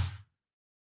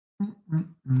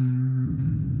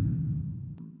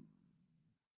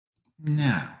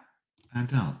 No, I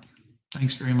don't.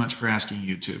 Thanks very much for asking,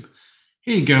 YouTube.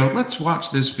 Here you go. Let's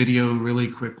watch this video really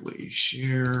quickly.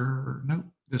 Share. Nope,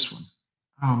 this one.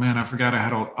 Oh, man, I forgot I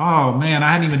had all. Oh, man,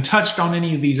 I hadn't even touched on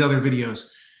any of these other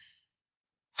videos.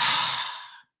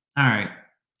 All right,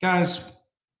 guys,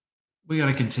 we got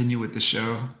to continue with the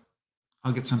show.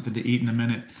 I'll get something to eat in a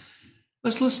minute.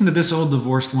 Let's listen to this old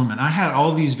divorced woman. I had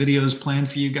all these videos planned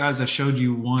for you guys. I showed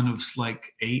you one of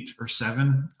like 8 or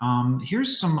 7.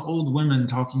 Here's some old women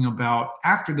talking about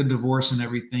after the divorce and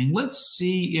everything. Let's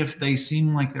see if they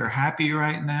seem like they're happy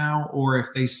right now or if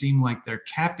they seem like they're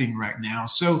capping right now.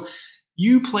 So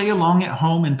you play along at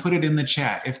home and put it in the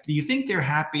chat. If you think they're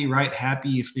happy, write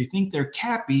happy. If you think they're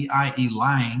cappy, i.e.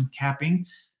 lying, capping,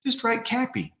 just write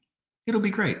cappy. It'll be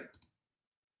great.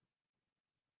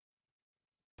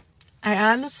 I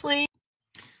honestly...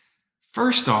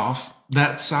 First off,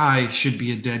 that sigh should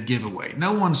be a dead giveaway.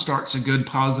 No one starts a good,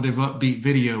 positive, upbeat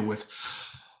video with...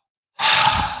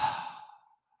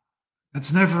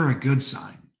 That's never a good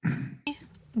sign.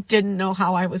 Didn't know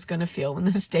how I was going to feel when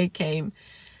this day came.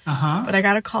 But I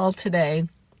got a call today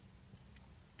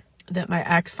that my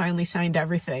ex finally signed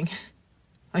everything.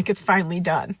 Like it's finally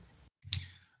done.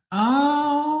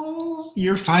 Oh,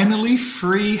 you're finally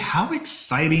free. How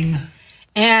exciting.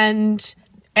 And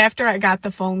after I got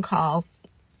the phone call,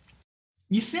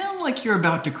 you sound like you're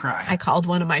about to cry. I called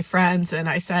one of my friends and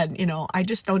I said, you know, I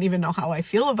just don't even know how I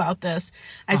feel about this.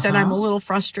 I said, I'm a little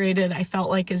frustrated. I felt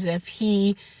like as if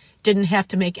he didn't have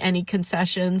to make any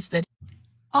concessions. That.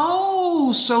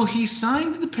 Oh, so he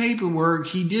signed the paperwork.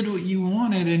 He did what you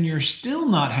wanted and you're still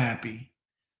not happy.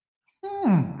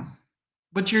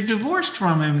 But you're divorced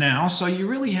from him now. So you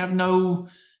really have no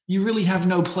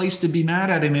place to be mad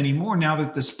at him anymore. Now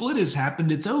that the split has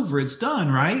happened, it's over, it's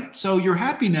done, right? So you're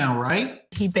happy now, right?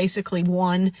 He basically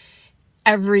won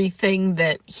everything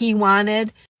that he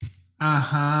wanted.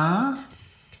 And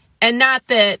not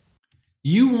that...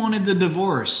 You wanted the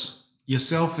divorce, you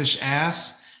selfish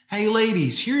ass. Hey,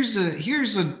 ladies, here's a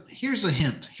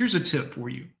hint. Here's a tip for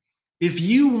you. If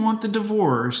you want the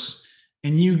divorce...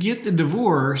 and you get the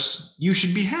divorce, you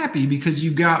should be happy because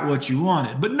you got what you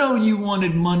wanted. But no, you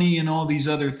wanted money and all these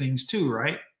other things too,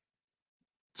 right?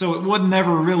 So it wasn't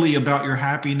ever really about your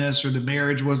happiness or the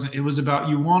marriage wasn't. It was about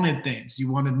you wanted things.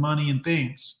 You wanted money and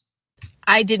things.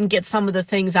 I didn't get some of the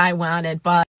things I wanted,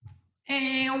 but...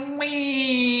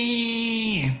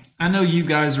 I know you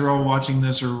guys are all watching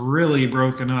this are really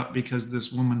broken up because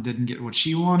this woman didn't get what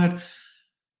she wanted.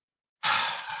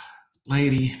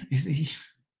 Lady...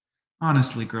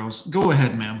 Honestly, girls, go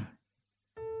ahead, ma'am.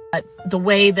 But the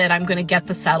way that I'm going to get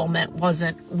the settlement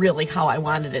wasn't really how I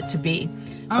wanted it to be.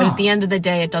 But at the end of the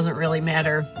day, it doesn't really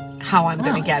matter how I'm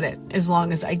going to get it, as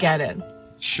long as I get it.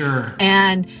 Sure.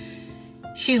 And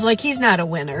she's like, he's not a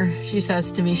winner, she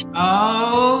says to me.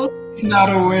 Oh, he's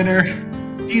not a winner.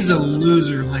 He's a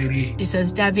loser, lady. She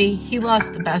says, Debbie, he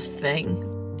lost the best thing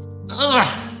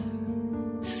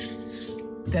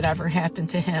that ever happened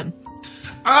to him.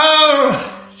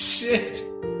 Oh! Shit.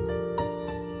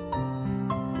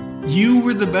 You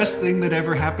were the best thing that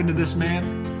ever happened to this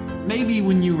man? Maybe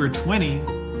when you were 20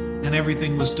 and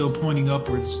everything was still pointing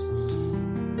upwards.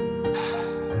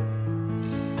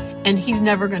 And he's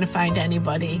never going to find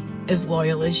anybody as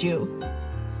loyal as you.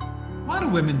 Why do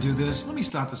women do this? Let me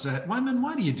stop this. Women,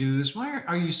 why do you do this? Why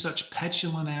are you such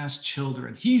petulant ass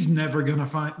children? He's never going to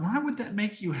find. Why would that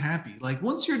make you happy? Like,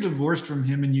 once you're divorced from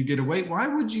him and you get away, why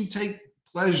would you take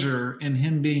pleasure in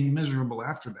him being miserable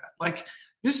after that? Like,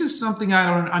 this is something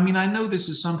I mean, I know this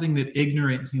is something that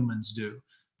ignorant humans do.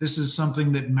 This is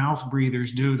something that mouth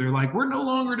breathers do. They're like, we're no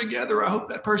longer together. I hope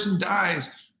that person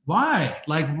dies. Why?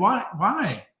 Like,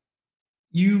 why?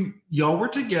 Y'all were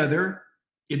together.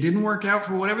 It didn't work out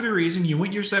for whatever the reason. You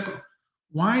went your separate.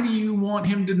 Why do you want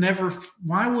him to never?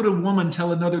 Why would a woman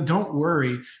tell another, don't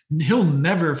worry, he'll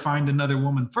never find another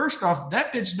woman? First off,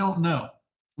 that bitch don't know.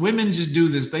 Women just do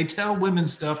this. They tell women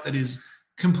stuff that is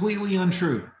completely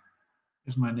untrue.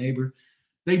 Is my neighbor.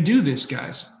 They do this,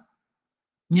 guys.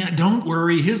 Yeah, don't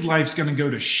worry. His life's going to go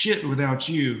to shit without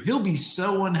you. He'll be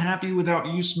so unhappy without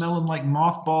you smelling like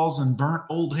mothballs and burnt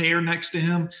old hair next to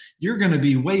him. You're going to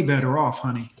be way better off,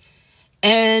 honey.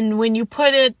 And when you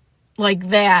put it like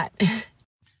that.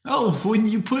 Oh, when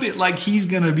you put it like he's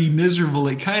going to be miserable,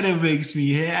 it kind of makes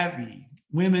me happy.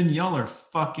 Women, y'all are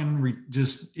fucking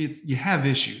you have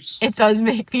issues. It does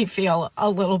make me feel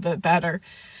a little bit better.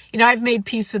 You know, I've made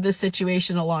peace with this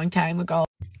situation a long time ago.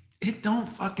 It don't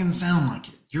fucking sound like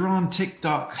it. You're on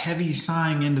TikTok heavy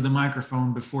sighing into the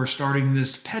microphone before starting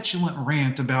this petulant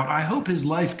rant about, I hope his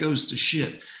life goes to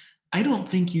shit. I don't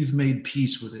think you've made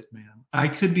peace with it, man. I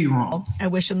could be wrong. I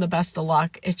wish him the best of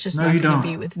luck. It's just No, not you going to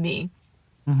don't. be with me.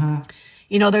 Mm-hmm.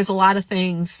 You know, there's a lot of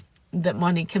things that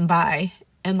money can buy,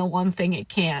 and the one thing it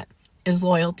can't is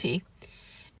loyalty.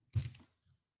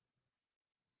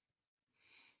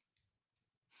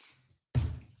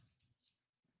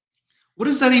 What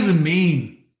does that even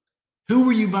mean? Who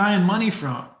were you buying money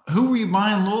from? Who were you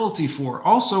buying loyalty for?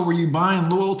 Also, were you buying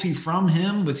loyalty from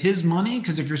him with his money?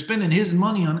 Because if you're spending his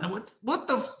money on what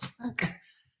the fuck?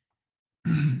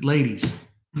 Ladies,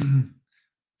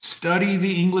 study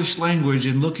the English language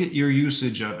and look at your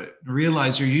usage of it.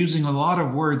 Realize you're using a lot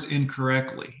of words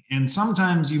incorrectly. And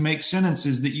sometimes you make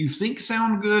sentences that you think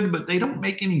sound good, but they don't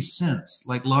make any sense,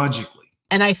 like logically.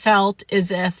 And I felt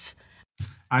as if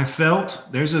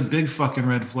there's a big fucking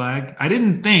red flag. I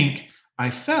didn't think, I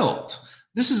felt.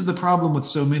 This is the problem with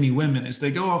so many women, is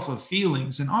they go off of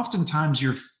feelings, and oftentimes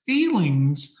your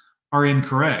feelings are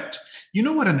incorrect. You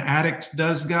know what an addict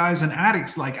does, guys? An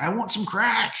addict's like, I want some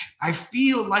crack. I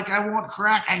feel like I want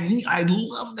crack. I'd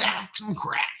love to have some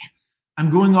crack. I'm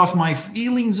going off my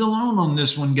feelings alone on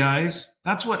this one, guys.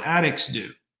 That's what addicts do.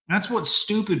 That's what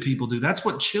stupid people do. That's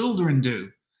what children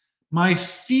do. My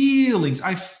feelings.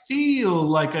 I feel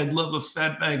like I'd love a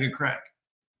fat bag of crack.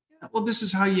 Yeah, well, this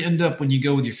is how you end up when you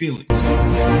go with your feelings.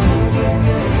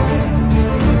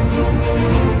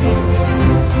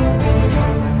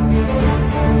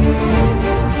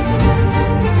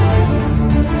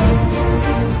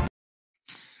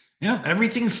 Yeah,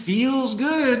 everything feels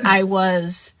good. I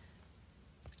was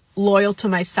loyal to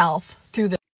myself through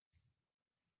the.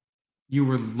 You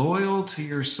were loyal to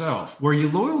yourself. Were you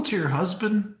loyal to your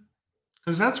husband?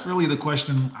 Because that's really the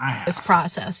question I have. This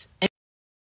process.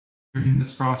 During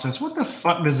this process. What the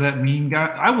fuck does that mean, guy?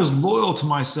 I was loyal to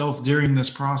myself during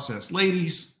this process.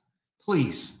 Ladies,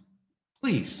 please,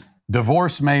 please.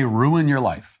 Divorce may ruin your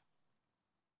life.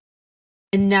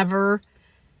 And never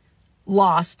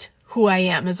lost who I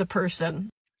am as a person.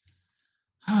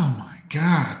 Oh my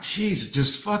God. Jesus,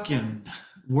 just fucking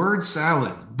word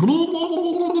salad.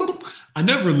 I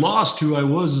never lost who I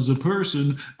was as a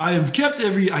person. I kept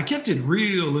it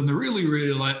real and the really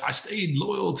real. I stayed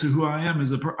loyal to who I am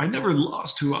as a person. I never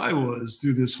lost who I was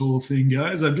through this whole thing,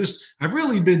 guys. I've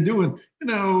really been doing,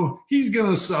 he's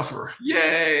gonna suffer.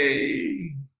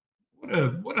 Yay.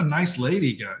 What a nice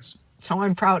lady, guys. So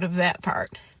I'm proud of that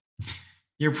part.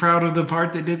 You're proud of the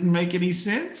part that didn't make any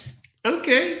sense?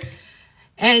 Okay.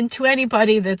 And to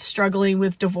anybody that's struggling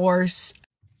with divorce,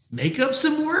 make up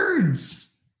some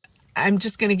words. I'm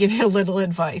just going to give you a little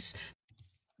advice.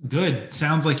 Good.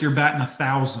 Sounds like you're batting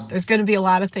 1,000. There's going to be a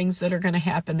lot of things that are going to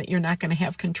happen that you're not going to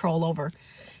have control over.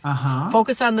 Uh-huh.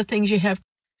 Focus on the things you have.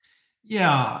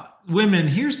 Yeah. Women,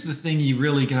 here's the thing you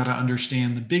really got to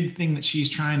understand. The big thing that she's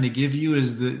trying to give you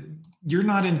is that you're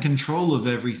not in control of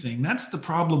everything. That's the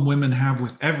problem women have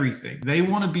with everything. They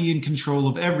want to be in control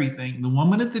of everything. The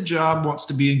woman at the job wants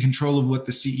to be in control of what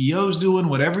the CEO's doing,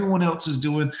 what everyone else is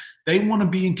doing. They want to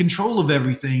be in control of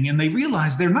everything, and they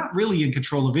realize they're not really in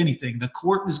control of anything. The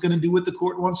court is going to do what the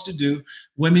court wants to do.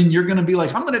 Women, you're going to be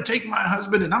like, I'm going to take my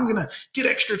husband and I'm going to get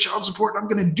extra child support. I'm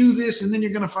going to do this. And then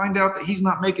you're going to find out that he's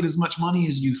not making as much money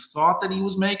as you thought that he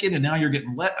was making. And now you're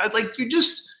getting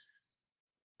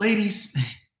ladies,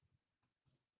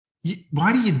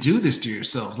 why do you do this to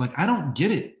yourselves? Like, I don't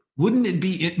get it. Wouldn't it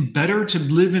be better to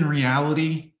live in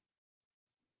reality?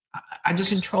 I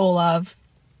just control of.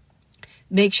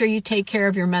 Make sure you take care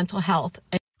of your mental health.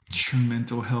 Your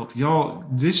mental health. Y'all,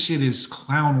 this shit is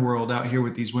clown world out here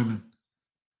with these women.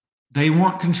 They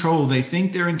want control. They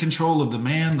think they're in control of the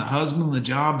man, the husband, the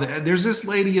job. There's this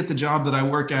lady at the job that I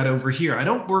work at over here. I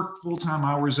don't work full-time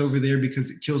hours over there because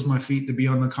it kills my feet to be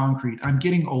on the concrete. I'm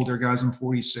getting older, guys. I'm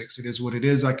 46. It is what it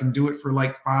is. I can do it for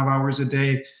like 5 hours a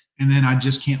day, and then I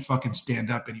just can't fucking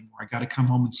stand up anymore. I got to come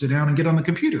home and sit down and get on the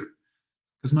computer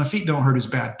because my feet don't hurt as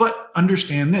bad. But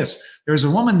understand this. There's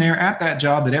a woman there at that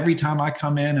job that every time I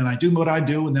come in and I do what I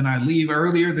do and then I leave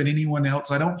earlier than anyone else,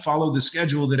 I don't follow the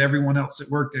schedule that everyone else at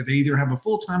work that they either have a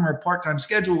full-time or a part-time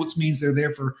schedule, which means they're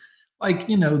there for like,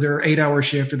 you know, their 8-hour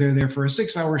shift or they're there for a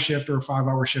 6-hour shift or a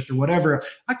 5-hour shift or whatever.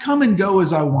 I come and go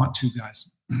as I want to,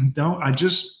 guys.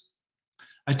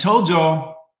 I told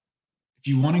y'all, if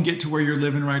you want to get to where you're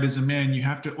living right as a man, you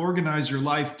have to organize your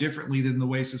life differently than the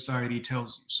way society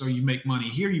tells you. So you make money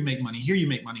here, you make money here, you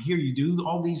make money here. You do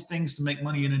all these things to make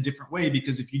money in a different way,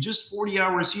 because if you just 40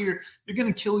 hours here, you're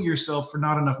going to kill yourself for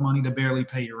not enough money to barely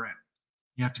pay your rent.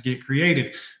 You have to get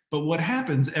creative. But what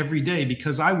happens every day,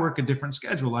 because I work a different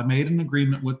schedule, I made an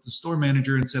agreement with the store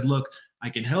manager and said, look, I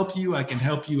can help you. I can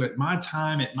help you at my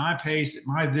time, at my pace, at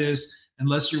my this,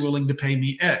 unless you're willing to pay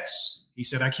me X. He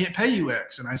said, I can't pay you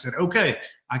X. And I said, okay,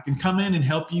 I can come in and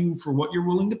help you for what you're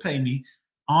willing to pay me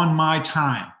on my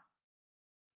time.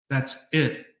 That's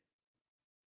it.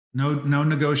 No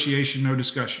negotiation, no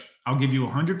discussion. I'll give you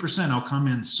 100%. I'll come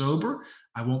in sober.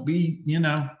 I won't be,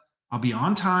 I'll be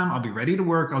on time. I'll be ready to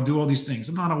work. I'll do all these things.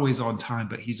 I'm not always on time,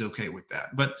 but he's okay with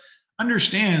that. But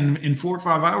understand, in 4 or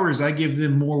 5 hours, I give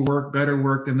them more work, better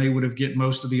work than they would have get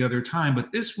most of the other time.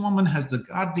 But this woman has the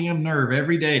goddamn nerve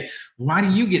every day. Why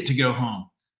do you get to go home?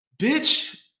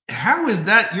 Bitch, how is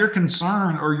that your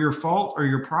concern or your fault or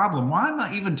your problem? Why am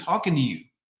I even talking to you?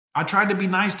 I tried to be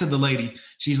nice to the lady.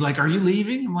 She's like, are you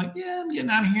leaving? I'm like, yeah, I'm getting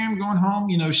out of here. I'm going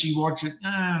home. She watches it.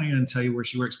 I don't even tell you where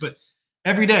she works, but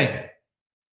every day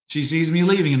she sees me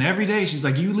leaving, and every day she's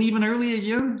like, you leaving early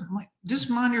again? I'm like, just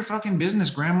mind your fucking business,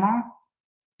 Grandma.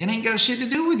 It ain't got shit to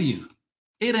do with you.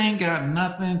 It ain't got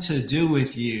nothing to do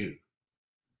with you.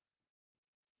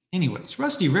 Anyways,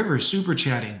 Rusty Rivers super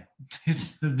chatting.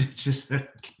 It's the bitches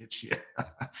that get you.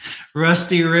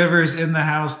 Rusty Rivers in the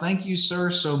house. Thank you, sir,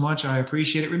 so much. I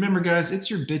appreciate it. Remember, guys,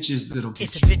 it's your bitches that'll get you.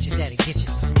 It's a bitches that'll get you.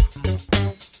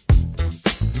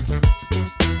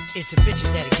 It's a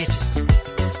bitches that'll get you.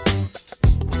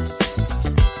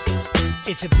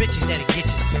 It's a bitches that'll get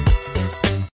you.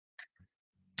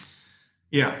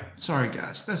 Yeah, sorry,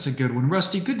 guys. That's a good one.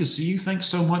 Rusty, good to see you. Thanks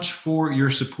so much for your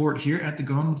support here at the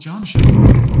Gone with John show.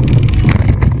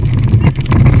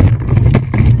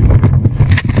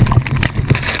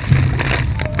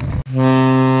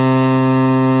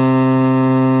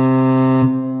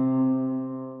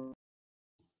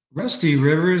 Rusty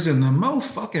Rivers in the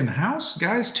mo-fucking house.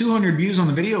 Guys, 200 views on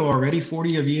the video already.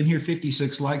 40 of you in here,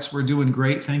 56 likes. We're doing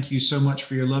great. Thank you so much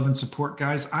for your love and support,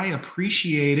 guys. I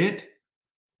appreciate it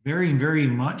very, very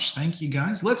much. Thank you,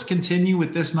 guys. Let's continue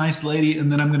with this nice lady,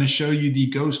 and then I'm going to show you the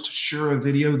Ghost Shura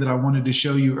video that I wanted to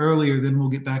show you earlier. Then we'll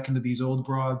get back into these old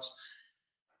broads,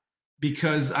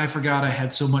 because I forgot I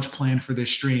had so much planned for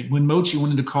this stream. When Mochi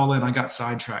wanted to call in, I got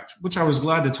sidetracked, which I was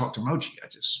glad to talk to Mochi. I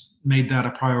just made that a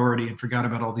priority and forgot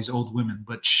about all these old women,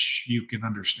 but you can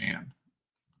understand.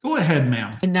 Go ahead,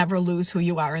 ma'am. And never lose who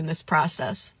you are in this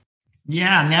process.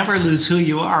 Yeah, never lose who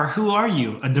you are. Who are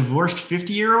you? A divorced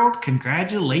 50-year-old?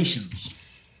 Congratulations.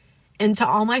 And to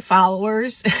all my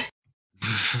followers.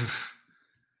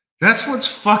 That's what's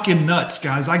fucking nuts,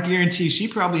 guys. I guarantee she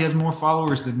probably has more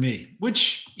followers than me,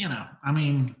 which, I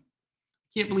mean,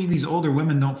 can't believe these older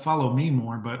women don't follow me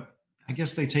more, but I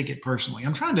guess they take it personally.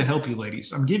 I'm trying to help you,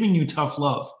 ladies. I'm giving you tough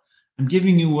love. I'm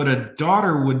giving you what a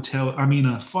father would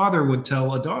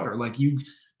tell a daughter. Like, you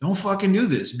don't fucking do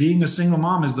this. Being a single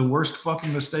mom is the worst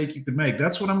fucking mistake you could make.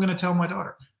 That's what I'm going to tell my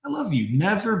daughter. I love you.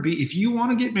 Never be, if you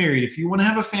want to get married, if you want to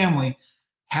have a family,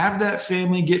 have that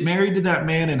family, get married to that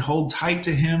man, and hold tight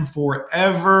to him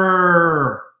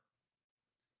forever.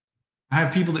 I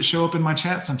have people that show up in my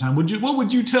chat sometimes. What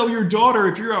would you tell your daughter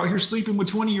if you're out here sleeping with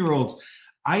 20-year-olds?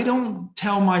 I don't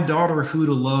tell my daughter who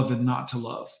to love and not to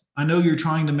love. I know you're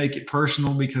trying to make it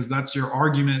personal because that's your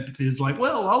argument, is like,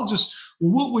 well,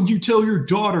 what would you tell your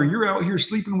daughter? You're out here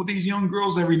sleeping with these young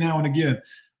girls every now and again.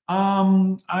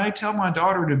 I tell my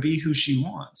daughter to be who she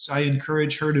wants. I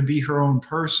encourage her to be her own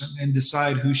person and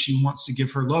decide who she wants to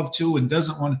give her love to and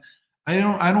doesn't want. I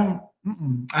don't.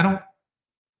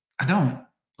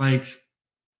 Like,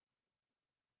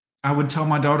 I would tell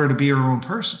my daughter to be her own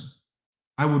person.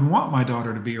 I would want my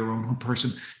daughter to be her own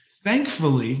person.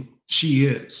 Thankfully, she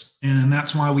is. And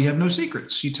that's why we have no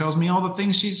secrets. She tells me all the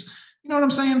things she's, you know what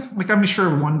I'm saying? Like, I'm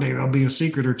sure one day there'll be a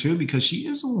secret or two because she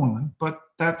is a woman, but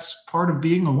that's part of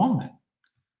being a woman.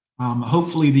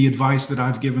 Hopefully the advice that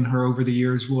I've given her over the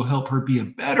years will help her be a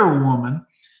better woman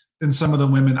than some of the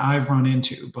women I've run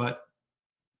into. But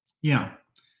yeah,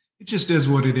 it just is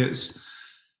what it is.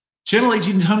 Channel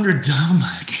 1800 Dumb,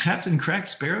 Captain Crack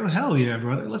Sparrow. Hell yeah,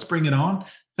 brother. Let's bring it on.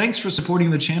 Thanks for supporting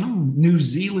the channel. New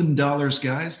Zealand dollars,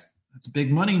 guys. That's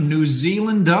big money. New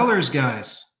Zealand dollars,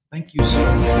 guys. Thank you, sir.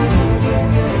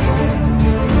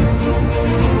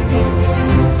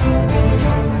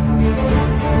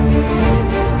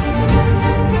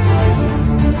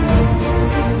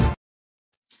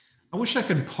 I wish I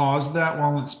could pause that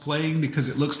while it's playing because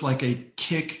it looks like a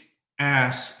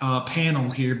kick-ass panel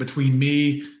here between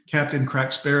me, Captain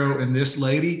Crack Sparrow, and this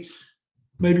lady.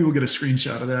 Maybe we'll get a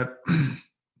screenshot of that.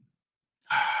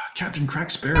 Captain Crack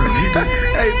Sparrow, you good?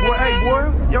 Hey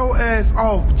boy, your ass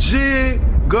off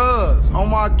jiggers on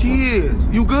my kids.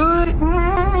 You good?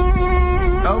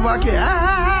 Oh my kid.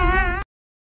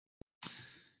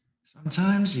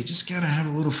 Sometimes you just gotta have a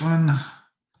little fun.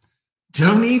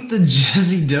 Don't eat the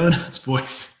Jizzy Donuts,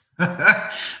 boys.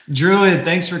 Druid,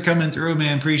 thanks for coming through,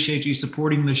 man. Appreciate you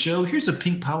supporting the show. Here's a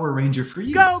pink Power Ranger for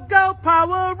you. Go, go,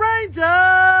 Power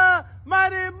Ranger!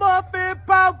 Mighty Morphin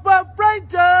Power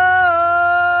Ranger!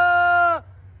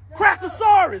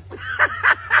 Crackosaurus!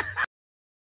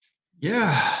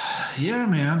 Yeah,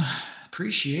 man.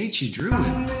 Appreciate you,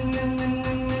 Druid.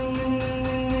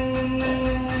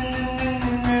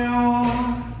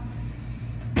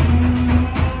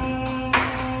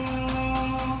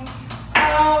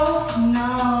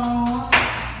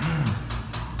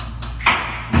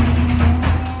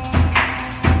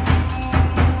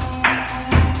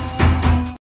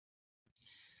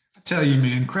 Tell you,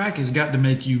 man, crack has got to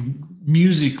make you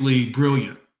musically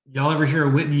brilliant. Y'all ever hear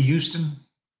of Whitney Houston?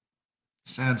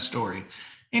 Sad story.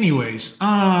 Anyways,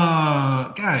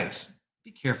 guys,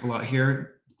 be careful out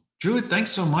here. Druid,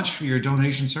 thanks so much for your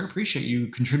donation, sir. Appreciate you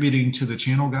contributing to the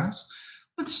channel, guys.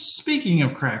 Speaking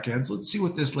of crackheads, let's see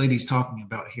what this lady's talking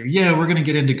about here. Yeah, we're going to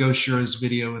get into Ghost Shura's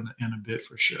video in a bit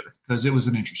for sure, because it was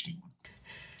an interesting one.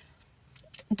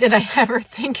 Did I ever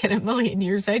think in a million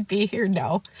years I'd be here?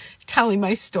 No, telling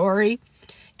my story.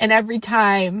 And every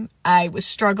time I was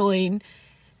struggling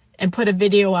and put a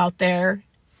video out there,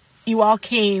 you all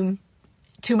came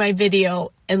to my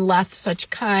video and left such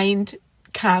kind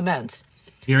comments.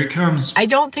 Here it comes. I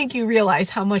don't think you realize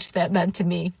how much that meant to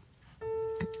me,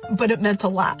 but it meant a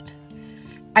lot.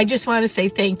 I just want to say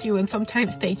thank you, and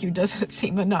sometimes thank you doesn't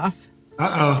seem enough.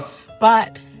 Uh-oh.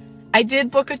 But I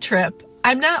did book a trip.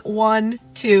 I'm not one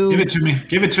to... Give it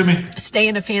to me. Stay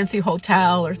in a fancy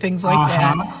hotel or things like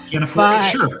that. Can't afford it,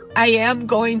 sure. I am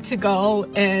going to go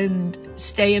and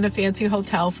stay in a fancy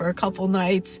hotel for a couple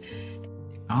nights.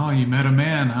 Oh, you met a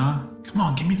man, huh? Come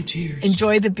on, give me the tears.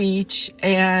 Enjoy the beach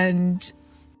and...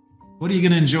 What are you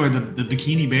going to enjoy? The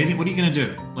bikini bathing? What are you going to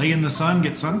do? Lay in the sun,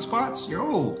 get sunspots? You're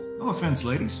old. No offense,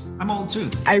 ladies. I'm old too.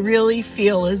 I really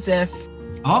feel as if...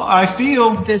 Oh, I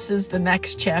feel... This is the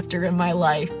next chapter in my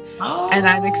life. Oh. And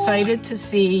I'm excited to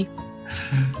see.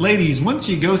 Ladies, once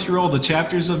you go through all the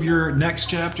chapters of your next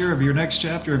chapter, of your next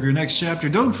chapter, of your next chapter,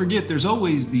 don't forget there's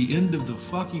always the end of the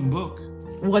fucking book.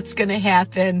 What's going to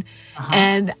happen.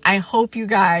 And I hope you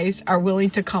guys are willing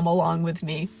to come along with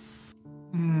me.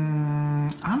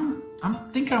 I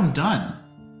think I'm done.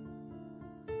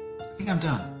 I think I'm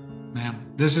done,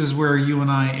 ma'am. This is where you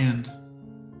and I end.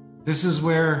 This is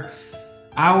where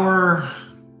our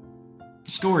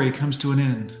story comes to an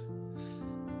end.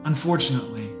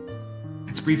 Unfortunately,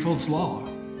 it's Briefold's Law.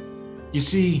 You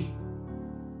see,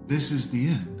 this is the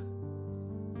end.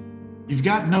 You've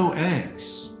got no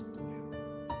eggs.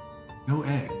 No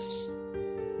eggs.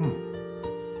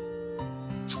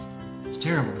 It's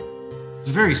terrible. It's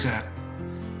very sad.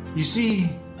 You see,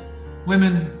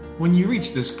 women, when you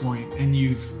reach this point and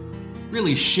you've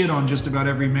really shit on just about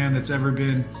every man that's ever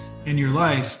been in your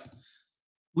life,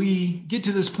 we get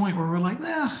to this point where we're like,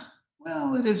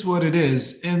 well, it is what it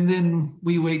is. And then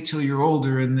we wait till you're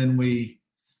older and then we,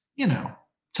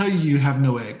 tell you have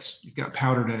no eggs. You've got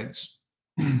powdered eggs.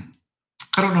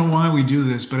 I don't know why we do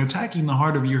this, but attacking the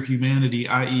heart of your humanity,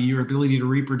 i.e. your ability to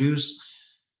reproduce,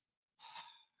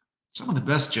 some of the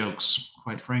best jokes,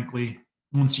 quite frankly,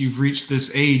 once you've reached this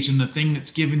age and the thing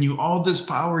that's given you all this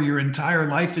power your entire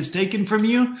life is taken from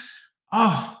you.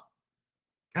 Oh,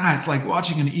 God, it's like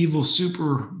watching an evil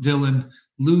super villain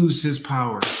lose his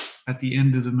power at the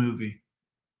end of the movie.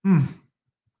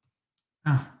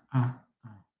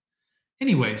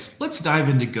 Anyways, let's dive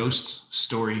into Ghost's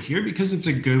story here because it's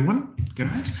a good one,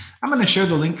 guys. I'm going to share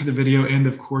the link for the video, and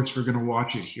of course, we're going to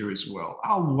watch it here as well.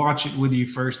 I'll watch it with you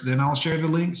first, then I'll share the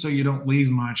link so you don't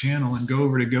leave my channel and go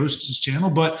over to Ghost's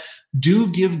channel. But do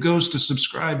give Ghost a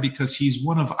subscribe because he's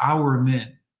one of our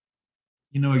men.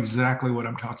 You know exactly what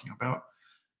I'm talking about.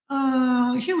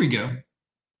 Here we go.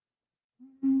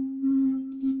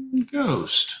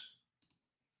 Ghost.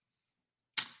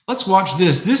 Let's watch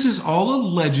this. This is all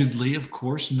allegedly, of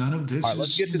course. None of this. All right,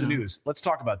 let's get to the news. Let's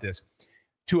talk about this.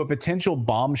 To a potential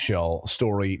bombshell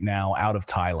story now out of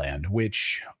Thailand,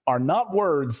 which are not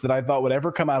words that I thought would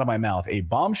ever come out of my mouth. A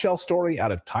bombshell story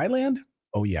out of Thailand?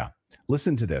 Oh, yeah.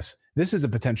 Listen to this. This is a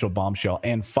potential bombshell,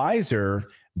 and Pfizer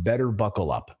better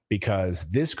buckle up because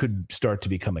this could start to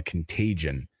become a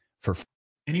contagion for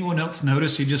anyone else.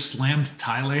 Notice he just slammed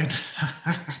Thailand.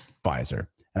 Pfizer.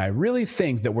 And I really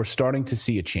think that we're starting to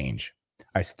see a change.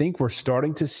 I think we're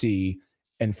starting to see,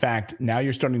 in fact, now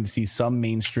you're starting to see some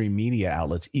mainstream media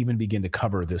outlets even begin to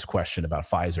cover this question about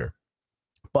Pfizer.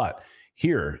 But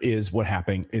here is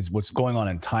what's going on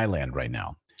in Thailand right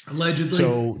now. Allegedly.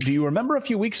 So do you remember a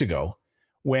few weeks ago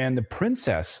when the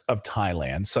princess of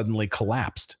Thailand suddenly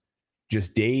collapsed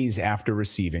just days after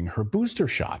receiving her booster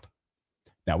shot?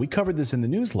 Now, we covered this in the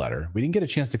newsletter. We didn't get a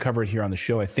chance to cover it here on the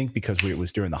show, I think, because it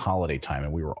was during the holiday time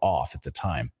and we were off at the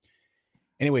time.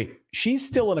 Anyway, she's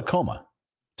still in a coma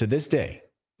to this day.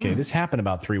 Okay, this happened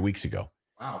about 3 weeks ago.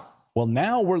 Wow. Well,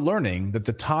 now we're learning that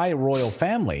the Thai royal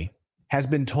family has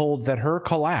been told that her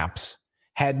collapse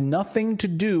had nothing to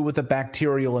do with a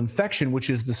bacterial infection, which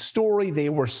is the story they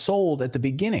were sold at the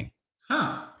beginning.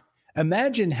 Huh.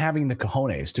 Imagine having the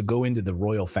cojones to go into the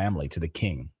royal family, to the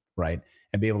king, right,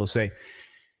 and be able to say,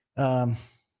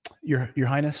 Your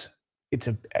Highness,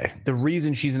 the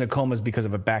reason she's in a coma is because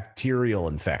of a bacterial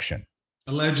infection.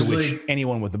 Allegedly. To which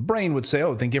anyone with a brain would say,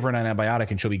 oh, then give her an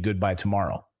antibiotic and she'll be good by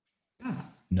tomorrow.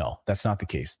 No, that's not the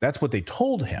case. That's what they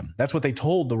told him. That's what they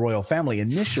told the royal family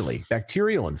initially,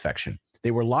 bacterial infection.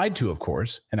 They were lied to, of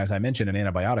course. And as I mentioned, an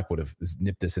antibiotic would have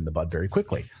nipped this in the bud very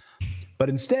quickly. But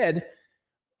instead,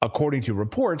 according to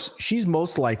reports, she's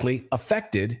most likely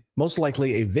affected, most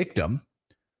likely a victim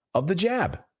of the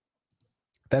jab.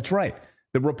 That's right.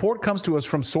 The report comes to us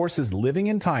from sources living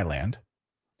in Thailand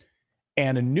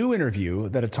and a new interview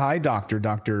that a Thai doctor,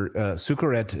 Dr.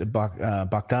 Sukaret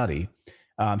Bhaktadi,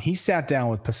 he sat down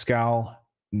with Pascal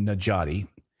Najati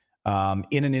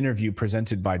in an interview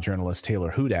presented by journalist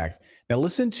Taylor Hudak. Now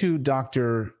listen to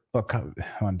Dr.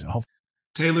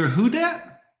 Taylor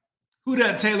Hudak?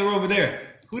 Hudak Taylor over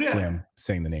there. Hudak. I'm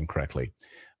saying the name correctly.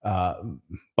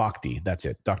 Bhakti, that's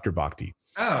it. Dr. Bhakti.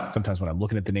 Oh. Sometimes when I'm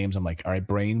looking at the names, I'm like, all right,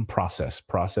 brain, process.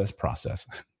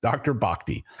 Dr.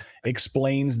 Bhakti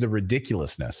explains the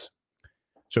ridiculousness.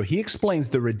 So he explains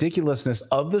the ridiculousness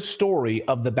of the story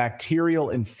of the bacterial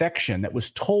infection that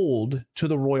was told to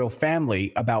the royal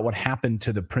family about what happened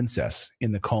to the princess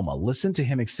in the coma. Listen to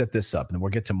him set this up, and then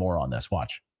we'll get to more on this.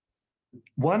 Watch.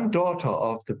 One daughter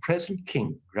of the present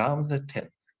king, Ram X,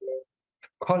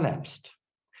 collapsed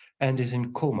and is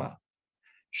in coma.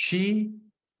 She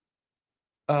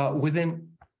within,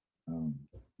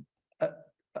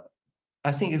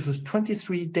 I think it was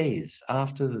 23 days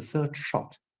after the third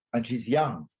shot. And she's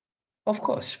young. Of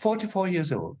course, 44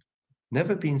 years old,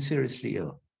 never been seriously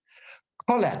ill,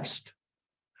 collapsed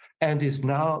and is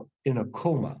now in a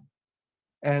coma.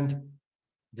 And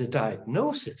the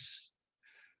diagnosis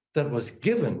that was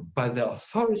given by the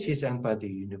authorities and by the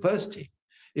university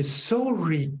is so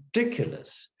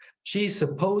ridiculous. She's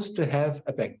supposed to have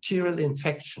a bacterial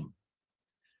infection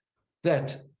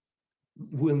that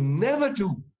will never do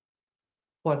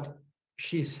what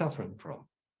she's suffering from.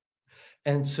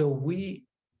 And so we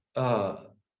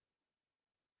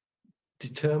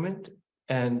determined,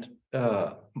 and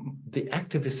the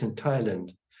activists in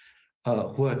Thailand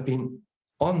who have been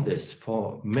on this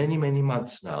for many, many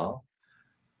months now,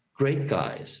 great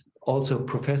guys, also a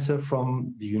professor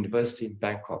from the university in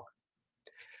Bangkok.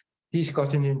 He's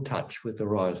gotten in touch with the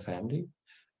royal family,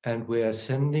 and we are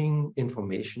sending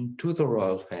information to the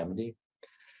royal family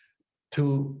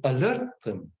to alert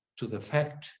them to the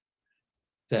fact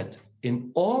that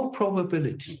in all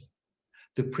probability,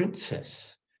 the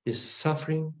princess is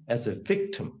suffering as a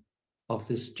victim of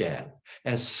this jab,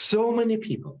 as so many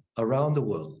people around the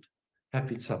world have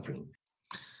been suffering.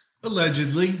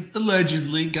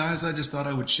 Allegedly, guys, I just thought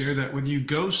I would share that with you.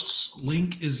 Ghost's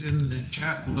link is in the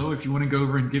chat below if you want to go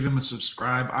over and give him a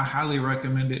subscribe. I highly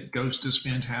recommend it. Ghost is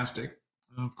fantastic.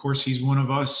 Of course, he's one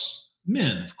of us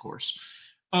men, of course.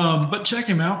 But check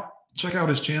him out. Check out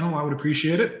his channel. I would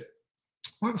appreciate it.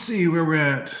 Let's see where we're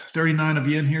at. 39 of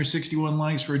you in here, 61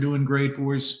 likes. We're doing great,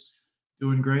 boys.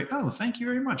 Doing great. Oh, thank you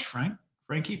very much, Frank.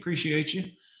 Frankie, appreciate you.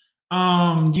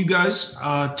 You guys,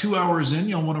 2 hours in,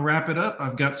 y'all want to wrap it up?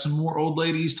 I've got some more old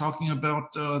ladies talking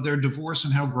about their divorce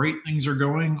and how great things are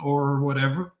going or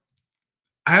whatever.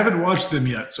 I haven't watched them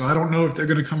yet, so I don't know if they're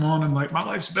going to come on and like, my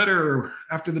life's better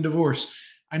after the divorce.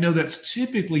 I know that's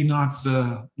typically not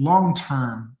the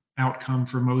long-term outcome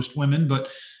for most women,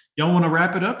 but y'all want to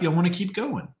wrap it up? Y'all want to keep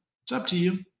going? It's up to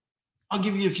you. I'll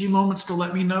give you a few moments to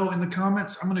let me know in the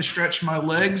comments. I'm going to stretch my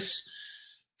legs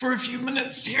for a few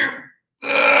minutes here.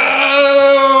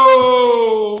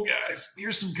 Oh, guys,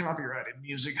 here's some copyrighted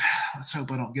music. Let's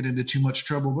hope I don't get into too much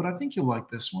trouble, but I think you'll like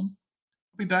this one.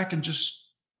 I'll be back in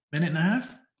just a minute and a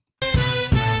half.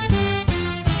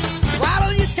 Why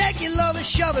don't you take your love and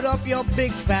shove it up your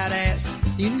big fat ass?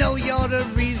 You know you're the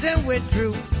reason we're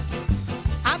through.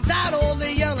 I'm tired of all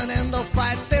the yelling and the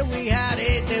fights that we had.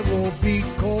 They won't be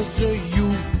cause of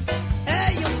you.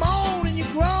 Hey, you moan and you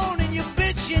groan and you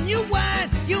bitch and you whine.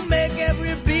 You make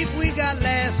every beef we got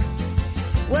last.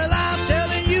 Well, I'm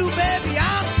telling you, baby,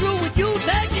 I'm through with you.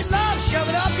 Take your love, shove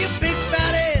it up your big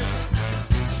fat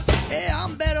ass. Hey,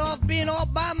 I'm better off being all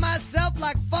by myself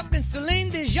like fucking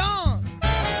Celine Dion.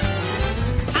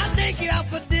 I take you out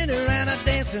for dinner and a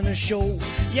dance and a show.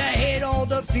 You hate all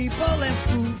the people and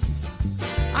food.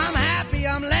 I'm happy,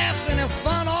 I'm laughing and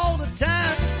fun all the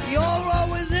time. You're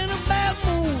always in a bad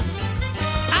mood.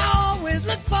 I always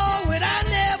look forward, I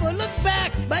never look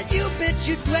back. But you bitch,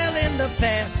 you dwell in the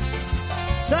past.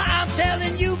 So I'm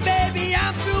telling you, baby,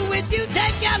 I'm through with you.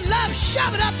 Take your love,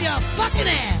 shove it up your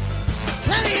fucking ass.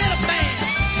 Let me hear the band.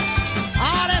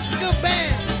 Oh, that's a good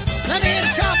band. Let me hear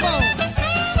the trombone.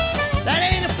 That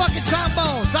ain't a fucking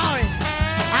trombone, sorry.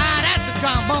 Ah, that's a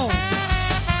trombone.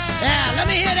 Yeah, let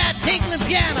me hear that tinkling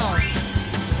piano.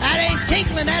 That ain't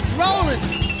tinkling, that's rolling.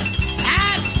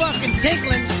 That's fucking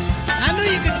tinkling. I knew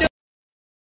you could do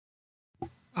it.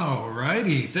 All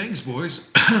righty. Thanks,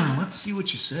 boys. Let's see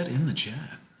what you said in the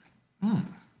chat.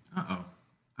 Uh-oh.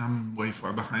 I'm way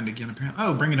far behind again, apparently.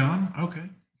 Oh, bring it on. Okay.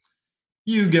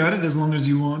 You got it as long as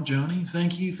you want, Johnny.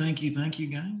 Thank you, thank you, thank you,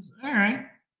 guys. All right.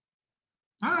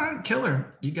 All right,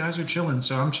 killer. You guys are chilling,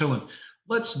 so I'm chilling.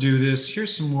 Let's do this.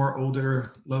 Here's some more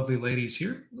older, lovely ladies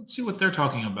here. Let's see what they're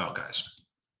talking about, guys.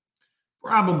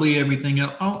 Probably everything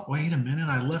else. Oh, wait a minute.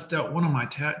 I left out one of my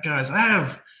guys.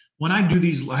 When I do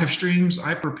these live streams,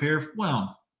 I prepare,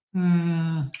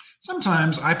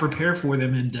 sometimes I prepare for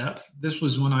them in depth. This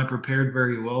was one I prepared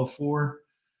very well for,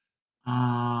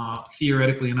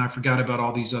 theoretically, and I forgot about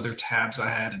all these other tabs I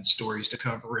had and stories to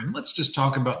cover. And let's just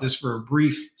talk about this for a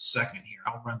brief second here.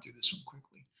 I'll run through this one quickly.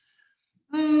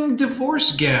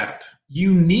 Divorce gap.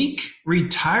 Unique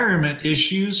retirement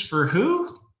issues for who?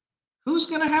 Who's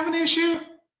going to have an issue?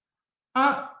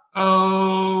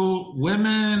 Oh,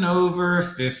 women over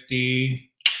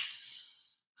 50.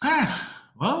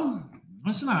 Well,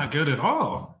 that's not good at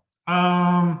all.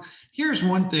 Here's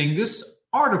one thing. This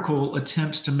article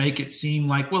attempts to make it seem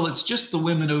like, well, it's just the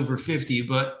women over 50,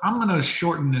 but I'm going to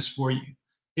shorten this for you.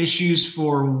 Issues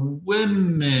for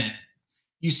women.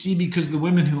 You see, because the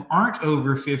women who aren't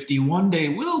over 50 one day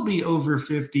will be over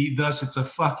 50. Thus, it's a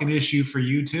fucking issue for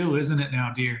you too, isn't it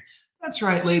now, dear? That's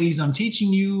right, ladies. I'm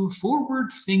teaching you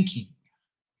forward thinking.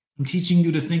 I'm teaching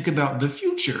you to think about the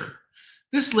future.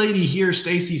 This lady here,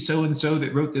 Stacy so-and-so,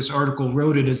 that wrote this article,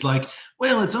 wrote it as like,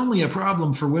 well, it's only a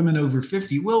problem for women over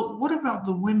 50. Well, what about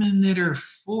the women that are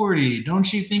 40?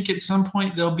 Don't you think at some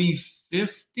point they'll be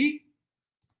 50?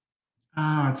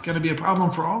 It's going to be a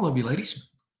problem for all of you, ladies.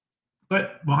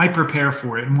 But why prepare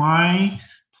for it? And why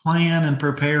plan and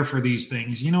prepare for these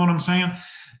things? You know what I'm saying?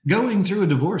 Going through a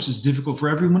divorce is difficult for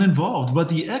everyone involved, but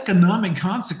the economic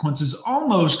consequences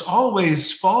almost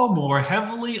always fall more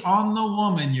heavily on the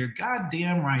woman. You're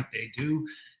goddamn right they do.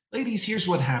 Ladies, here's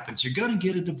what happens. You're going to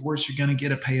get a divorce. You're going to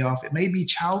get a payoff. It may be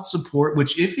child support,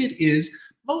 which if it is,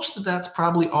 most of that's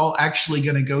probably all actually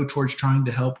going to go towards trying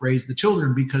to help raise the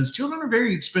children because children are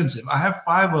very expensive. I have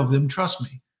 5 of them. Trust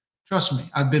me. Trust me.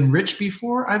 I've been rich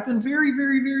before. I've been very,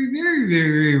 very, very, very,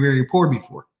 very, very, very poor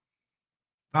before.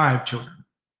 5 children.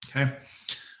 Okay.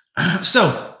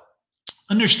 So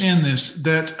understand this,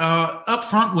 that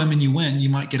upfront women, you win. You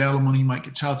might get alimony, you might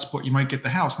get child support, you might get the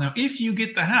house. Now, if you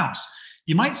get the house,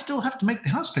 you might still have to make the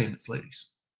house payments, ladies.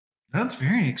 That's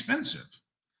very expensive.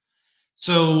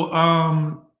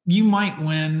 So you might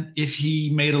win if he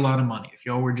made a lot of money. If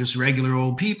y'all were just regular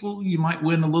old people, you might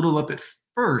win a little up at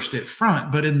front,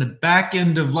 but in the back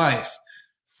end of life,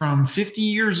 from 50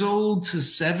 years old to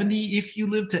 70, if you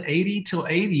live to 80 till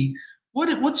 80,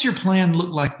 what's your plan look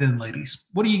like then, ladies?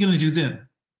 What are you going to do then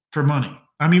for money?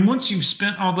 I mean, once you've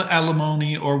spent all the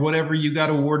alimony or whatever you got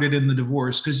awarded in the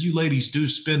divorce, because you ladies do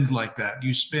spend like that.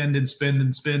 You spend and spend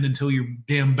and spend until you're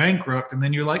damn bankrupt. And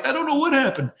then you're like, I don't know what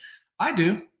happened. I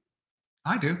do.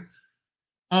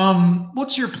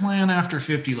 What's your plan after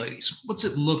 50, ladies? What's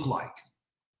it look like?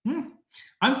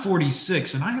 I'm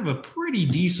 46 and I have a pretty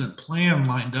decent plan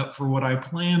lined up for what I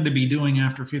plan to be doing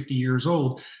after 50 years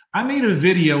old. I made a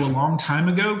video a long time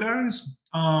ago, guys.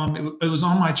 It was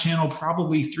on my channel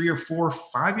probably 3 or 4 or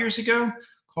 5 years ago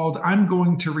called I'm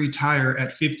Going to Retire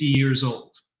at 50 Years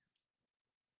Old.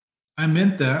 I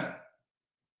meant that.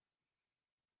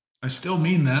 I still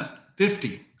mean that.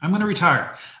 50. I'm going to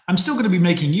retire. I'm still going to be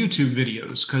making YouTube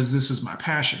videos because this is my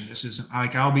passion. This isn't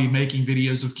like I'll be making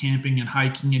videos of camping and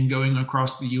hiking and going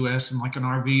across the US in like an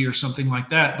RV or something like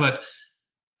that. But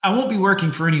I won't be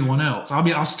working for anyone else.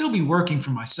 I'll still be working for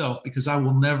myself because I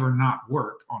will never not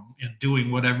work on and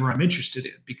doing whatever I'm interested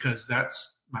in because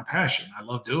that's my passion. I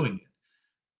love doing it.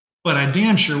 But I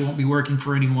damn sure won't be working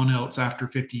for anyone else after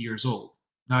 50 years old.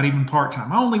 Not even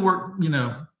part-time. I only work,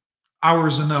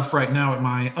 hours enough right now at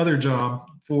my other job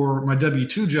for my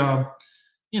W-2 job,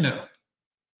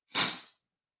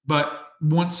 But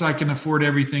once I can afford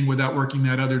everything without working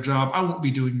that other job, I won't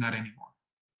be doing that anymore.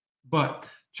 But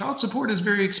child support is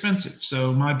very expensive.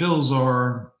 So my bills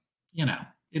are,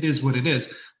 it is what it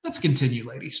is. Let's continue,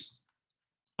 ladies.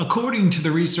 According to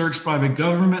the research by the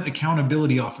Government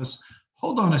Accountability Office,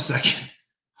 hold on a second.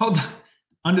 Hold on.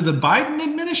 Under the Biden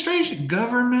administration,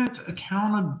 Government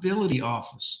Accountability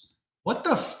Office. What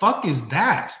the fuck is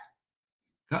that?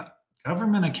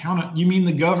 Government accountant? You mean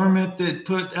the government that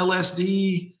put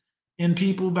LSD in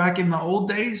people back in the old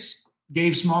days?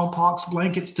 Gave smallpox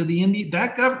blankets to the Indians?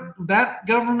 That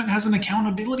government has an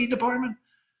accountability department?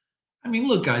 I mean,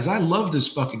 look, guys, I love this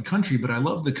fucking country, but I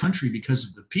love the country because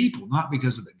of the people, not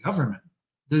because of the government.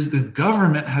 The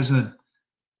government has an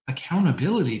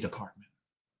accountability department.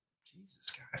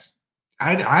 Jesus, guys.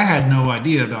 I had no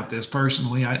idea about this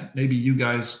personally. Maybe you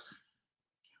guys...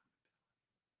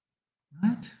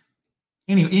 What?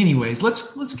 Anyways,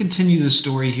 let's continue the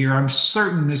story here. I'm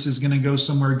certain this is going to go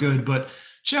somewhere good, but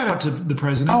shout out to the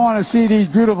president. I want to see these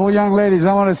beautiful young ladies.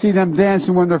 I want to see them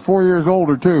dancing when they're 4 years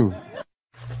older, too.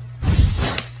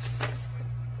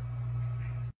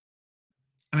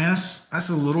 I mean, that's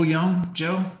a little young,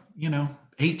 Joe.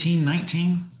 18,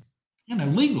 19.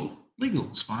 Legal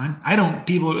is fine.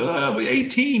 People,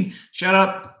 18. Shut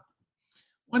up.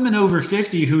 Women over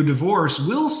 50 who divorce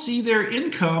will see their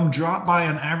income drop by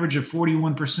an average of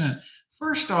 41%.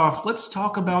 First off, let's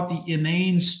talk about the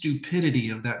inane stupidity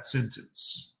of that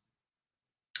sentence.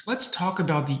 Let's talk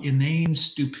about the inane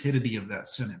stupidity of that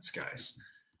sentence, guys.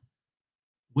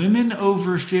 Women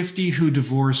over 50 who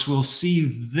divorce will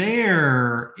see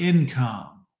their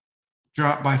income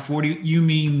drop by 40. You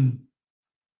mean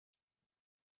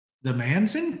the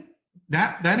man's in?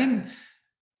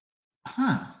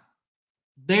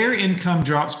 Their income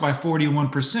drops by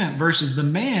 41% versus the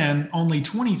man only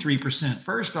 23%.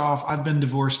 First off, I've been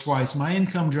divorced twice. My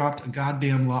income dropped a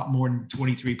goddamn lot more than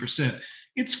 23%.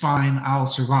 It's fine. I'll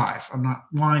survive. I'm not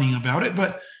whining about it,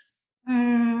 but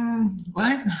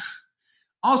what?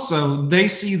 Also, they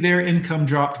see their income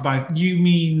dropped by, you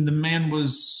mean the man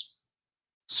was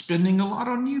spending a lot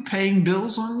on you, paying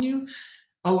bills on you?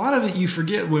 A lot of it you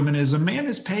forget, women, is a man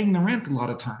is paying the rent a lot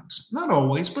of times. Not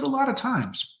always, but a lot of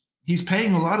times. He's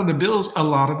paying a lot of the bills a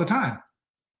lot of the time.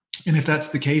 And if that's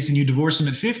the case and you divorce him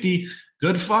at 50,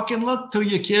 good fucking luck to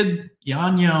you, kid.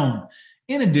 Yon yon.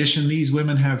 In addition, these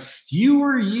women have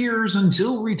fewer years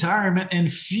until retirement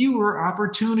and fewer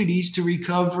opportunities to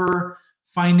recover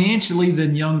financially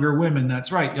than younger women.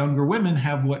 That's right. Younger women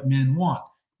have what men want: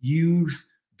 youth,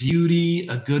 beauty,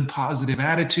 a good positive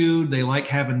attitude. They like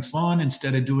having fun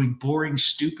instead of doing boring,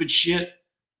 stupid shit.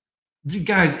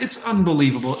 Guys, it's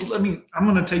unbelievable. I'm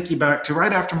going to take you back to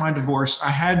right after my divorce.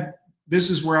 This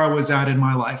is where I was at in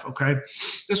my life, okay?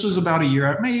 This was about a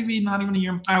year, maybe not even a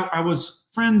year. I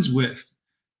was friends with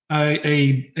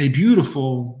a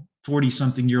beautiful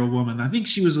 40-something-year-old woman. I think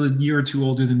she was a year or two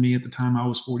older than me at the time. I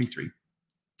was 43.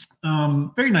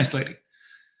 Very nice lady.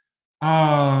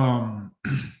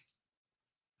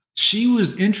 She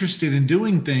was interested in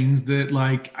doing things that,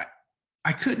 like,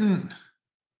 I couldn't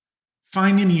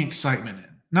find any excitement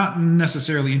in. Not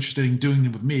necessarily interested in doing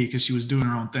them with me because she was doing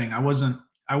her own thing. I wasn't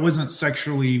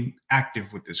sexually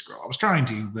active with this girl. I was trying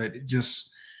to, but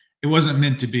it wasn't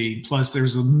meant to be. Plus,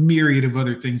 there's a myriad of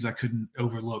other things I couldn't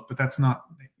overlook. But that's not,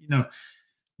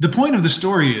 the point of the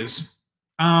story is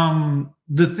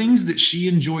the things that she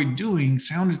enjoyed doing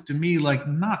sounded to me like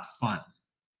not fun.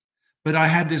 But I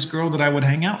had this girl that I would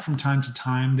hang out from time to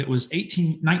time that was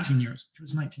 19 years. She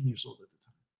was 19 years old at the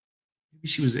time. Maybe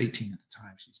she was 18 at the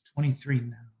time. She's 23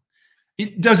 now.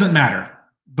 It doesn't matter.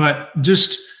 But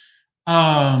just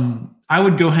I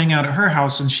would go hang out at her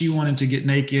house, and she wanted to get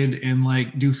naked and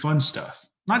like do fun stuff.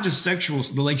 Not just sexual,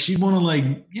 but like she'd want to like,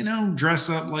 you know, dress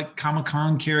up like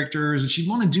Comic-Con characters, and she'd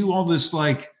want to do all this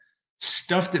like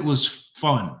stuff that was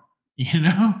fun, you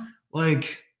know?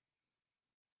 Like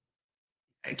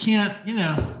I can't, you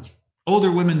know,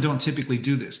 older women don't typically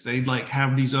do this. They like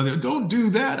have these other, don't do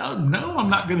that. Oh no, I'm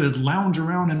not going to lounge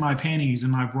around in my panties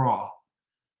and my bra.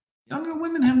 Younger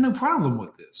women have no problem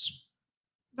with this.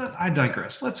 But I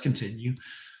digress. Let's continue.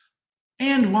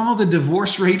 And while the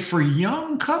divorce rate for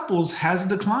young couples has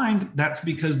declined, that's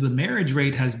because the marriage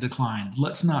rate has declined.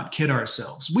 Let's not kid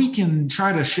ourselves. We can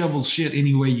try to shovel shit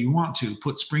any way you want to,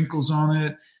 put sprinkles on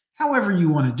it, however you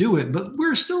want to do it, but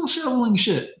we're still shoveling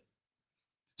shit.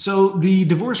 So the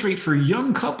divorce rate for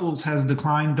young couples has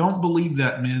declined. Don't believe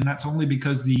that, man. That's only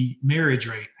because the marriage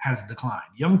rate has declined.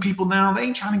 Young people now, they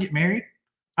ain't trying to get married.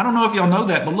 I don't know if y'all know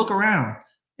that, but look around.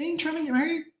 They ain't trying to get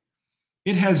married.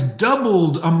 It has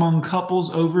doubled among couples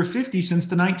over 50 since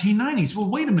the 1990s. Well,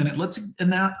 wait a minute. Let's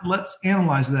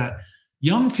analyze that.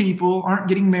 Young people aren't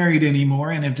getting married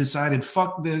anymore and have decided,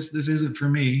 fuck this. This isn't for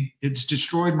me. It's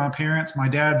destroyed my parents. My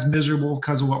dad's miserable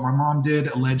because of what my mom did,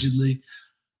 allegedly.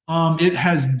 It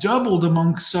has doubled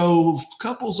among, so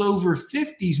couples over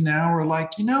 50s now are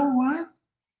like, you know what?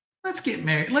 Let's get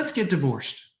married. Let's get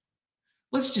divorced.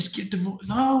 Let's just get divorced.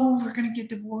 No, we're going to get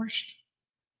divorced.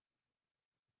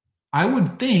 I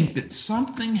would think that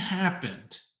something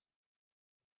happened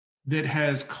that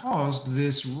has caused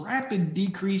this rapid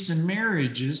decrease in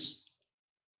marriages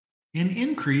and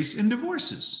increase in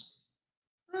divorces.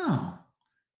 Oh,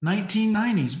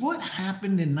 1990s. What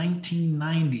happened in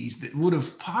 1990s that would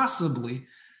have possibly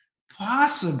could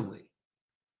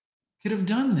have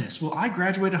done this? Well, I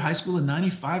graduated high school in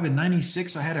 95 and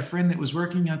 96. I had a friend that was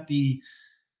working at the,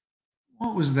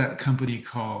 what was that company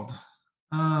called?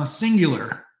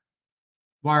 Singular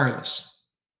Wireless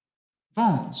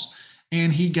phones.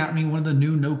 And he got me one of the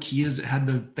new Nokias that had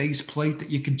the face plate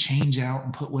that you could change out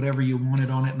and put whatever you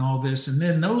wanted on it and all this. And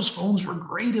then those phones were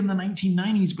great in the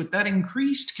 1990s, but that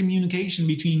increased communication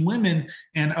between women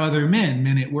and other men,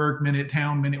 men at work, men at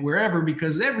town, men at wherever,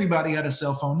 because everybody had a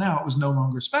cell phone now. It was no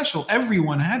longer special.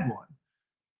 Everyone had one.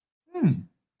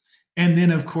 And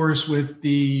then, of course, with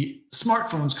the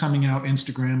smartphones coming out,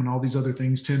 Instagram and all these other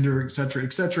things, Tinder, et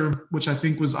cetera, which I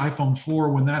think was iPhone 4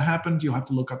 when that happened. You'll have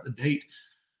to look up the date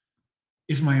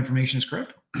if my information is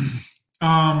correct.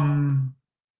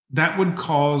 That would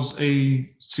cause a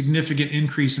significant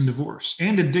increase in divorce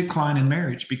and a decline in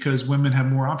marriage because women have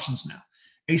more options now.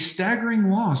 A staggering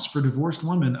loss for divorced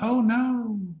women. Oh,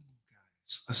 no,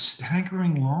 guys, a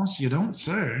staggering loss? You don't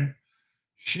say.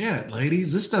 Shit,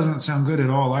 ladies, this doesn't sound good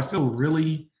at all. I feel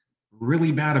really,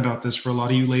 really bad about this for a lot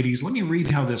of you ladies. Let me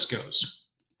read how this goes.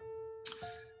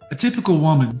 A typical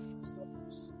woman,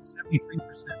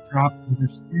 73% drop in her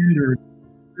standard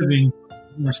living.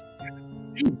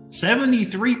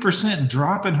 73%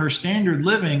 drop in her standard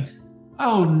living.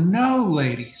 Oh, no,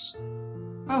 ladies.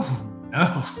 Oh,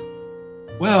 no.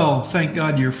 Well, thank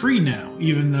God you're free now,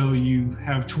 even though you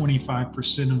have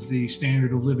 25% of the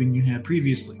standard of living you had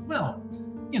previously. Well,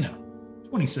 you know,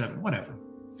 27, whatever.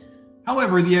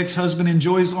 However, the ex-husband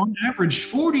enjoys on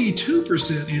average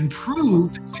 42%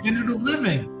 improved standard of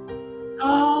living.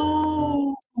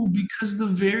 Oh, because the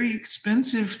very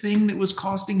expensive thing that was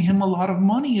costing him a lot of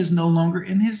money is no longer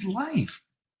in his life.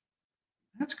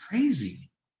 That's crazy.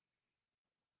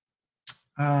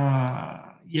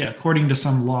 Yeah, according to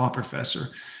some law professor,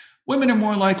 women are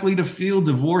more likely to feel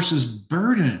divorce's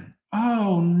burden.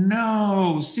 Oh,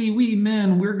 no. See, we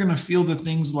men, we're going to feel the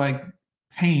things like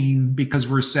pain because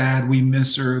we're sad. We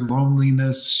miss her,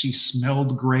 loneliness. She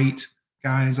smelled great.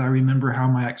 Guys, I remember how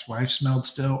my ex-wife smelled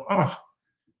still. Oh,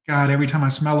 God, every time I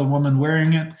smell a woman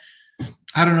wearing it,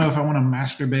 I don't know if I want to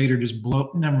masturbate or just blow.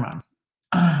 Never mind.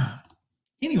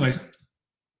 Anyways,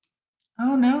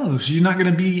 oh, no. She's not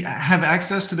going to have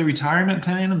access to the retirement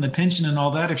plan and the pension and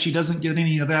all that. If she doesn't get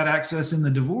any of that access in the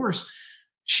divorce,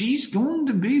 she's going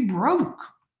to be broke.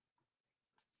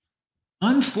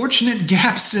 Unfortunate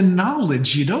gaps in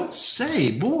knowledge. You don't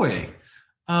say, boy.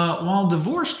 While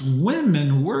divorced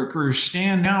women workers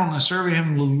stand out in the survey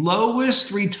having the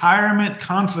lowest retirement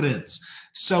confidence.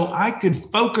 So I could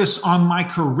focus on my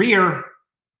career,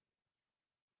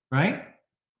 right?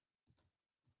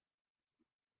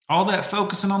 All that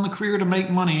focusing on the career to make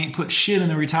money ain't put shit in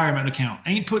the retirement account.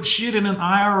 Ain't put shit in an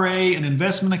IRA, an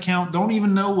investment account. Don't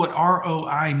even know what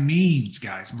ROI means,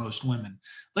 guys, most women.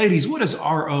 Ladies, what does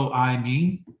ROI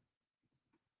mean?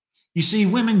 You see,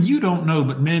 women, you don't know,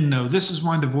 but men know. This is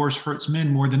why divorce hurts men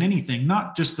more than anything,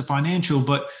 not just the financial,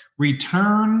 but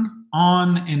return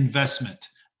on investment.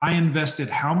 I invested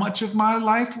how much of my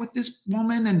life with this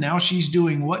woman, and now she's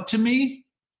doing what to me?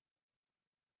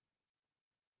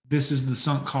 This is the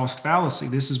sunk cost fallacy.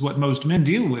 This is what most men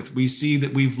deal with. We see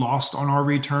that we've lost on our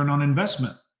return on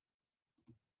investment.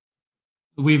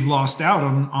 We've lost out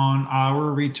on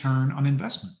our return on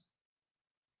investment.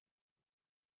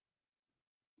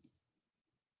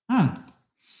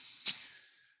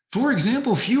 For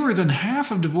example, fewer than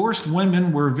half of divorced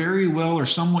women were very well or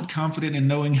somewhat confident in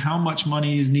knowing how much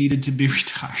money is needed to be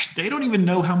retired. They don't even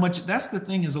know how much. That's the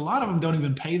thing, is a lot of them don't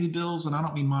even pay the bills, and I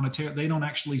don't mean monetary. They don't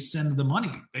actually send the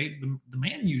money. The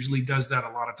man usually does that a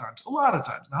lot of times,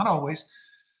 not always.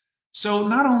 So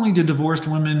not only do divorced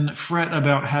women fret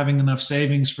about having enough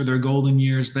savings for their golden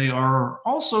years, they are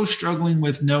also struggling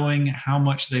with knowing how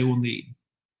much they will need.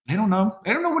 They don't know.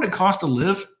 They don't know what it costs to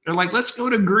live. They're like, let's go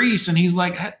to Greece. And he's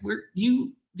like, hey,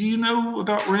 do you know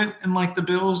about rent and like the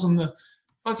bills and the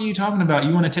fuck are you talking about?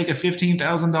 You want to take a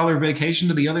 $15,000 vacation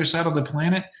to the other side of the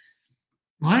planet?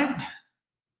 What?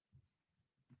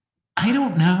 I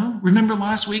don't know. Remember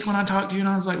last week when I talked to you and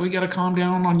I was like, we got to calm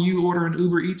down on you ordering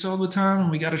Uber Eats all the time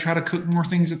and we got to try to cook more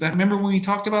things at that. Remember when we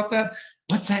talked about that?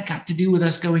 What's that got to do with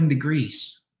us going to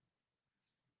Greece?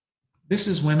 This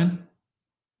is women.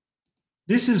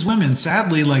 This is women.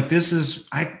 Sadly, like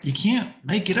you can't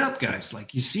make it up, guys.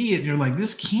 Like you see it and you're like,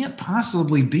 this can't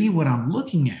possibly be what I'm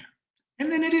looking at.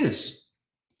 And then it is.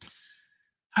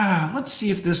 Let's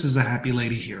see if this is a happy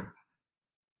lady here.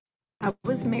 I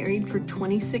was married for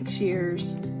 26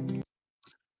 years.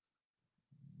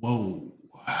 Whoa.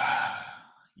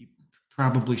 You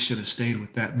probably should have stayed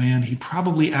with that man. He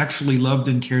probably actually loved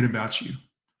and cared about you.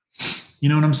 You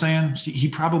know what I'm saying? He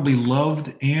probably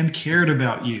loved and cared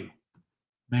about you.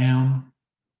 Ma'am.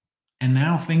 And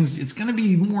now it's going to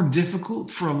be more difficult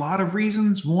for a lot of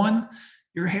reasons. One,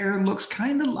 your hair looks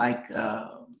kind of like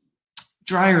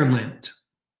dryer lint.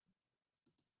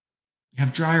 You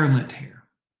have dryer lint hair.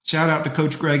 Shout out to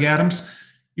Coach Greg Adams.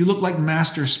 You look like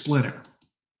Master Splinter.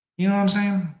 You know what I'm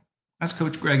saying? That's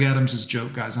Coach Greg Adams'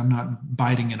 joke, guys. I'm not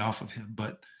biting it off of him,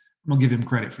 but I'm going to give him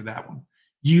credit for that one.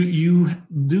 You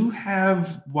do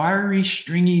have wiry,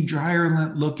 stringy, dryer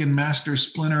lint looking Master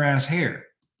Splinter ass hair.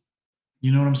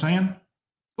 You know what I'm saying?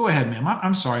 Go ahead, ma'am.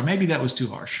 I'm sorry. Maybe that was too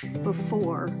harsh.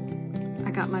 Before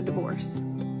I got my divorce.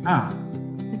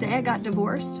 The day I got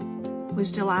divorced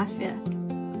was July 5th.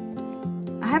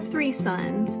 I have 3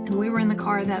 sons, and we were in the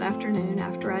car that afternoon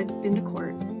after I'd been to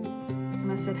court.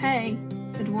 And I said, hey,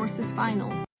 the divorce is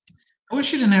final. I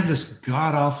wish you didn't have this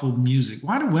god-awful music.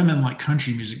 Why do women like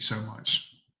country music so much?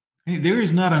 Hey, there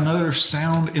is not another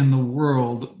sound in the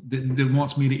world that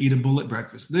wants me to eat a bullet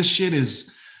breakfast. This shit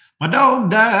is... My dog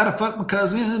died, I fucked my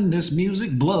cousin, this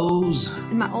music blows.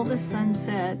 And my oldest son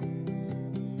said,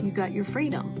 you got your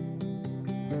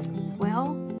freedom.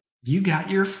 Well... You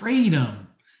got your freedom.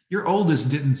 Your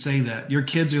oldest didn't say that. Your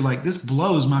kids are like, this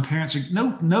blows. My parents are...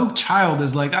 No child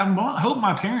is like, I hope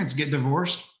my parents get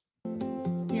divorced.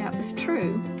 Yeah, it was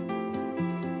true.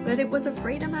 But it was a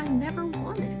freedom I never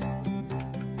wanted.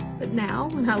 But now,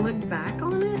 when I look back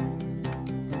on it,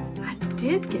 I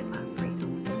did get my freedom.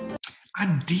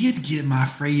 I did get my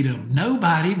freedom.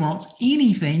 Nobody wants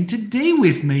anything to do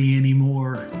with me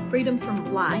anymore. Freedom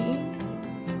from lying,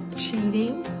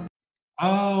 cheating.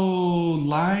 Oh,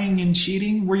 lying and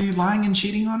cheating? Were you lying and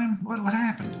cheating on him? What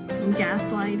happened? From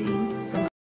gaslighting. From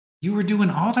you were doing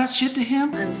all that shit to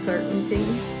him? Uncertainty,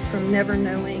 from never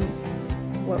knowing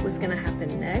what was going to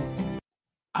happen next.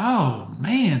 Oh,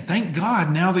 man, thank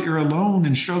God now that you're alone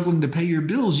and struggling to pay your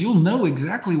bills, you'll know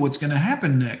exactly what's going to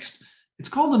happen next. It's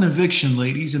called an eviction,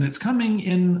 ladies, and it's coming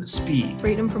in speed.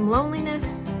 Freedom from loneliness,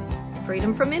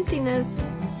 freedom from emptiness,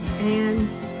 and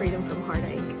freedom from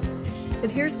heartache.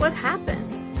 But here's what happened.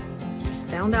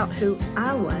 Found out who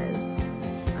I was.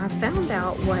 I found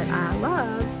out what I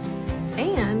love,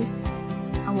 and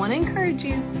I want to encourage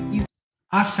you.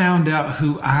 I found out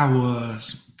who I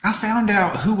was. I found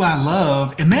out who I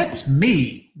love, and that's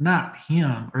me, not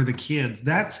him or the kids.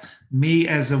 That's me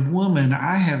as a woman.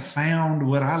 I have found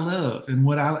what I love and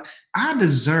what I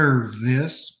deserve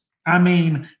this. I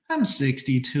mean, I'm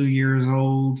 62 years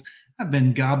old. I've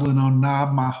been gobbling on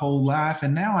knob my whole life,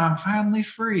 and now I'm finally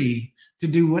free to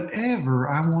do whatever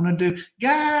I want to do.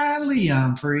 Golly,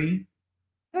 I'm free.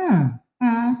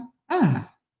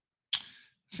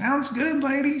 Sounds good,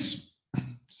 ladies.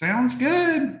 Sounds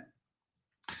good.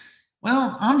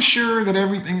 Well, I'm sure that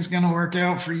everything's going to work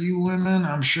out for you women.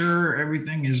 I'm sure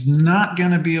everything is not going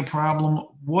to be a problem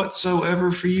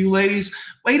whatsoever for you ladies.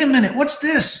 Wait a minute. What's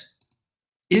this?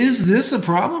 Is this a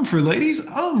problem for ladies?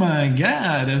 Oh my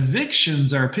God,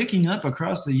 evictions are picking up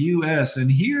across the US, and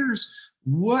here's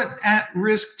what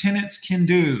at-risk tenants can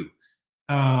do.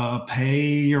 Pay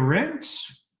your rent,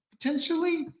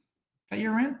 potentially. Pay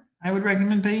your rent. I would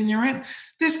recommend paying your rent.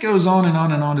 This goes on and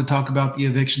on and on to talk about the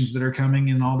evictions that are coming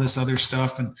and all this other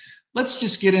stuff. And let's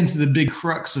just get into the big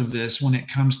crux of this when it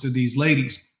comes to these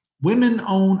ladies. Women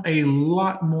own a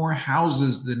lot more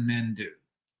houses than men do,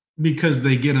 because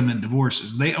they get them in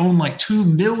divorces. They own like 2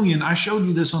 million. I showed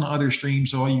you this on other streams.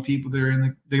 So all you people that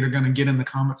are going to get in the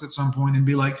comments at some point and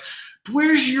be like,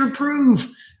 where's your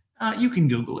proof? You can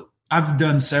Google it. I've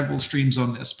done several streams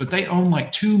on this, but they own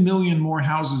like 2 million more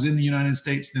houses in the United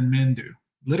States than men do.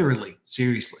 Literally,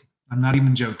 seriously. I'm not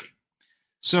even joking.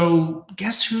 So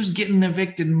guess who's getting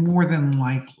evicted more than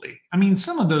likely? I mean,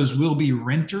 some of those will be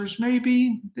renters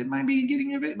maybe that might be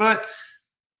getting evicted, but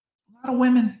a lot of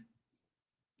women.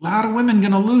 A lot of women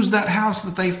going to lose that house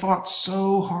that they fought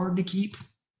so hard to keep.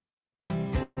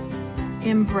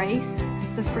 Embrace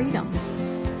the freedom.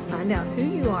 Find out who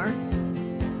you are,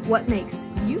 what makes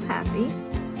you happy.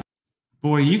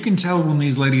 Boy, you can tell when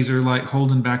these ladies are like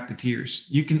holding back the tears.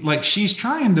 You can, like, she's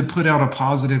trying to put out a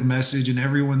positive message and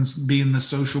everyone's being the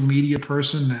social media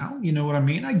person now. You know what I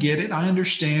mean? I get it. I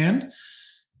understand.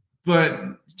 But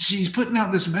she's putting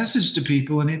out this message to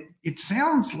people, and it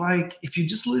sounds like if you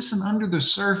just listen under the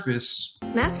surface.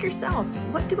 And ask yourself,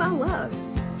 what do I love?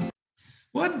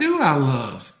 What do I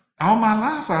love? All my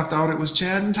life, I thought it was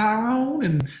Chad and Tyrone,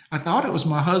 and I thought it was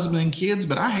my husband and kids,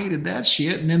 but I hated that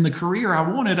shit. And then the career I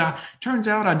wanted, turns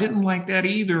out I didn't like that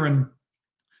either. And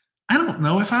I don't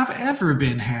know if I've ever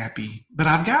been happy, but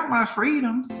I've got my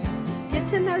freedom. Get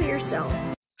to know yourself.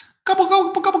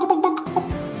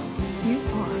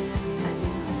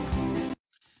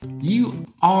 You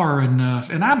are enough,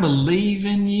 and I believe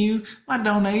in you. My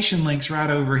donation link's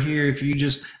right over here. If you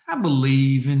just, I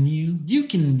believe in you. You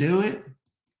can do it.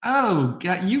 Oh,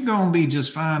 God, you're going to be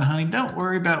just fine, honey. Don't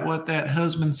worry about what that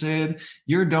husband said.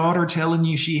 Your daughter telling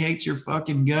you she hates your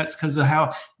fucking guts because of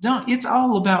how, it's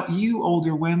all about you,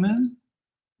 older women.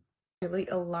 Really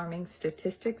alarming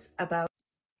statistics about.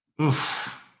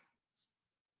 Oof.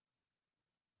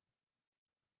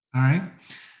 All right.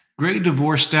 Great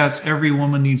divorce stats every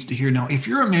woman needs to hear. Now, if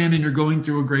you're a man and you're going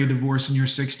through a great divorce and you're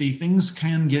 60, things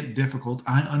can get difficult.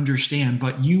 I understand,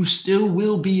 but you still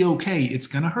will be okay. It's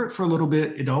going to hurt for a little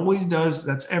bit. It always does.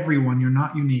 That's everyone. You're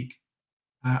not unique.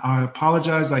 I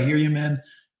apologize. I hear you, men.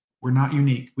 We're not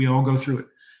unique. We all go through it.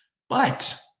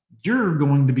 But you're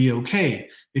going to be okay.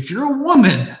 If you're a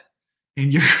woman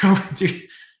and you're going through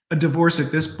a divorce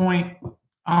at this point,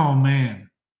 oh, man,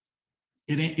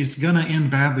 it's going to end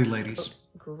badly, ladies.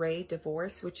 Gray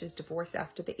divorce, which is divorce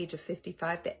after the age of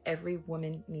 55, that every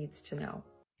woman needs to know.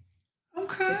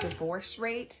 Okay. The divorce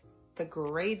rate, the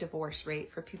gray divorce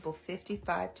rate for people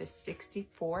 55 to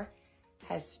 64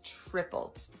 has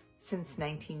tripled since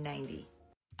 1990.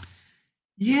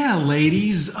 Yeah,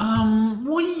 ladies.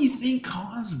 What do you think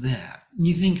caused that?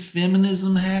 You think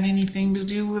feminism had anything to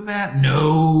do with that?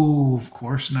 No, of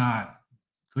course not.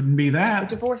 Couldn't be that.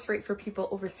 The divorce rate for people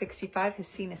over 65 has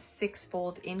seen a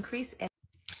 6-fold increase. And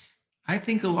I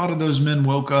think a lot of those men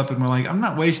woke up and were like, I'm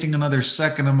not wasting another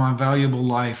second of my valuable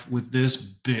life with this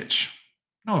bitch.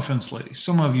 No offense, ladies.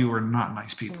 Some of you are not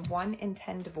nice people. 1 in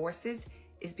 10 divorces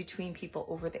is between people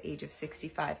over the age of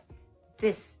 65.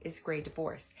 This is gray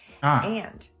divorce.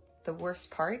 And the worst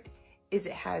part is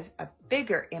it has a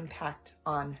bigger impact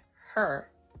on her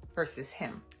versus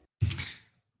him.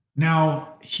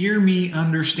 Now, hear me,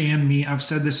 understand me. I've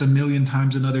said this a million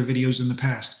times in other videos in the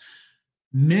past.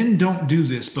 Men don't do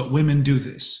this, but women do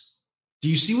this. Do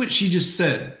you see what she just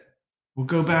said? We'll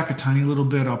go back a tiny little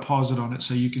bit. I'll pause it on it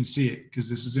so you can see it because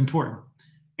this is important.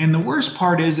 And the worst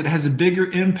part is it has a bigger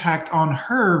impact on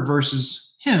her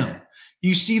versus him.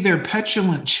 You see, they're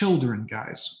petulant children,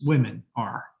 guys. Women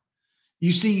are.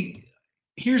 You see,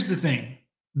 here's the thing.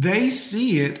 They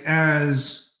see it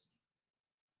as,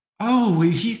 oh,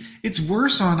 it's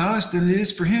worse on us than it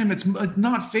is for him. It's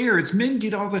not fair. It's men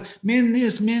get all the men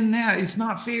this, men that. It's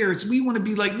not fair. We want to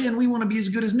be like men. We want to be as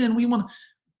good as men.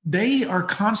 They are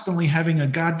constantly having a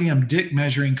goddamn dick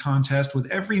measuring contest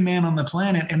with every man on the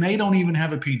planet, and they don't even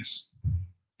have a penis.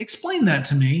 Explain that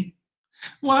to me.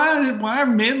 Why are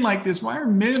men like this? Why are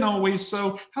men always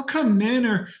so? How come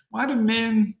why do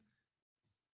men?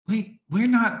 We're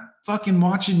not fucking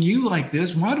watching you like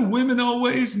this. Why do women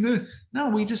always? No,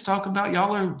 we just talk about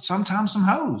y'all are sometimes some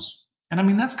hoes. And I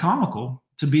mean, that's comical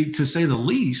to say the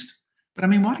least. But I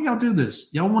mean, why do y'all do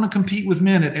this? Y'all want to compete with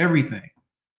men at everything.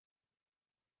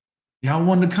 Y'all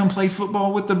wanted to come play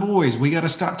football with the boys. We got to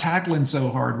stop tackling so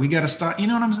hard. We got to stop. You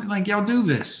know what I'm saying? Like, y'all do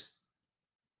this.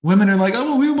 Women are like, oh,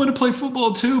 well, we want to play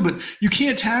football too, but you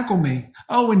can't tackle me.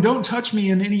 Oh, and don't touch me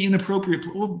in any inappropriate.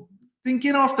 Well, then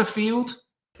get off the field.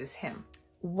 This is him.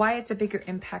 Why it's a bigger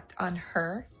impact on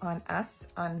her, on us,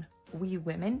 on we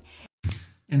women.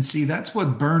 And see, that's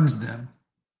what burns them.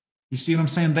 You see what I'm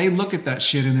saying? They look at that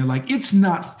shit and they're like, it's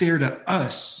not fair to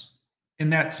us.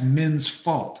 And that's men's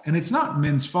fault. And it's not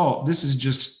men's fault. This is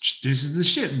the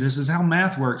shit. This is how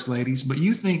math works, ladies. But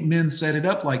you think men set it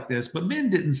up like this, but men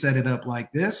didn't set it up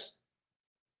like this.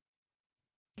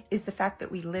 Is the fact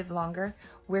that we live longer,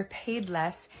 we're paid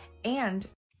less, and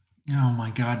oh my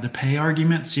God, the pay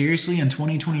argument, seriously, in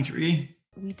 2023?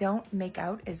 We don't make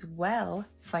out as well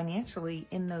financially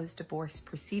in those divorce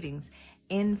proceedings.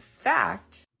 In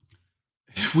fact,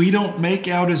 we don't make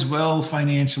out as well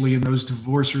financially in those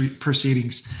divorce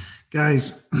proceedings.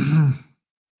 Guys,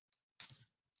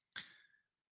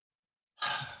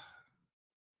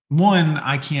 one,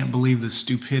 I can't believe the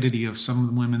stupidity of some of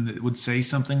the women that would say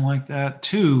something like that.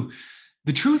 Two,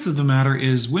 the truth of the matter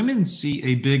is women see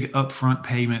a big upfront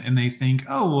payment and they think,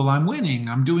 oh, well, I'm winning.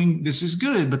 I'm doing, this is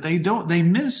good. But they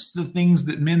miss the things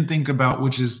that men think about,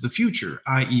 which is the future,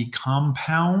 i.e.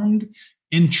 compound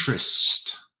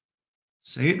interest.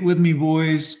 Say it with me,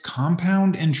 boys.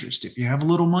 Compound interest. If you have a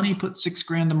little money, put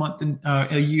 $6,000 a month,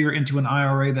 a year into an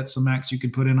IRA. That's the max you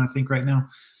can put in, I think, right now.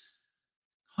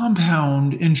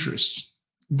 Compound interest.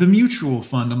 The mutual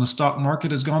fund on the stock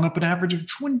market has gone up an average of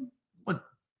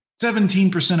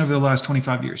 17% over the last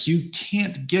 25 years. You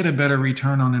can't get a better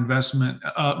return on investment,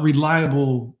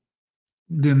 reliable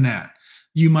than that.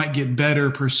 You might get better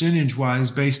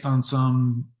percentage-wise based on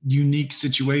some unique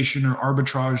situation or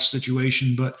arbitrage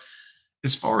situation, but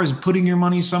as far as putting your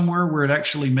money somewhere where it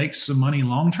actually makes some money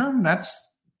long-term,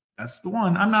 that's the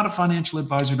one. I'm not a financial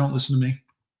advisor. Don't listen to me.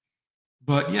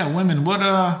 But yeah, women,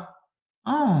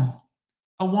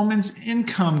 a woman's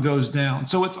income goes down.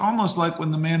 So it's almost like when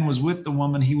the man was with the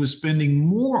woman, he was spending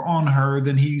more on her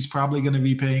than he's probably going to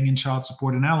be paying in child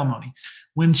support and alimony.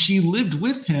 When she lived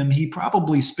with him, he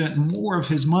probably spent more of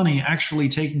his money actually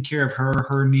taking care of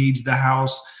her needs, the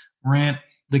house, rent,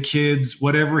 the kids,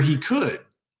 whatever he could.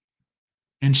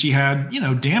 And she had,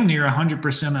 damn near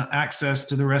 100% access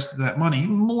to the rest of that money,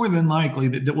 more than likely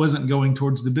that wasn't going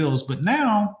towards the bills. But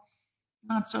now,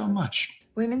 not so much.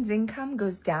 Women's income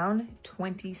goes down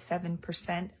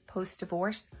 27%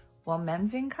 post-divorce, while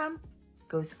men's income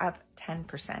goes up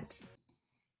 10%.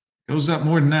 Goes up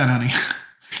more than that, honey.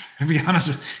 To be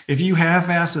honest, if you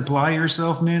half-ass apply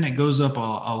yourself, men, it goes up a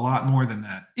lot more than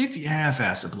that. If you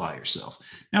half-ass apply yourself.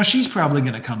 Now, she's probably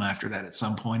going to come after that at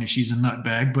some point if she's a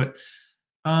nutbag, but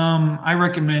I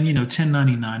recommend,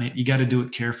 1099 it. You got to do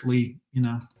it carefully,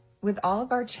 With all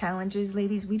of our challenges,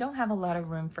 ladies, we don't have a lot of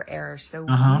room for error. So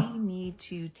we need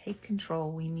to take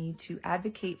control. We need to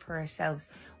advocate for ourselves.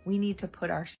 We need to put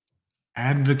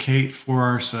advocate for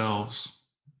ourselves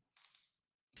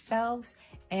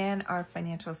and our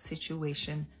financial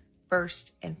situation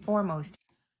first and foremost.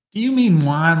 Do you mean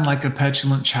whine like a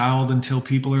petulant child until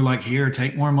people are like, here,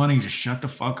 take more money, just shut the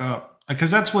fuck up?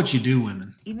 Because that's what you do,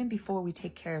 women. Even before we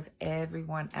take care of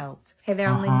everyone else. Hey there,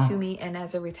 I'm Lynn Toomey, and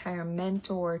as a retired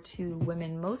mentor to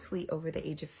women mostly over the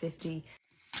age of 50.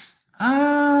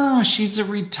 Oh, she's a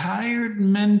retired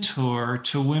mentor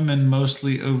to women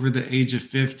mostly over the age of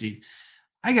 50.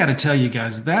 I got to tell you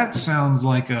guys, that sounds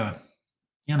like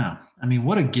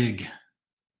what a gig.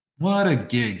 What a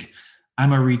gig.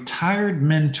 I'm a retired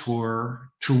mentor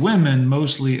to women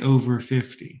mostly over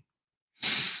 50.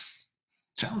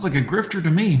 Sounds like a grifter to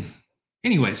me.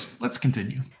 Anyways, let's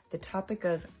continue. The topic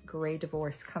of gray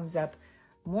divorce comes up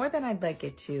more than I'd like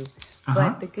it to.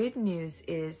 But the good news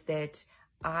is that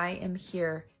I am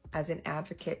here as an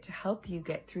advocate to help you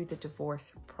get through the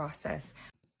divorce process.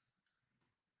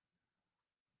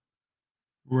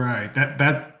 Right.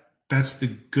 That's the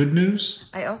good news.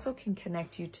 I also can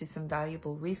connect you to some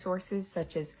valuable resources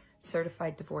such as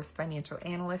Certified Divorce Financial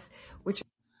Analyst, which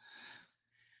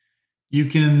you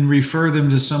can refer them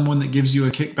to someone that gives you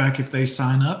a kickback if they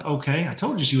sign up. Okay, I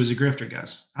told you she was a grifter,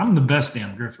 guys. I'm the best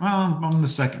damn grifter. Well, I'm the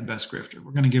second best grifter.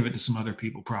 We're going to give it to some other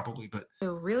people probably, but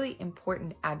they're really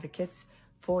important advocates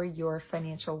for your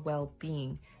financial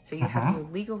well-being. So you have your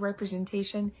legal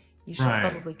representation. You should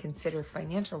probably consider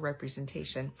financial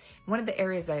representation. One of the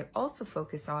areas I also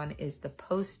focus on is the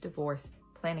post-divorce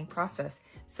planning process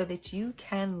so that you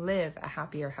can live a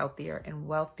happier, healthier, and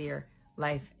wealthier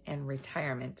life and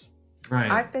retirement.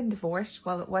 Right. I've been divorced.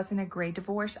 While it wasn't a gray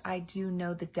divorce, I do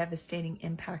know the devastating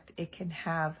impact it can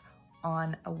have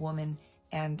on a woman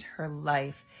and her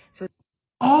life. So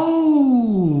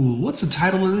Oh, what's the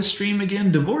title of this stream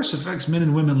again? Divorce affects men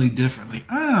and women differently.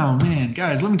 Oh, man.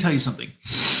 Guys, let me tell you something.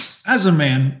 As a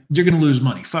man, you're going to lose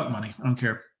money. Fuck money. I don't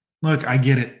care. Look, I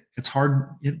get it. It's hard.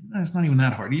 It's not even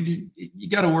that hard. You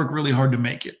got to work really hard to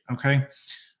make it, okay?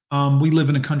 We live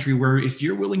in a country where if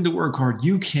you're willing to work hard,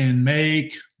 you can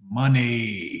make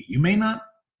money. You may not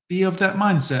be of that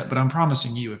mindset, but I'm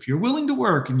promising you, if you're willing to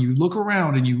work and you look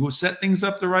around and you will set things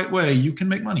up the right way, you can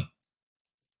make money.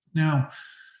 Now,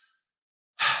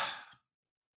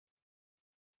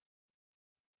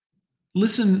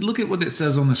 listen, look at what it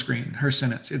says on the screen, her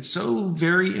sentence. It's so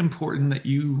very important that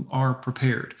you are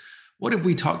prepared. What have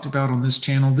we talked about on this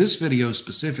channel, this video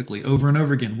specifically, over and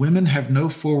over again? Women have no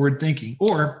forward thinking,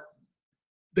 or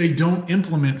they don't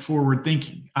implement forward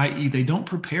thinking, i.e. they don't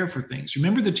prepare for things.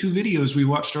 Remember the 2 videos we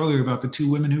watched earlier about the 2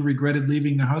 women who regretted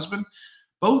leaving their husband?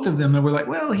 Both of them, they were like,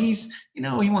 well, he's,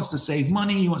 he wants to save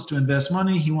money. He wants to invest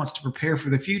money. He wants to prepare for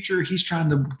the future. He's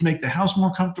trying to make the house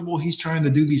more comfortable. He's trying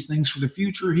to do these things for the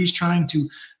future. He's trying to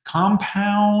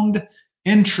compound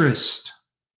interest.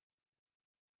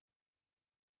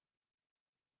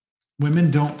 Women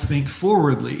don't think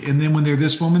forwardly. And then when they're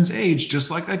this woman's age,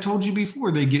 just like I told you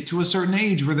before, they get to a certain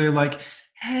age where they're like,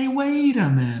 hey, wait a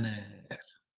minute.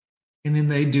 And then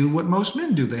they do what most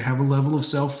men do. They have a level of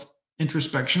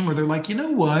self-introspection where they're like, you know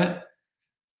what?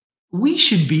 We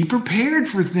should be prepared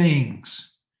for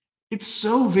things. It's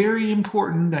so very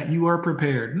important that you are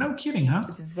prepared. No kidding, huh?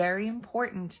 It's very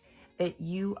important that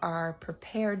you are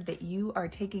prepared, that you are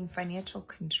taking financial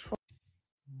control.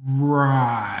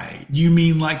 Right. You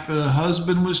mean like the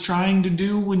husband was trying to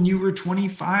do when you were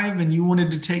 25 and you wanted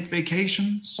to take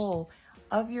vacations?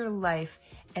 Of your life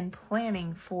and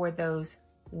planning for those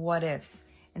what ifs.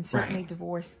 And certainly Right.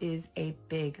 Divorce is a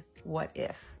big what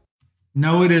if.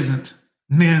 No, it isn't.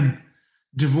 Men,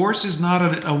 divorce is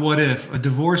not a what if. A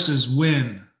divorce is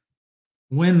when.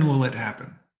 When will it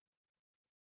happen?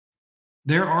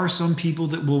 There are some people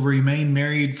that will remain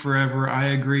married forever. I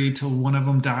agree, till one of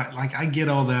them die. Like, I get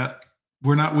all that.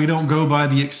 We don't go by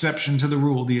the exception to the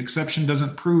rule. The exception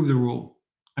doesn't prove the rule.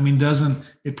 I mean,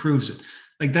 it proves it.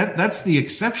 Like that's the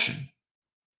exception.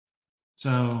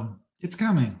 So it's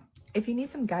coming. If you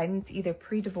need some guidance, either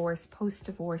pre-divorce,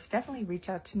 post-divorce, definitely reach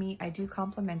out to me. I do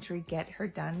complimentary Get Her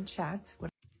Done chats.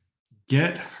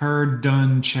 Get Her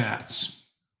Done chats.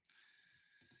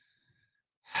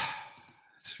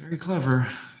 It's very clever.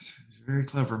 It's very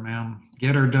clever, ma'am.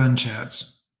 Get Her Done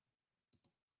chats.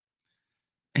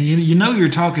 And you know you're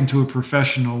talking to a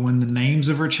professional when the names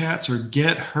of her chats are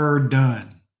Get Her Done.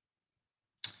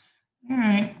 All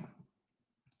right.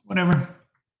 Whatever.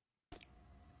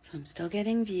 So I'm still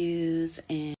getting views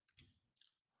and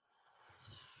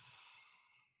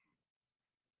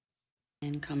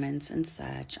comments and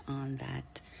such on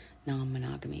that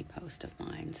non-monogamy post of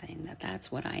mine, saying that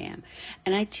that's what I am.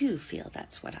 And I too feel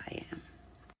that's what I am.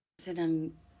 That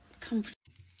I'm comfortable.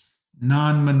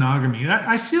 Non-monogamy.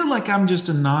 I feel like I'm just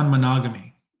a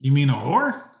non-monogamy. You mean a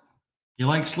whore? You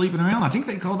like sleeping around? I think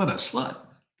they call that a slut.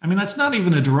 I mean, that's not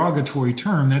even a derogatory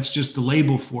term. That's just the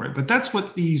label for it. But that's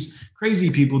what these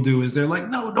crazy people do, is they're like,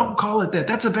 no, don't call it that.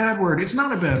 That's a bad word. It's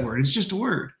not a bad word. It's just a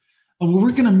word. Oh, well, we're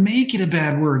going to make it a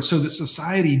bad word so that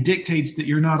society dictates that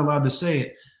you're not allowed to say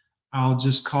it. I'll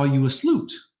just call you a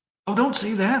sloot. Oh, don't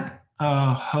say that.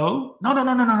 Ho? No.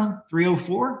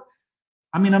 304?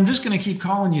 I mean, I'm just going to keep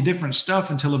calling you different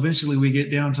stuff until eventually we get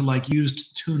down to like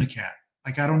used tuna cat.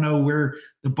 Like, I don't know where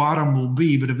the bottom will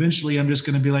be, but eventually I'm just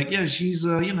going to be like, yeah, she's,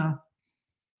 I don't know.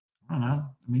 I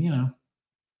mean,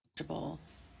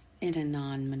 in a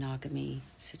non-monogamy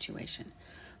situation.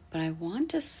 But I want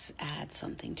to add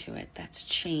something to it that's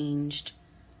changed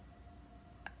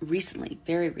recently,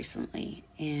 very recently,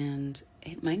 and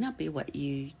it might not be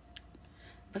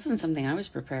wasn't something I was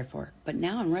prepared for, but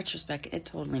now in retrospect, it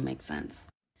totally makes sense.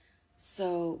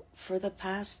 So for the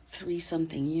past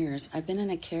 3-something years, I've been in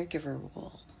a caregiver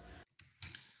role.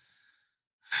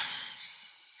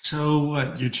 So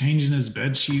what, you're changing his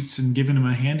bed sheets and giving him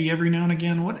a handy every now and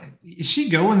again? What, is she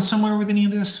going somewhere with any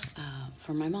of this?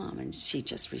 For my mom, and she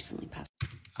just recently passed.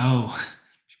 Oh,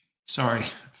 sorry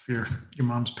for your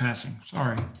mom's passing.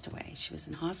 Sorry. Passed away. She was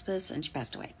in hospice and she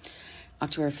passed away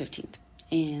October 15th.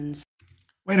 And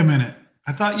wait a minute.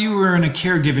 I thought you were in a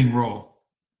caregiving role.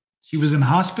 She was in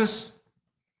hospice?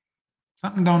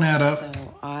 Something don't add up. So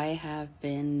I have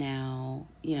been now,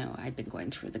 I've been going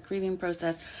through the grieving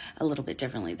process a little bit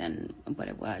differently than what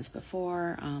it was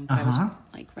before. I was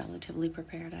relatively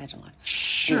prepared. I had a lot.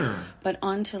 Sure. Things. But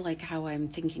on to how I'm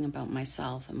thinking about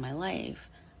myself and my life.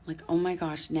 Oh my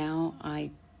gosh, now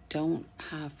I don't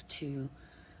have to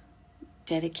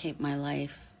dedicate my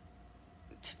life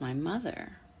to my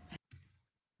mother.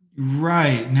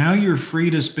 Right. Now you're free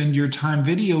to spend your time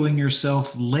videoing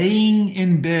yourself laying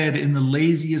in bed in the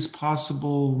laziest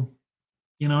possible,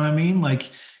 you know what I mean? Like,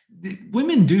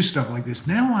 women do stuff like this.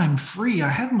 Now I'm free. I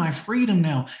have my freedom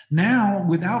now. Now,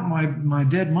 without my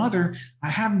dead mother, I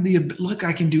have look,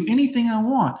 I can do anything I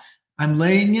want. I'm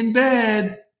laying in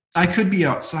bed. I could be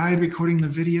outside recording the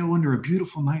video under a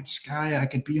beautiful night sky. I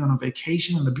could be on a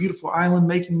vacation on a beautiful island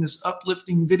making this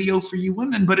uplifting video for you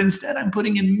women, but instead I'm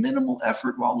putting in minimal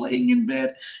effort while laying in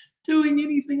bed, doing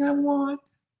anything I want.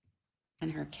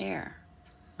 And her care.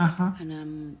 Uh-huh. And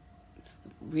I'm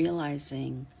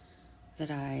realizing that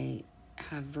I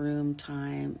have room,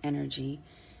 time, energy,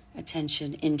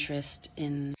 attention, interest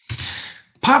in...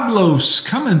 Pablos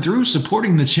coming through,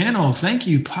 supporting the channel. Thank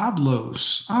you,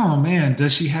 Pablos. Oh, man.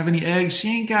 Does she have any eggs? She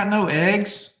ain't got no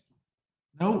eggs.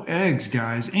 No eggs,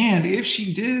 guys. And if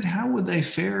she did, how would they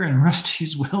fare in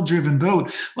Rusty's well-driven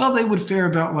boat? Well, they would fare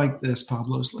about like this,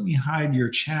 Pablos. Let me hide your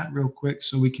chat real quick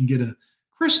so we can get a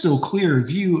crystal clear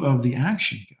view of the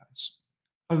action, guys,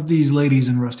 of these ladies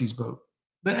in Rusty's boat.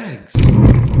 The eggs.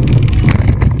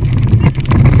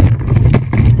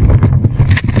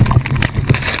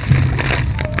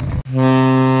 I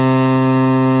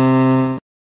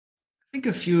think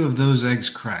a few of those eggs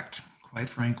cracked, quite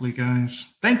frankly,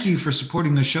 guys. Thank you for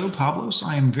supporting the show, Pablos.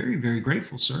 I am very, very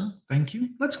grateful, sir. Thank you.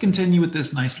 Let's continue with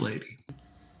this nice lady.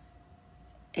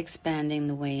 Expanding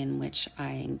the way in which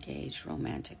I engage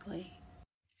romantically.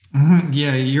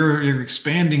 Yeah, you're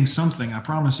expanding something. I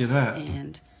promise you that.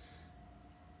 And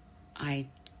I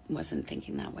wasn't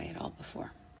thinking that way at all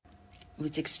before. I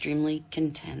was extremely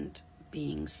content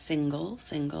being single,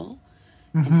 and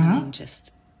having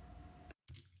just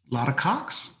a lot of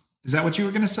cocks. Is that what you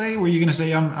were going to say? Were you going to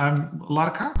say I'm a lot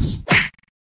of cocks?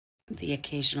 The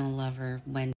occasional lover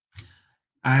when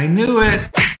I knew it.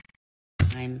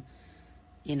 I'm,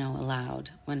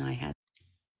 allowed when I had.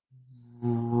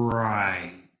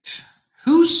 Right.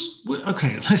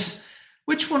 Okay,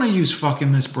 which one of you's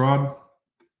fucking this broad?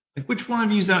 Like, which one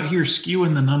of you's out here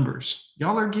skewing the numbers?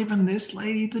 Y'all are giving this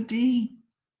lady the D?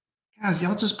 Guys,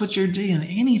 y'all just put your D in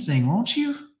anything, won't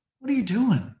you? What are you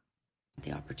doing?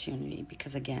 The opportunity,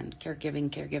 because again,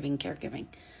 caregiving.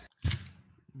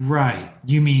 Right.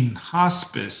 You mean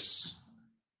hospice.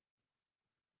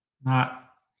 How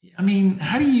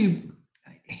do you...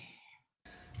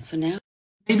 So now...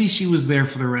 Maybe she was there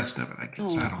for the rest of it, I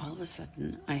guess. I don't know. All of a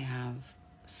sudden, I have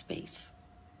space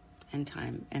and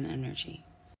time and energy.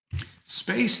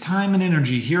 Space, time, and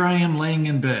energy. Here I am laying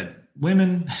in bed.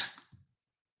 Women,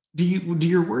 do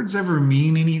your words ever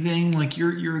mean anything? Like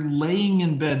you're laying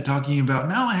in bed talking about,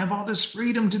 now I have all this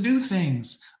freedom to do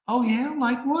things. Oh yeah,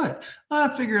 like what? I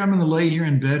figure I'm going to lay here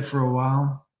in bed for a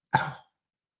while. Oh.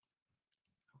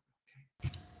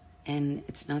 And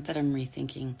it's not that I'm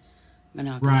rethinking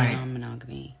monogamy,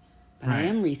 non-monogamy, but I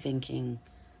am rethinking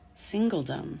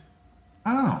singledom.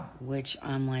 Oh. Which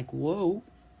I'm like, whoa.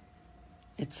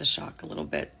 It's a shock a little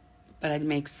bit, but it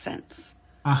makes sense.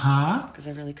 Uh-huh. Because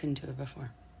I really couldn't do it before.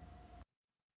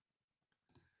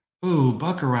 Ooh,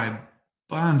 Buckaroo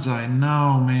Banzai.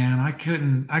 No, man. I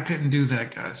couldn't do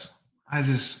that, guys. I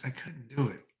couldn't do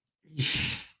it.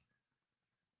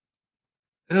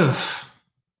 Ugh.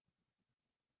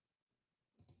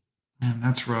 Man,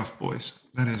 that's rough, boys.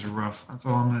 That is rough. That's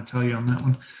all I'm going to tell you on that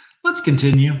one. Let's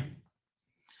continue.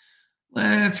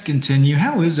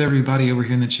 How is everybody over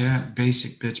here in the chat?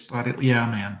 Basic bitch body. Yeah,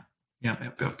 man. Yep.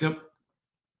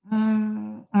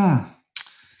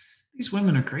 These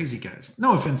women are crazy, guys.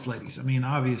 No offense, ladies. I mean,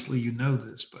 obviously you know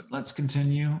this, but let's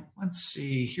continue. Let's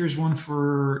see. Here's one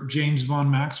for James Von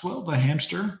Maxwell, the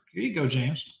hamster. Here you go,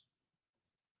 James.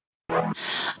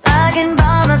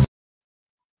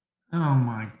 Oh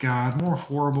my God, more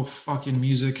horrible fucking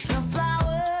music.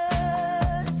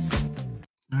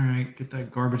 All right, get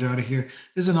that garbage out of here.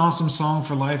 This is an awesome song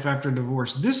for life after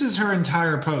divorce. This is her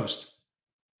entire post.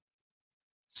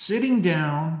 Sitting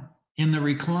down in the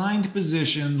reclined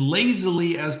position,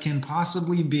 lazily as can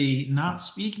possibly be, not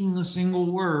speaking a single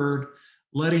word,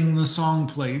 letting the song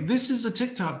play. This is a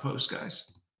TikTok post, guys.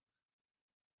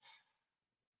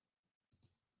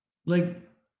 Like,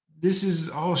 this is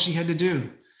all she had to do.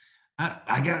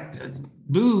 I got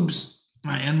boobs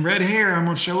and red hair. I'm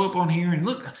going to show up on here and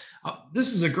look,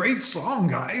 this is a great song,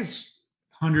 guys.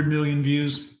 100 million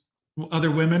views. Other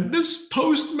women, this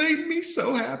post made me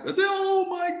so happy. Oh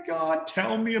my God,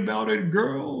 tell me about it,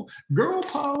 girl. Girl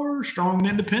power, strong and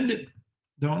independent.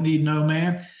 Don't need no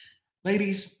man.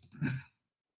 Ladies,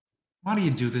 why do you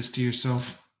do this to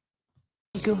yourself?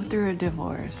 You go through a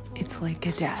divorce, it's like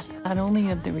a death, not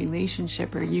only of the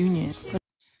relationship or union, but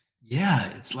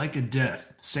Yeah, it's like a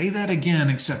death. Say that again,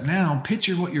 except now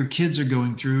picture what your kids are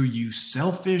going through, you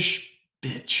selfish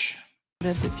bitch.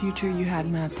 At the future you had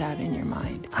mapped out in your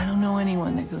mind. I don't know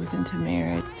anyone that goes into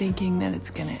marriage thinking that it's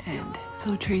gonna end.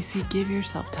 So Tracy, give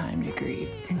yourself time to grieve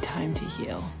and time to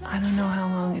heal. I don't know how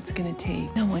long it's gonna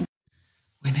take. No one.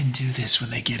 Women do this when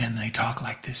they get in, they talk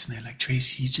like this, and they're like,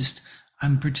 Tracy,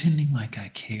 I'm pretending like I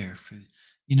care for,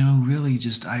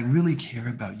 I really care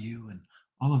about you and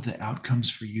all of the outcomes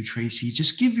for you, Tracy.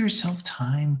 Just give yourself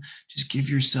time. Just give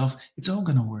yourself, it's all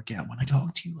going to work out. When I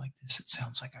talk to you like this, it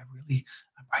sounds like I'm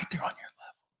right there on your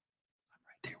level. I'm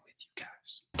right there with you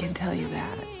guys. I can tell you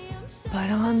that. But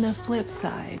on the flip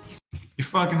side, you're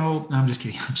fucking old. No, I'm just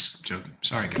kidding. I'm just joking.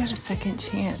 Sorry, guys. You got a second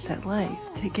chance at life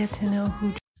to get to know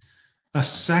who. A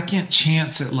second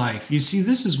chance at life. You see,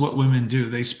 this is what women do.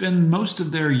 They spend most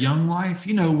of their young life,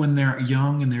 when they're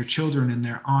young and they're children and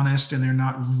they're honest and they're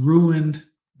not ruined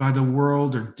by the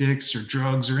world or dicks or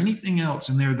drugs or anything else.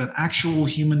 And they're that actual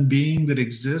human being that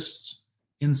exists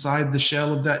inside the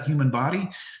shell of that human body.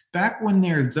 Back when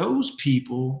they're those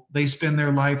people, they spend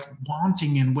their life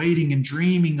wanting and waiting and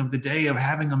dreaming of the day of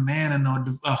having a man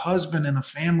and a husband and a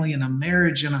family and a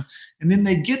marriage. And then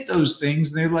they get those things.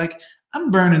 And they're like, I'm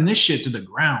burning this shit to the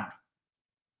ground.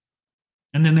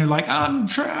 And then they're like, I'm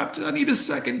trapped. I need a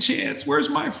second chance. Where's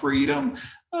my freedom?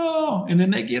 Oh, and then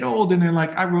they get old and they're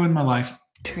like, I ruined my life.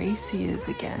 Tracy is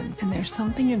again. And there's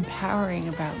something empowering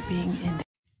about being independent.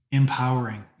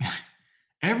 Empowering.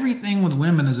 Everything with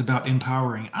women is about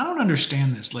empowering. I don't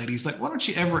understand this, ladies. Like, why don't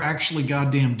you ever actually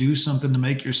goddamn do something to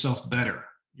make yourself better?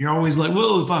 You're always like,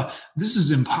 well, this is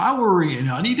empowering and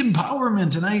I need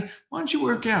empowerment. And why don't you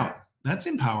work out? That's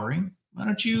empowering. Why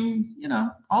don't you,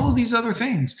 all of these other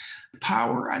things.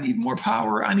 Power. I need more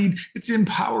power. It's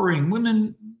empowering.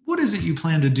 Women, what is it you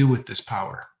plan to do with this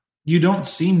power? You don't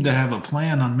seem to have a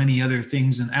plan on many other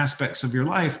things and aspects of your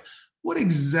life. What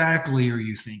exactly are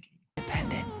you thinking?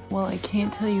 Independent. Well, I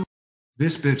can't tell you.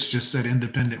 This bitch just said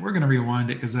independent. We're going to rewind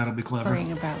it because that'll be clever.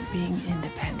 About being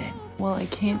independent. Well, I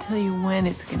can't tell you when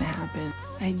it's going to happen.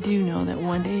 I do know that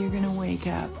one day you're going to wake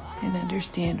up and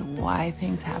understand why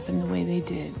things happened the way they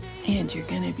did. And you're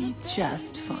going to be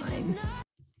just fine.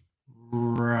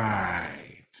 Right.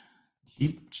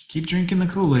 Keep drinking the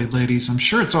Kool-Aid, ladies. I'm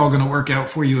sure it's all going to work out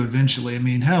for you eventually. I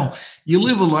mean, hell, you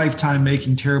live a lifetime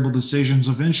making terrible decisions.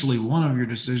 Eventually, one of your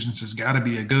decisions has got to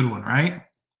be a good one, right?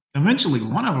 Eventually,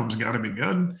 one of them's got to be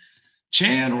good.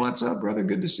 Chan, what's up, brother?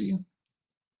 Good to see you.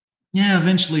 Yeah,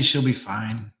 eventually she'll be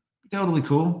fine. Totally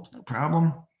cool. It's no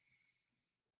problem.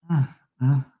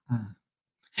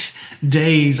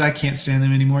 Days, I can't stand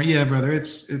them anymore. Yeah, brother,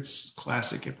 it's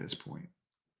classic at this point.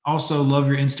 Also, love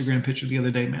your Instagram picture the other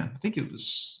day, man. I think it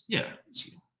was, it's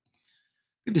you.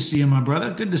 Good to see you, my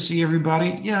brother. Good to see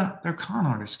everybody. Yeah, they're con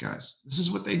artists, guys. This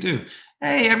is what they do.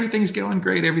 Hey, everything's going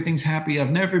great. Everything's happy. I've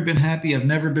never been happy. I've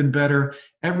never been better.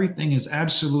 Everything is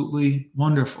absolutely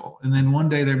wonderful. And then one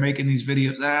day they're making these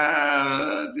videos.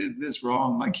 I did this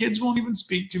wrong. My kids won't even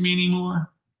speak to me anymore.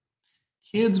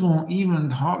 Kids won't even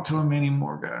talk to them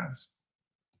anymore, guys.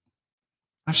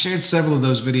 I've shared several of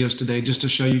those videos today just to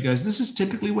show you guys this is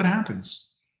typically what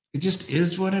happens. It just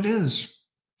is what it is.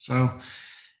 So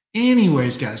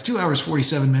anyways, guys, 2 hours,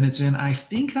 47 minutes in. I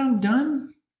think I'm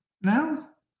done now.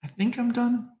 I think I'm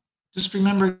done. Just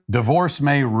remember, divorce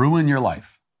may ruin your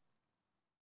life.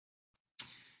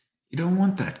 You don't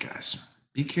want that, guys.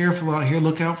 Be careful out here.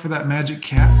 Look out for that magic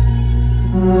cat.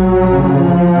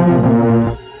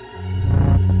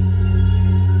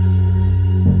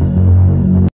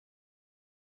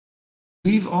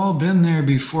 We've all been there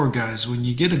before, guys. When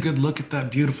you get a good look at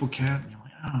that beautiful cat, and you're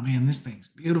like, oh man, this thing's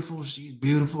beautiful. She's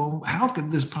beautiful. How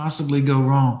could this possibly go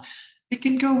wrong? It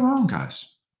can go wrong, guys.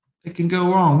 It can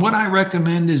go wrong. What I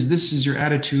recommend is this is your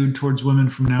attitude towards women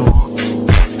from now on.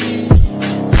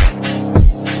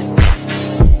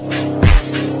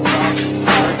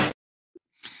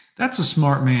 That's a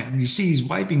smart man. You see, he's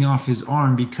wiping off his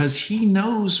arm because he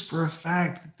knows for a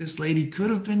fact that this lady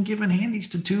could have been giving handies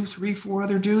to 2, 3, 4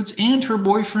 other dudes and her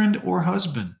boyfriend or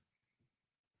husband.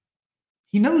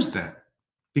 He knows that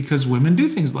because women do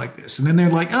things like this. And then they're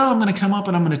like, oh, I'm going to come up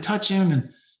and I'm going to touch him.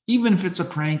 And even if it's a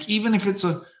prank, even if it's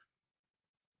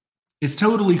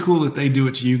totally cool if they do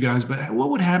it to you guys. But what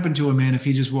would happen to a man if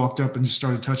he just walked up and just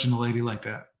started touching a lady like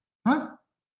that? Huh?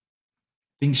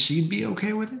 Think she'd be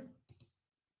okay with it?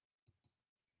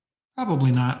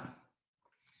 Probably not.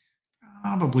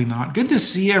 Probably not. Good to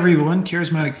see everyone.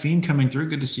 Charismatic Fiend coming through.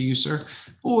 Good to see you, sir.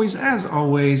 Boys, as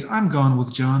always, I'm Gone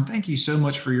with John. Thank you so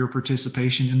much for your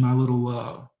participation in my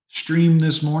little stream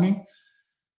this morning.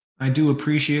 I do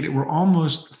appreciate it. We're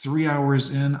almost 3 hours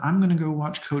in. I'm going to go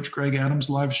watch Coach Greg Adams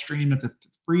live stream at the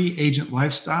Free Agent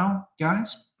Lifestyle,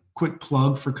 guys. Quick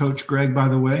plug for Coach Greg, by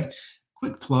the way.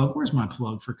 Quick plug. Where's my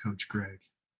plug for Coach Greg?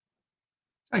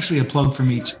 It's actually a plug for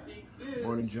me too.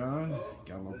 Morning, John.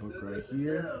 Got my book right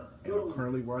here, and I'm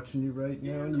currently watching you right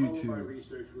now on YouTube.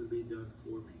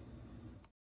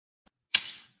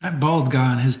 That bald guy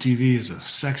on his TV is a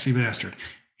sexy bastard.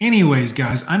 Anyways,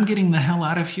 guys, I'm getting the hell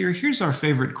out of here. Here's our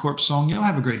favorite Corpse song. Y'all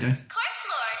have a great day.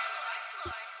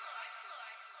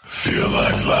 Feel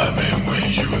like lying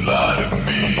when you lie to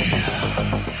me.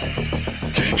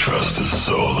 Can't trust a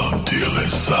soul, I'm dealing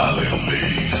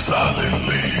silently,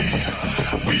 silently.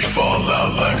 We fall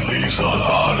out like leaves on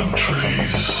autumn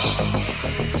trees.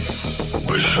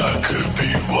 Wish I could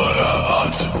be what I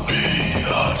ought to be,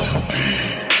 ought to be.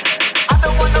 I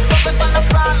don't wanna focus on the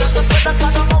problems, instead I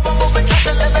gotta move on, moving, try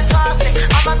to live and tossing.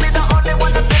 I'ma be the only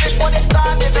one to finish what it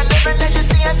started. And living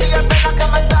legacy until you're been like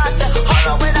I'm a doctor. Hold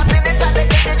on, when I've been inside the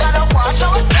game, you gotta watch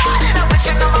how I started. I'm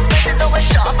reaching on my business, though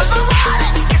it's sharp as my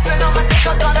wallet. Kissing on my neck,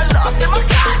 I got a lost in my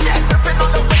conscience. Sipping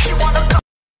on the way she wanna go.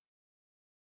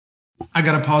 I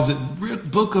got to pause it.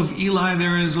 Book of Eli,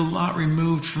 there is a lot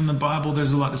removed from the Bible.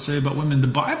 There's a lot to say about women. The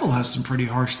Bible has some pretty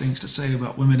harsh things to say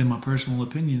about women, in my personal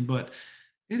opinion, but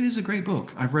it is a great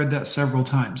book. I've read that several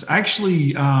times.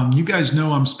 Actually, you guys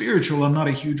know I'm spiritual. I'm not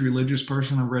a huge religious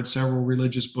person. I've read several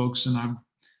religious books, and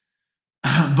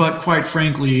but quite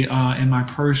frankly, in my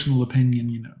personal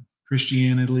opinion,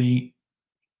 Christianity,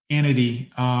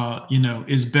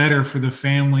 is better for the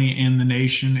family and the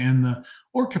nation and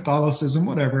or Catholicism,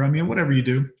 whatever. I mean, whatever you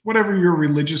do, whatever your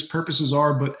religious purposes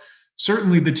are, but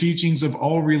certainly the teachings of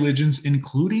all religions,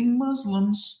 including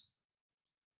Muslims,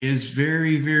 is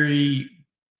very, very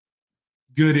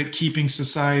good at keeping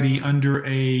society under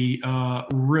a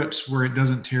rips where it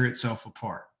doesn't tear itself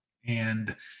apart.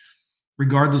 And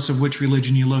regardless of which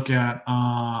religion you look at,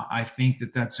 I think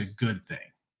that that's a good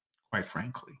thing, quite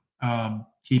frankly.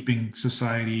 Keeping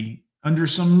society under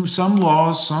some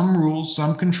laws, some rules,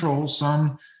 some control,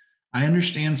 some, I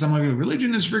understand some of it.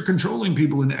 Religion is for controlling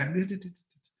people, and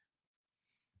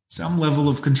some level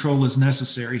of control is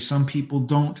necessary. Some people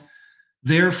don't,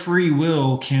 their free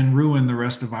will can ruin the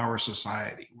rest of our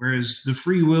society. Whereas the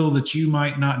free will that you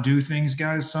might not do things,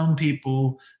 guys, some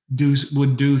people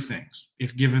would do things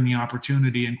if given the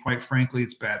opportunity. And quite frankly,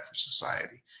 it's bad for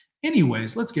society.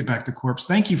 Anyways, let's get back to Corpse.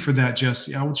 Thank you for that,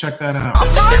 Jesse. I will check that out.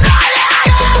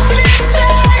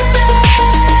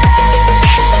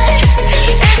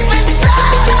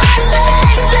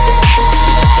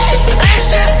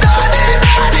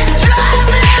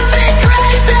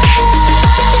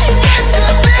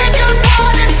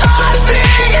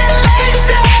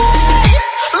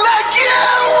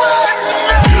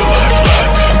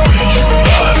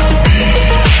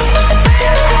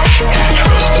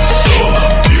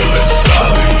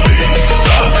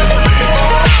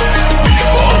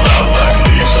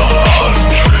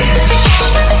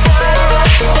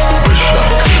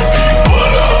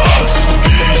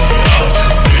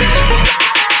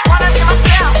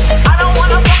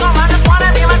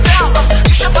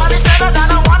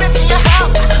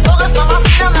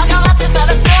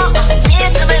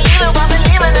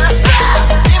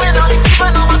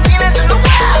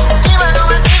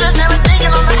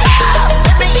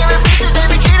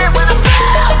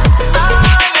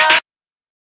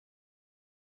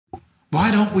 Why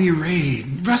don't we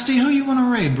raid? Rusty, who you want to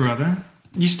raid, brother?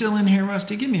 You still in here,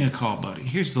 Rusty? Give me a call, buddy.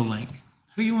 Here's the link.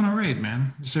 Who you want to raid,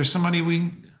 man? Is there somebody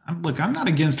look, I'm not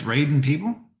against raiding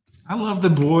people. I love the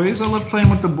boys. I love playing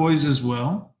with the boys as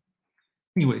well.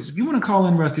 Anyways, if you want to call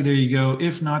in, Rusty, there you go.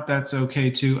 If not, that's okay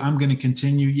too. I'm going to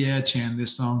continue. Yeah, Chan,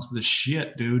 this song's the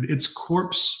shit, dude. It's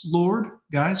Corpse Lord,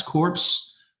 guys.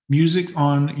 Corpse music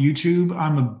on YouTube.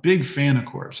 I'm a big fan of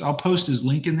Corpse. I'll post his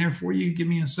link in there for you. Give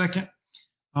me a second.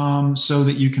 So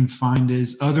that you can find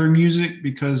his other music,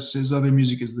 because his other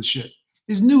music is the shit.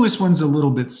 His newest one's a little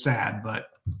bit sad, but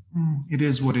it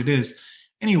is what it is.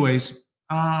 Anyways,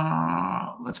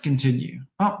 let's continue.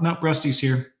 Oh, no, Rusty's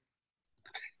here.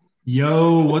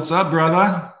 Yo, what's up,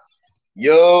 brother?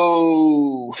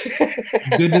 Yo.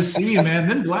 Good to see you, man.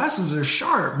 Them glasses are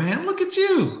sharp, man. Look at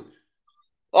you.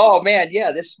 Oh, man,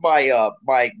 yeah, this is my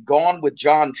my Gone with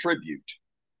John tribute.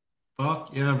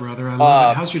 Fuck yeah, brother. I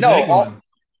love it. How's your day going?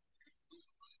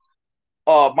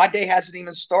 My day hasn't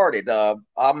even started.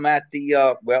 I'm at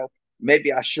the, well,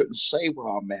 maybe I shouldn't say where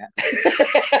I'm at.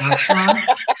 That's fine.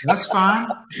 That's fine.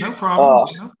 No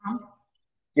problem. No problem.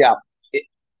 Yeah.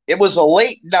 It was a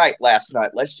late night last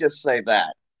night. Let's just say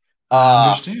that.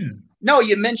 I understand. No,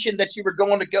 you mentioned that you were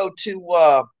going to go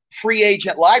to Free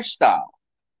Agent Lifestyle.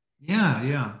 Yeah,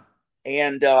 yeah.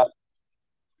 And yeah,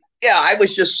 I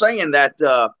was just saying that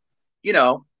you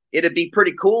know, it'd be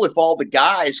pretty cool if all the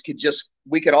guys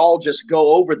we could all just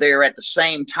go over there at the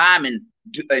same time and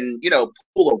you know,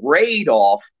 pull a raid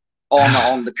off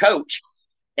on the coach.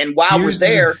 And while we're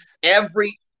there,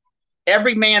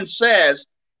 every man says,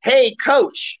 "Hey,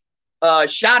 coach,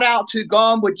 shout out to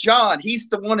Gone with John. He's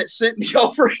the one that sent me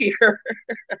over here."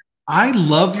 I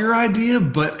love your idea,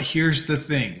 but here's the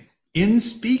thing. In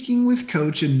speaking with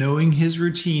Coach and knowing his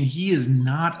routine, he is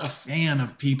not a fan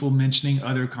of people mentioning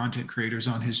other content creators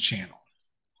on his channel.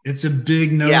 It's a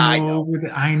big no-no. Yeah, I know.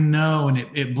 I know, and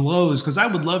it blows because I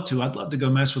would love to. I'd love to go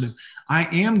mess with him. I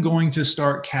am going to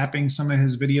start capping some of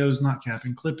his videos, not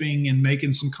capping, clipping, and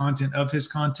making some content of his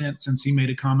content since he made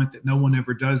a comment that no one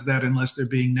ever does that unless they're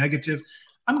being negative.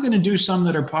 I'm going to do some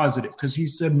that are positive because he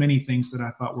said many things that I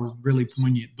thought were really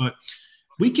poignant. But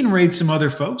we can raid some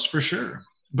other folks for sure.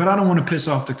 But I don't want to piss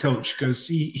off the coach because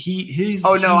his.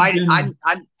 Oh no,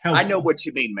 I know what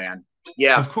you mean, man.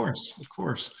 Yeah, of course.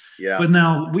 Yeah, but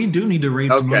now we do need to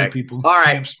raid some other people. All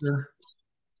right,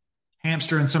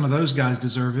 Hamster, and some of those guys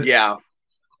deserve it. Yeah.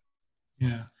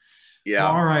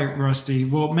 All right, Rusty.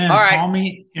 Well, man, call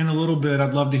me in a little bit.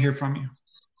 I'd love to hear from you.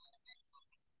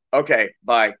 Okay,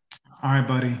 bye. All right,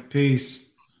 buddy.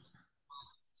 Peace.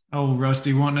 Oh,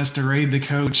 Rusty wanting us to raid the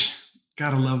coach.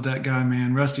 Gotta love that guy,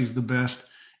 man. Rusty's the best.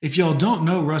 If y'all don't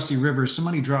know Rusty Rivers,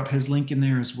 somebody drop his link in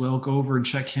there as well. Go over and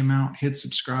check him out. Hit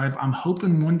subscribe. I'm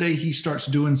hoping one day he starts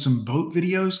doing some boat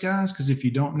videos, guys, because if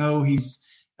you don't know, he's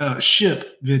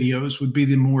ship videos would be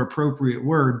the more appropriate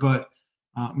word. But,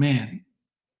 man,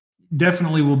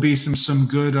 definitely will be some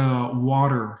good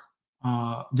water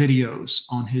videos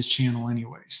on his channel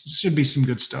anyways. This should be some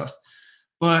good stuff.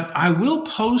 But I will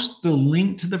post the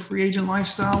link to the Free Agent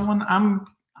Lifestyle one.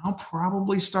 I'll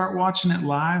probably start watching it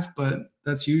live, but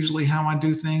that's usually how I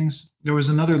do things. There was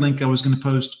another link I was going to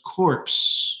post,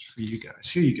 Corpse, for you guys.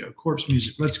 Here you go, Corpse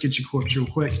music. Let's get you Corpse real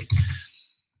quick.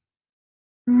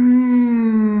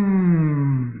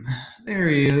 There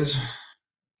he is.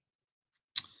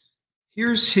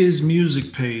 Here's his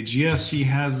music page. Yes, he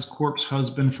has Corpse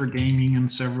Husband for gaming and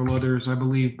several others, I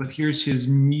believe, but here's his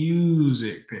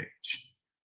music page.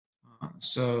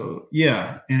 So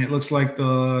yeah, and it looks like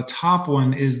the top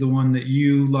one is the one that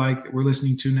you like that we're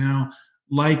listening to now,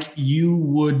 Like You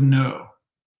Would Know.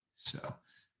 So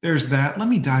there's that. Let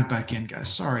me dive back in, guys.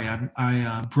 Sorry,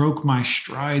 I broke my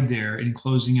stride there in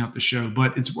closing out the show,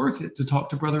 but it's worth it to talk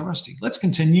to Brother Rusty. Let's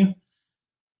continue.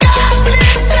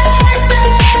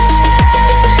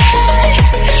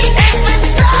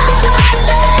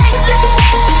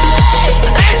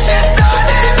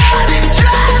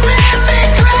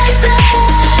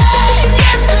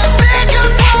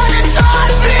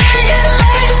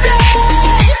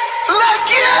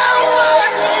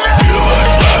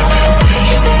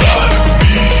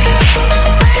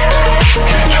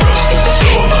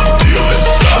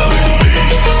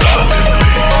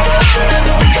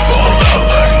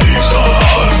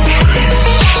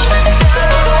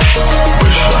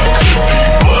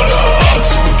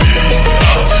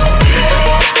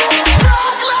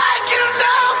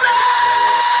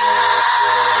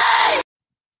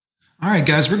 All right,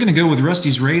 guys, we're going to go with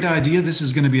Rusty's raid idea. This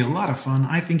is going to be a lot of fun.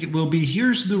 I think it will be.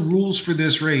 Here's the rules for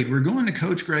this raid. We're going to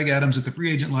Coach Greg Adams at the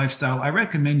Free Agent Lifestyle. I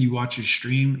recommend you watch his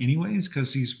stream anyways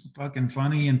because he's fucking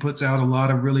funny and puts out a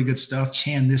lot of really good stuff.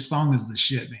 Chan, this song is the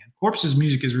shit, man. Corpse's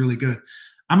music is really good.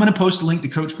 I'm going to post a link to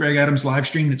Coach Greg Adams' live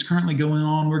stream that's currently going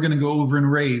on. We're going to go over and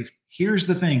rave. Here's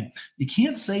the thing. You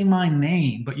can't say my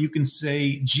name, but you can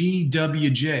say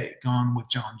GWJ, Gone with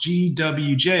John.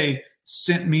 GWJ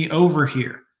sent me over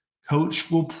here.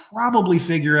 Coach will probably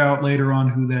figure out later on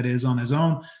who that is on his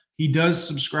own. He does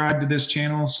subscribe to this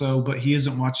channel, but he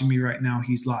isn't watching me right now.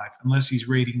 He's live, unless he's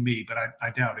rating me, but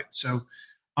I doubt it. So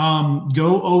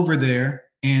go over there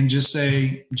and just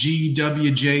say,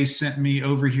 GWJ sent me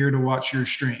over here to watch your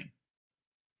stream.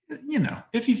 You know,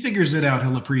 if he figures it out,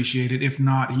 he'll appreciate it. If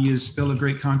not, he is still a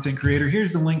great content creator.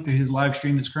 Here's the link to his live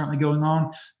stream that's currently going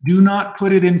on. Do not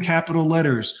put it in capital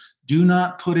letters. Do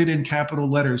not put it in capital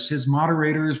letters. His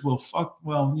moderators will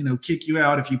kick you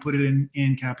out if you put it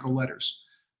in capital letters.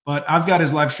 But I've got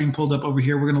his live stream pulled up over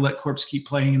here. We're going to let Corpse keep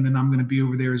playing, and then I'm going to be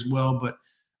over there as well. But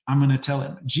I'm going to tell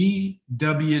him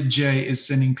GWJ is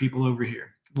sending people over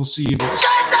here. We'll see you boys.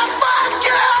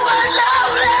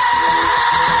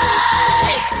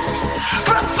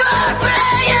 Prefer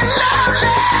being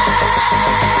lonely.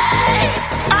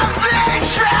 I've been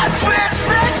trapped with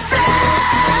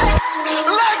success.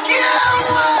 Like you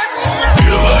would know.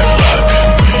 Feel like lying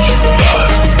when you lie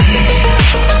to me.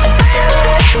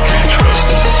 Can't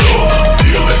trust a soul, I'm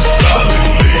dealing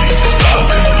silently.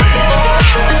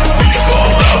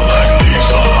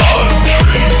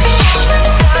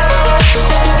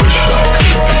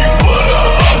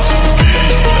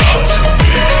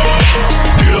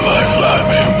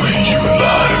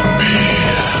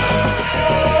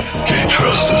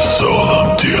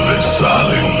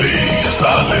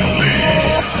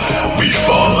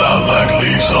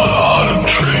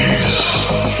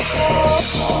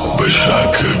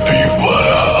 could be what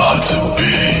I ought to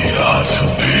be, ought to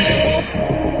be.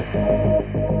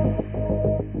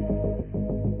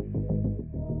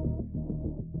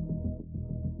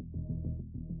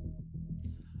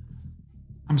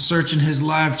 I'm searching his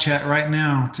live chat right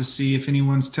now to see if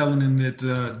anyone's telling him that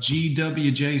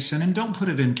GWJ sent him. Don't put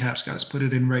it in caps, guys. Put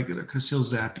it in regular because he'll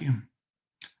zap you.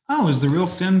 Oh, is the real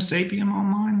Femme Sapien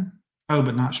online? Oh,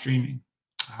 but not streaming.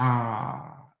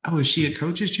 Oh, is she at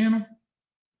Coach's channel?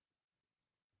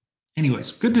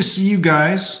 Anyways, good to see you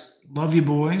guys. Love you,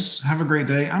 boys. Have a great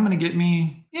day. I'm going to get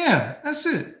me. Yeah, that's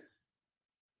it.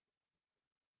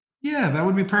 Yeah, that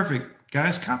would be perfect.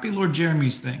 Guys, copy Lord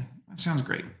Jeremy's thing. That sounds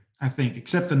great. I think,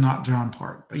 except the not drawn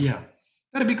part. But yeah,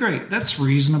 that'd be great. That's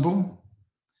reasonable.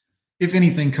 If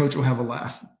anything, Coach will have a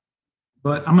laugh.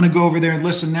 But I'm going to go over there and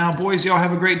listen now. Boys, y'all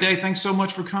have a great day. Thanks so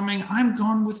much for coming. I'm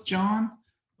gone with John.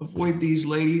 Avoid these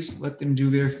ladies. Let them do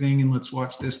their thing, and let's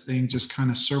watch this thing just kind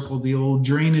of circle the old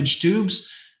drainage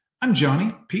tubes. I'm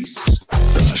Johnny. Peace.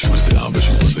 She was down, but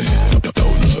she was in. No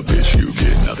love, bitch, you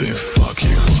get nothing. Fuck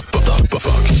you.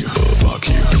 Fuck you. Fuck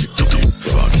you.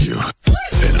 Fuck you.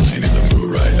 And I ain't in the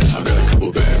mood right now. I got a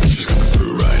couple bad bitches coming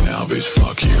through right now, bitch.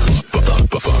 Fuck you.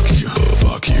 Fuck you.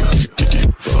 Fuck you.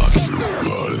 Fuck you.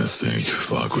 Blood in the sink.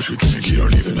 Fuck what you think. You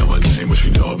don't even know my name. What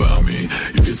you know about me.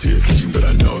 You can see it's